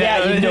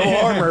 Yeah, no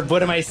armor.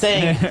 What am I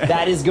saying?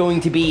 That is going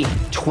to be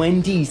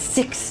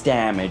 26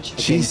 damage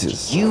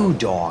against you,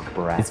 Dog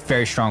Breath. It's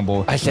very strong,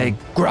 bull. I say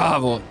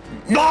grovel.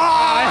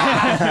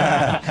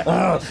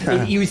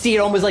 You see it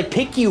almost like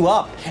pick you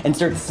up and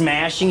start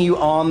smashing you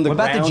on the ground.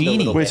 What about the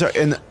genie? Wait, sorry.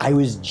 And I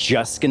was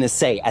just going to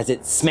say, as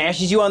it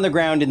smashes you on the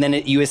ground and then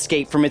you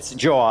escape from its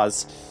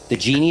jaws, the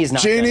genie is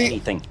not doing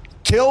anything.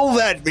 Kill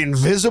that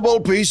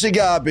invisible piece of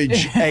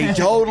garbage. A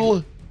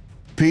total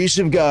piece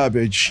of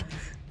garbage.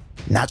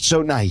 Not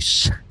so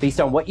nice. Based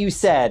on what you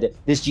said,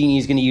 this genie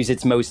is going to use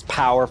its most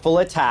powerful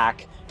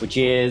attack, which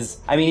is,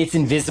 it's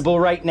invisible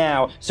right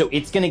now, so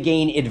it's going to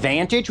gain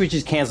advantage, which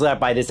is canceled out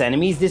by this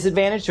enemy's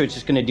disadvantage, so it's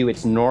just going to do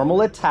its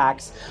normal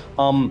attacks.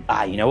 You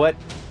know what?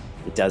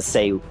 It does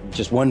say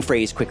just one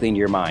phrase quickly into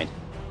your mind.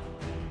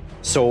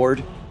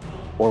 Sword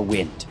or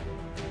wind?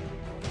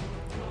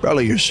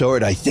 Probably your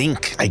sword, I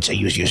think. I'd say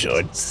use your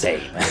sword.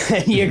 Same.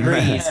 He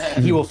agrees.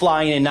 He will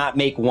fly in and not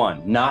make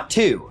one, not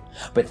two,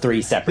 but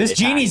three separate This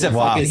genie's a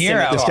attacks. fucking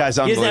hero. This guy's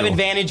He doesn't have unbelievable.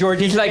 advantage or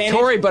disadvantage. He's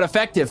like Tori, but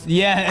effective.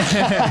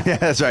 Yeah. Yeah,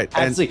 that's right.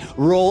 And Actually,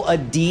 roll a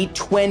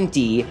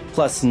d20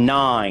 plus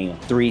 9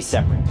 3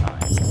 separate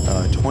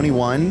times.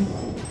 21,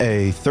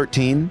 a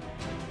 13,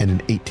 and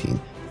an 18.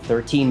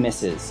 13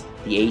 misses.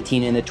 The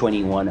 18 and the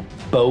 21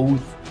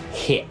 both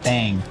hit.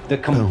 Bang. The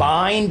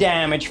combined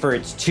damage for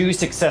its two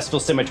successful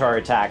scimitar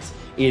attacks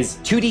is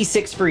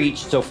 2d6 for each,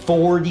 so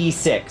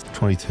 4d6.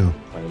 22.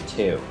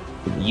 22.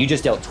 You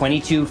just dealt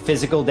 22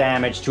 physical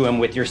damage to him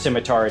with your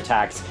scimitar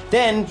attacks.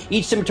 Then,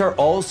 each scimitar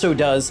also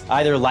does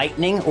either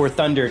lightning or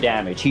thunder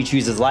damage. He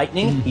chooses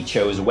lightning, he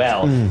chose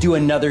well. Do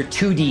another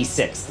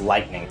 2d6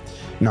 lightning.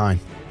 9.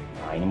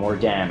 9 more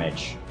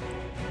damage.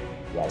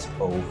 He has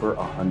over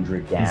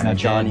 100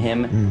 damage not on dead.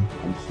 him,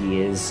 and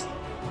he is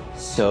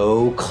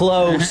so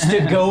close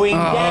to going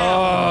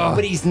down.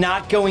 But he's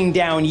not going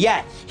down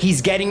yet. He's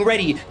getting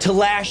ready to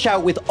lash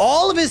out with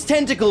all of his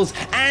tentacles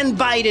and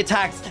bite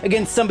attacks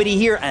against somebody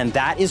here, and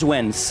that is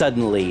when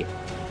suddenly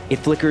it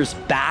flickers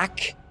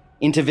back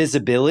into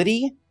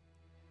visibility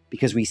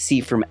because we see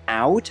from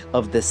out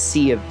of the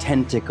sea of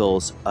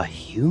tentacles a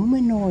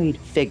humanoid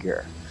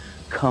figure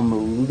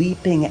come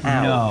leaping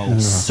out,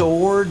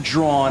 sword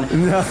drawn,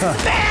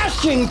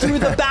 smashing through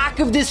the back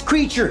of this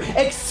creature,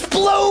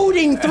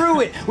 exploding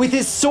through it with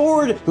his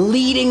sword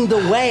leading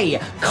the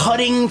way,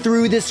 cutting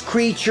through this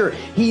creature.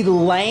 He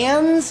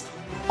lands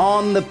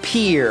on the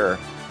pier,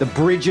 the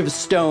bridge of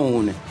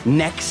stone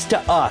next to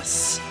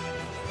us,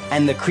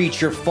 and the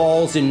creature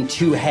falls in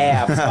two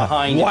halves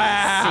behind it,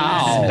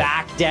 sinks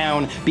back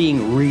down, being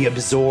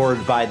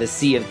reabsorbed by the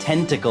sea of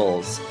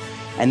tentacles.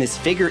 And this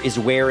figure is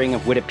wearing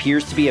what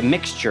appears to be a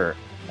mixture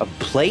of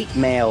plate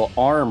mail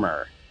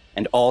armor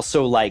and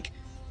also like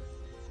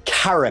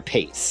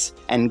carapace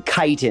and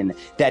chitin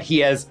that he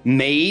has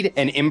made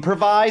and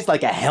improvised,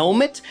 like a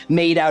helmet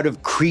made out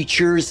of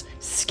creatures'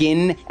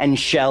 skin and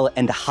shell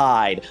and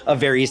hide of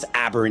various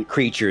aberrant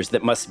creatures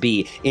that must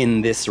be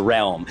in this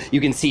realm. You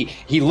can see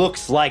he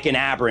looks like an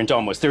aberrant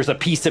almost. There's a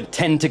piece of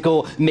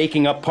tentacle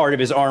making up part of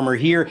his armor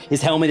here.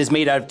 His helmet is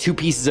made out of 2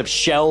 pieces of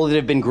shell that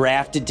have been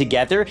grafted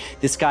together.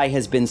 This guy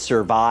has been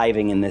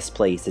surviving in this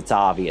place, it's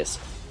obvious,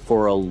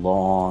 for a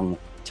long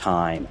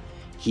time.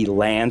 He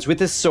lands with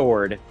his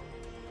sword,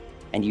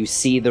 and you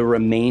see the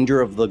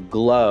remainder of the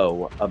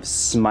glow of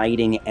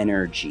smiting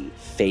energy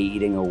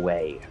fading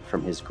away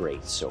from his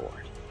great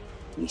sword.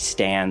 He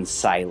stands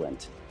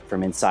silent.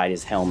 From inside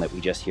his helmet,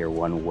 we just hear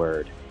one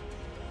word.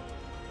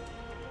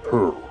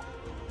 Who?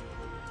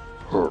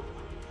 And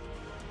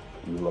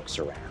he looks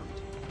around.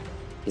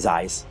 His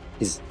eyes,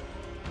 his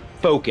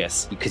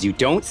focus, because you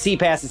don't see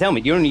past his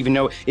helmet. You don't even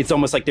know. It's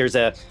almost like there's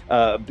a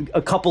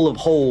couple of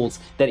holes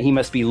that he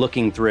must be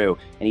looking through.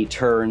 And he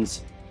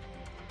turns.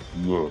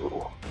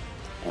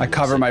 I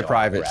cover my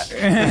privates.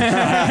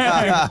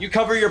 You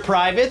cover your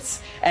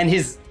privates, and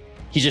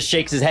he just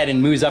shakes his head and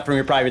moves up from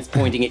your privates,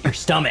 pointing at your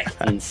stomach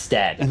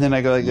instead. And then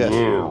I go like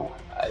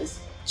this.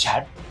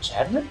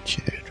 Chadwick?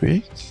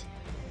 Jailbreak?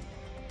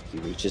 He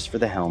reaches for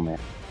the helmet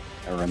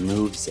and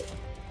removes it.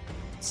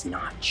 It's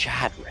not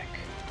Chadwick.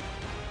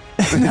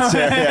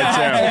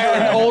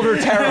 An older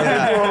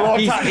terror.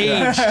 He's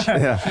aged.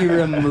 Yeah. He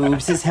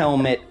removes his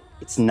helmet.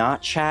 It's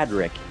not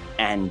Chadwick,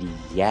 and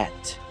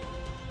yet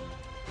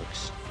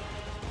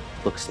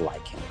looks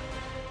like him.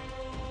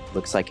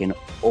 Looks like an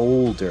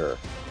older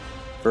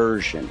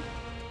version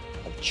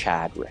of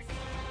Chadwick.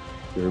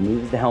 He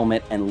removes the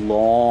helmet, and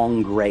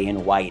long gray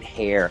and white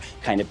hair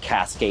kind of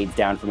cascades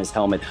down from his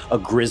helmet, a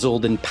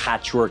grizzled and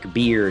patchwork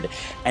beard,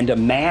 and a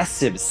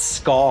massive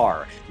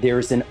scar.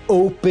 There's an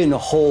open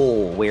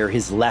hole where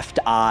his left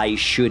eye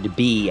should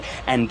be,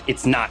 and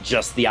it's not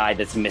just the eye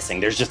that's missing.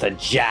 There's just a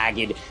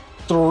jagged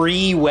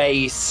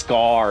 3-way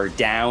scar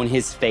down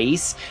his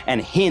face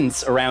and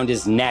hints around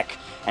his neck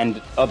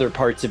and other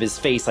parts of his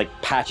face, like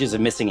patches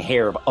of missing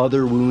hair of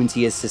other wounds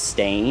he has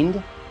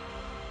sustained.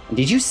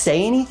 Did you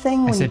say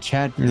anything? I said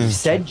Chad. You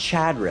said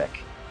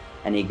Chadwick.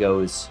 And he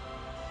goes,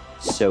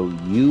 so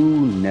you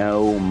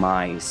know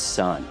my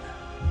son.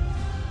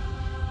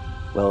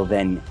 Well,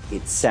 then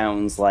it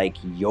sounds like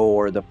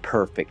you're the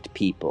perfect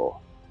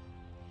people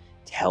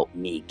to help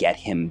me get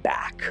him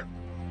back.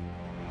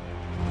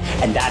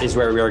 And that is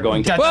where we are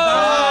going to...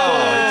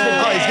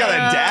 Oh, he's got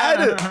a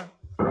dad?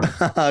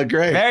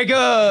 Great. Very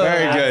good.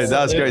 Very good.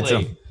 That was great,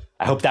 too.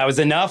 I hope that was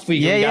enough. We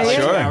got like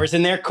 2 Sure. hours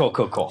in there.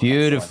 Cool.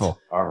 Beautiful.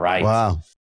 All right. Wow.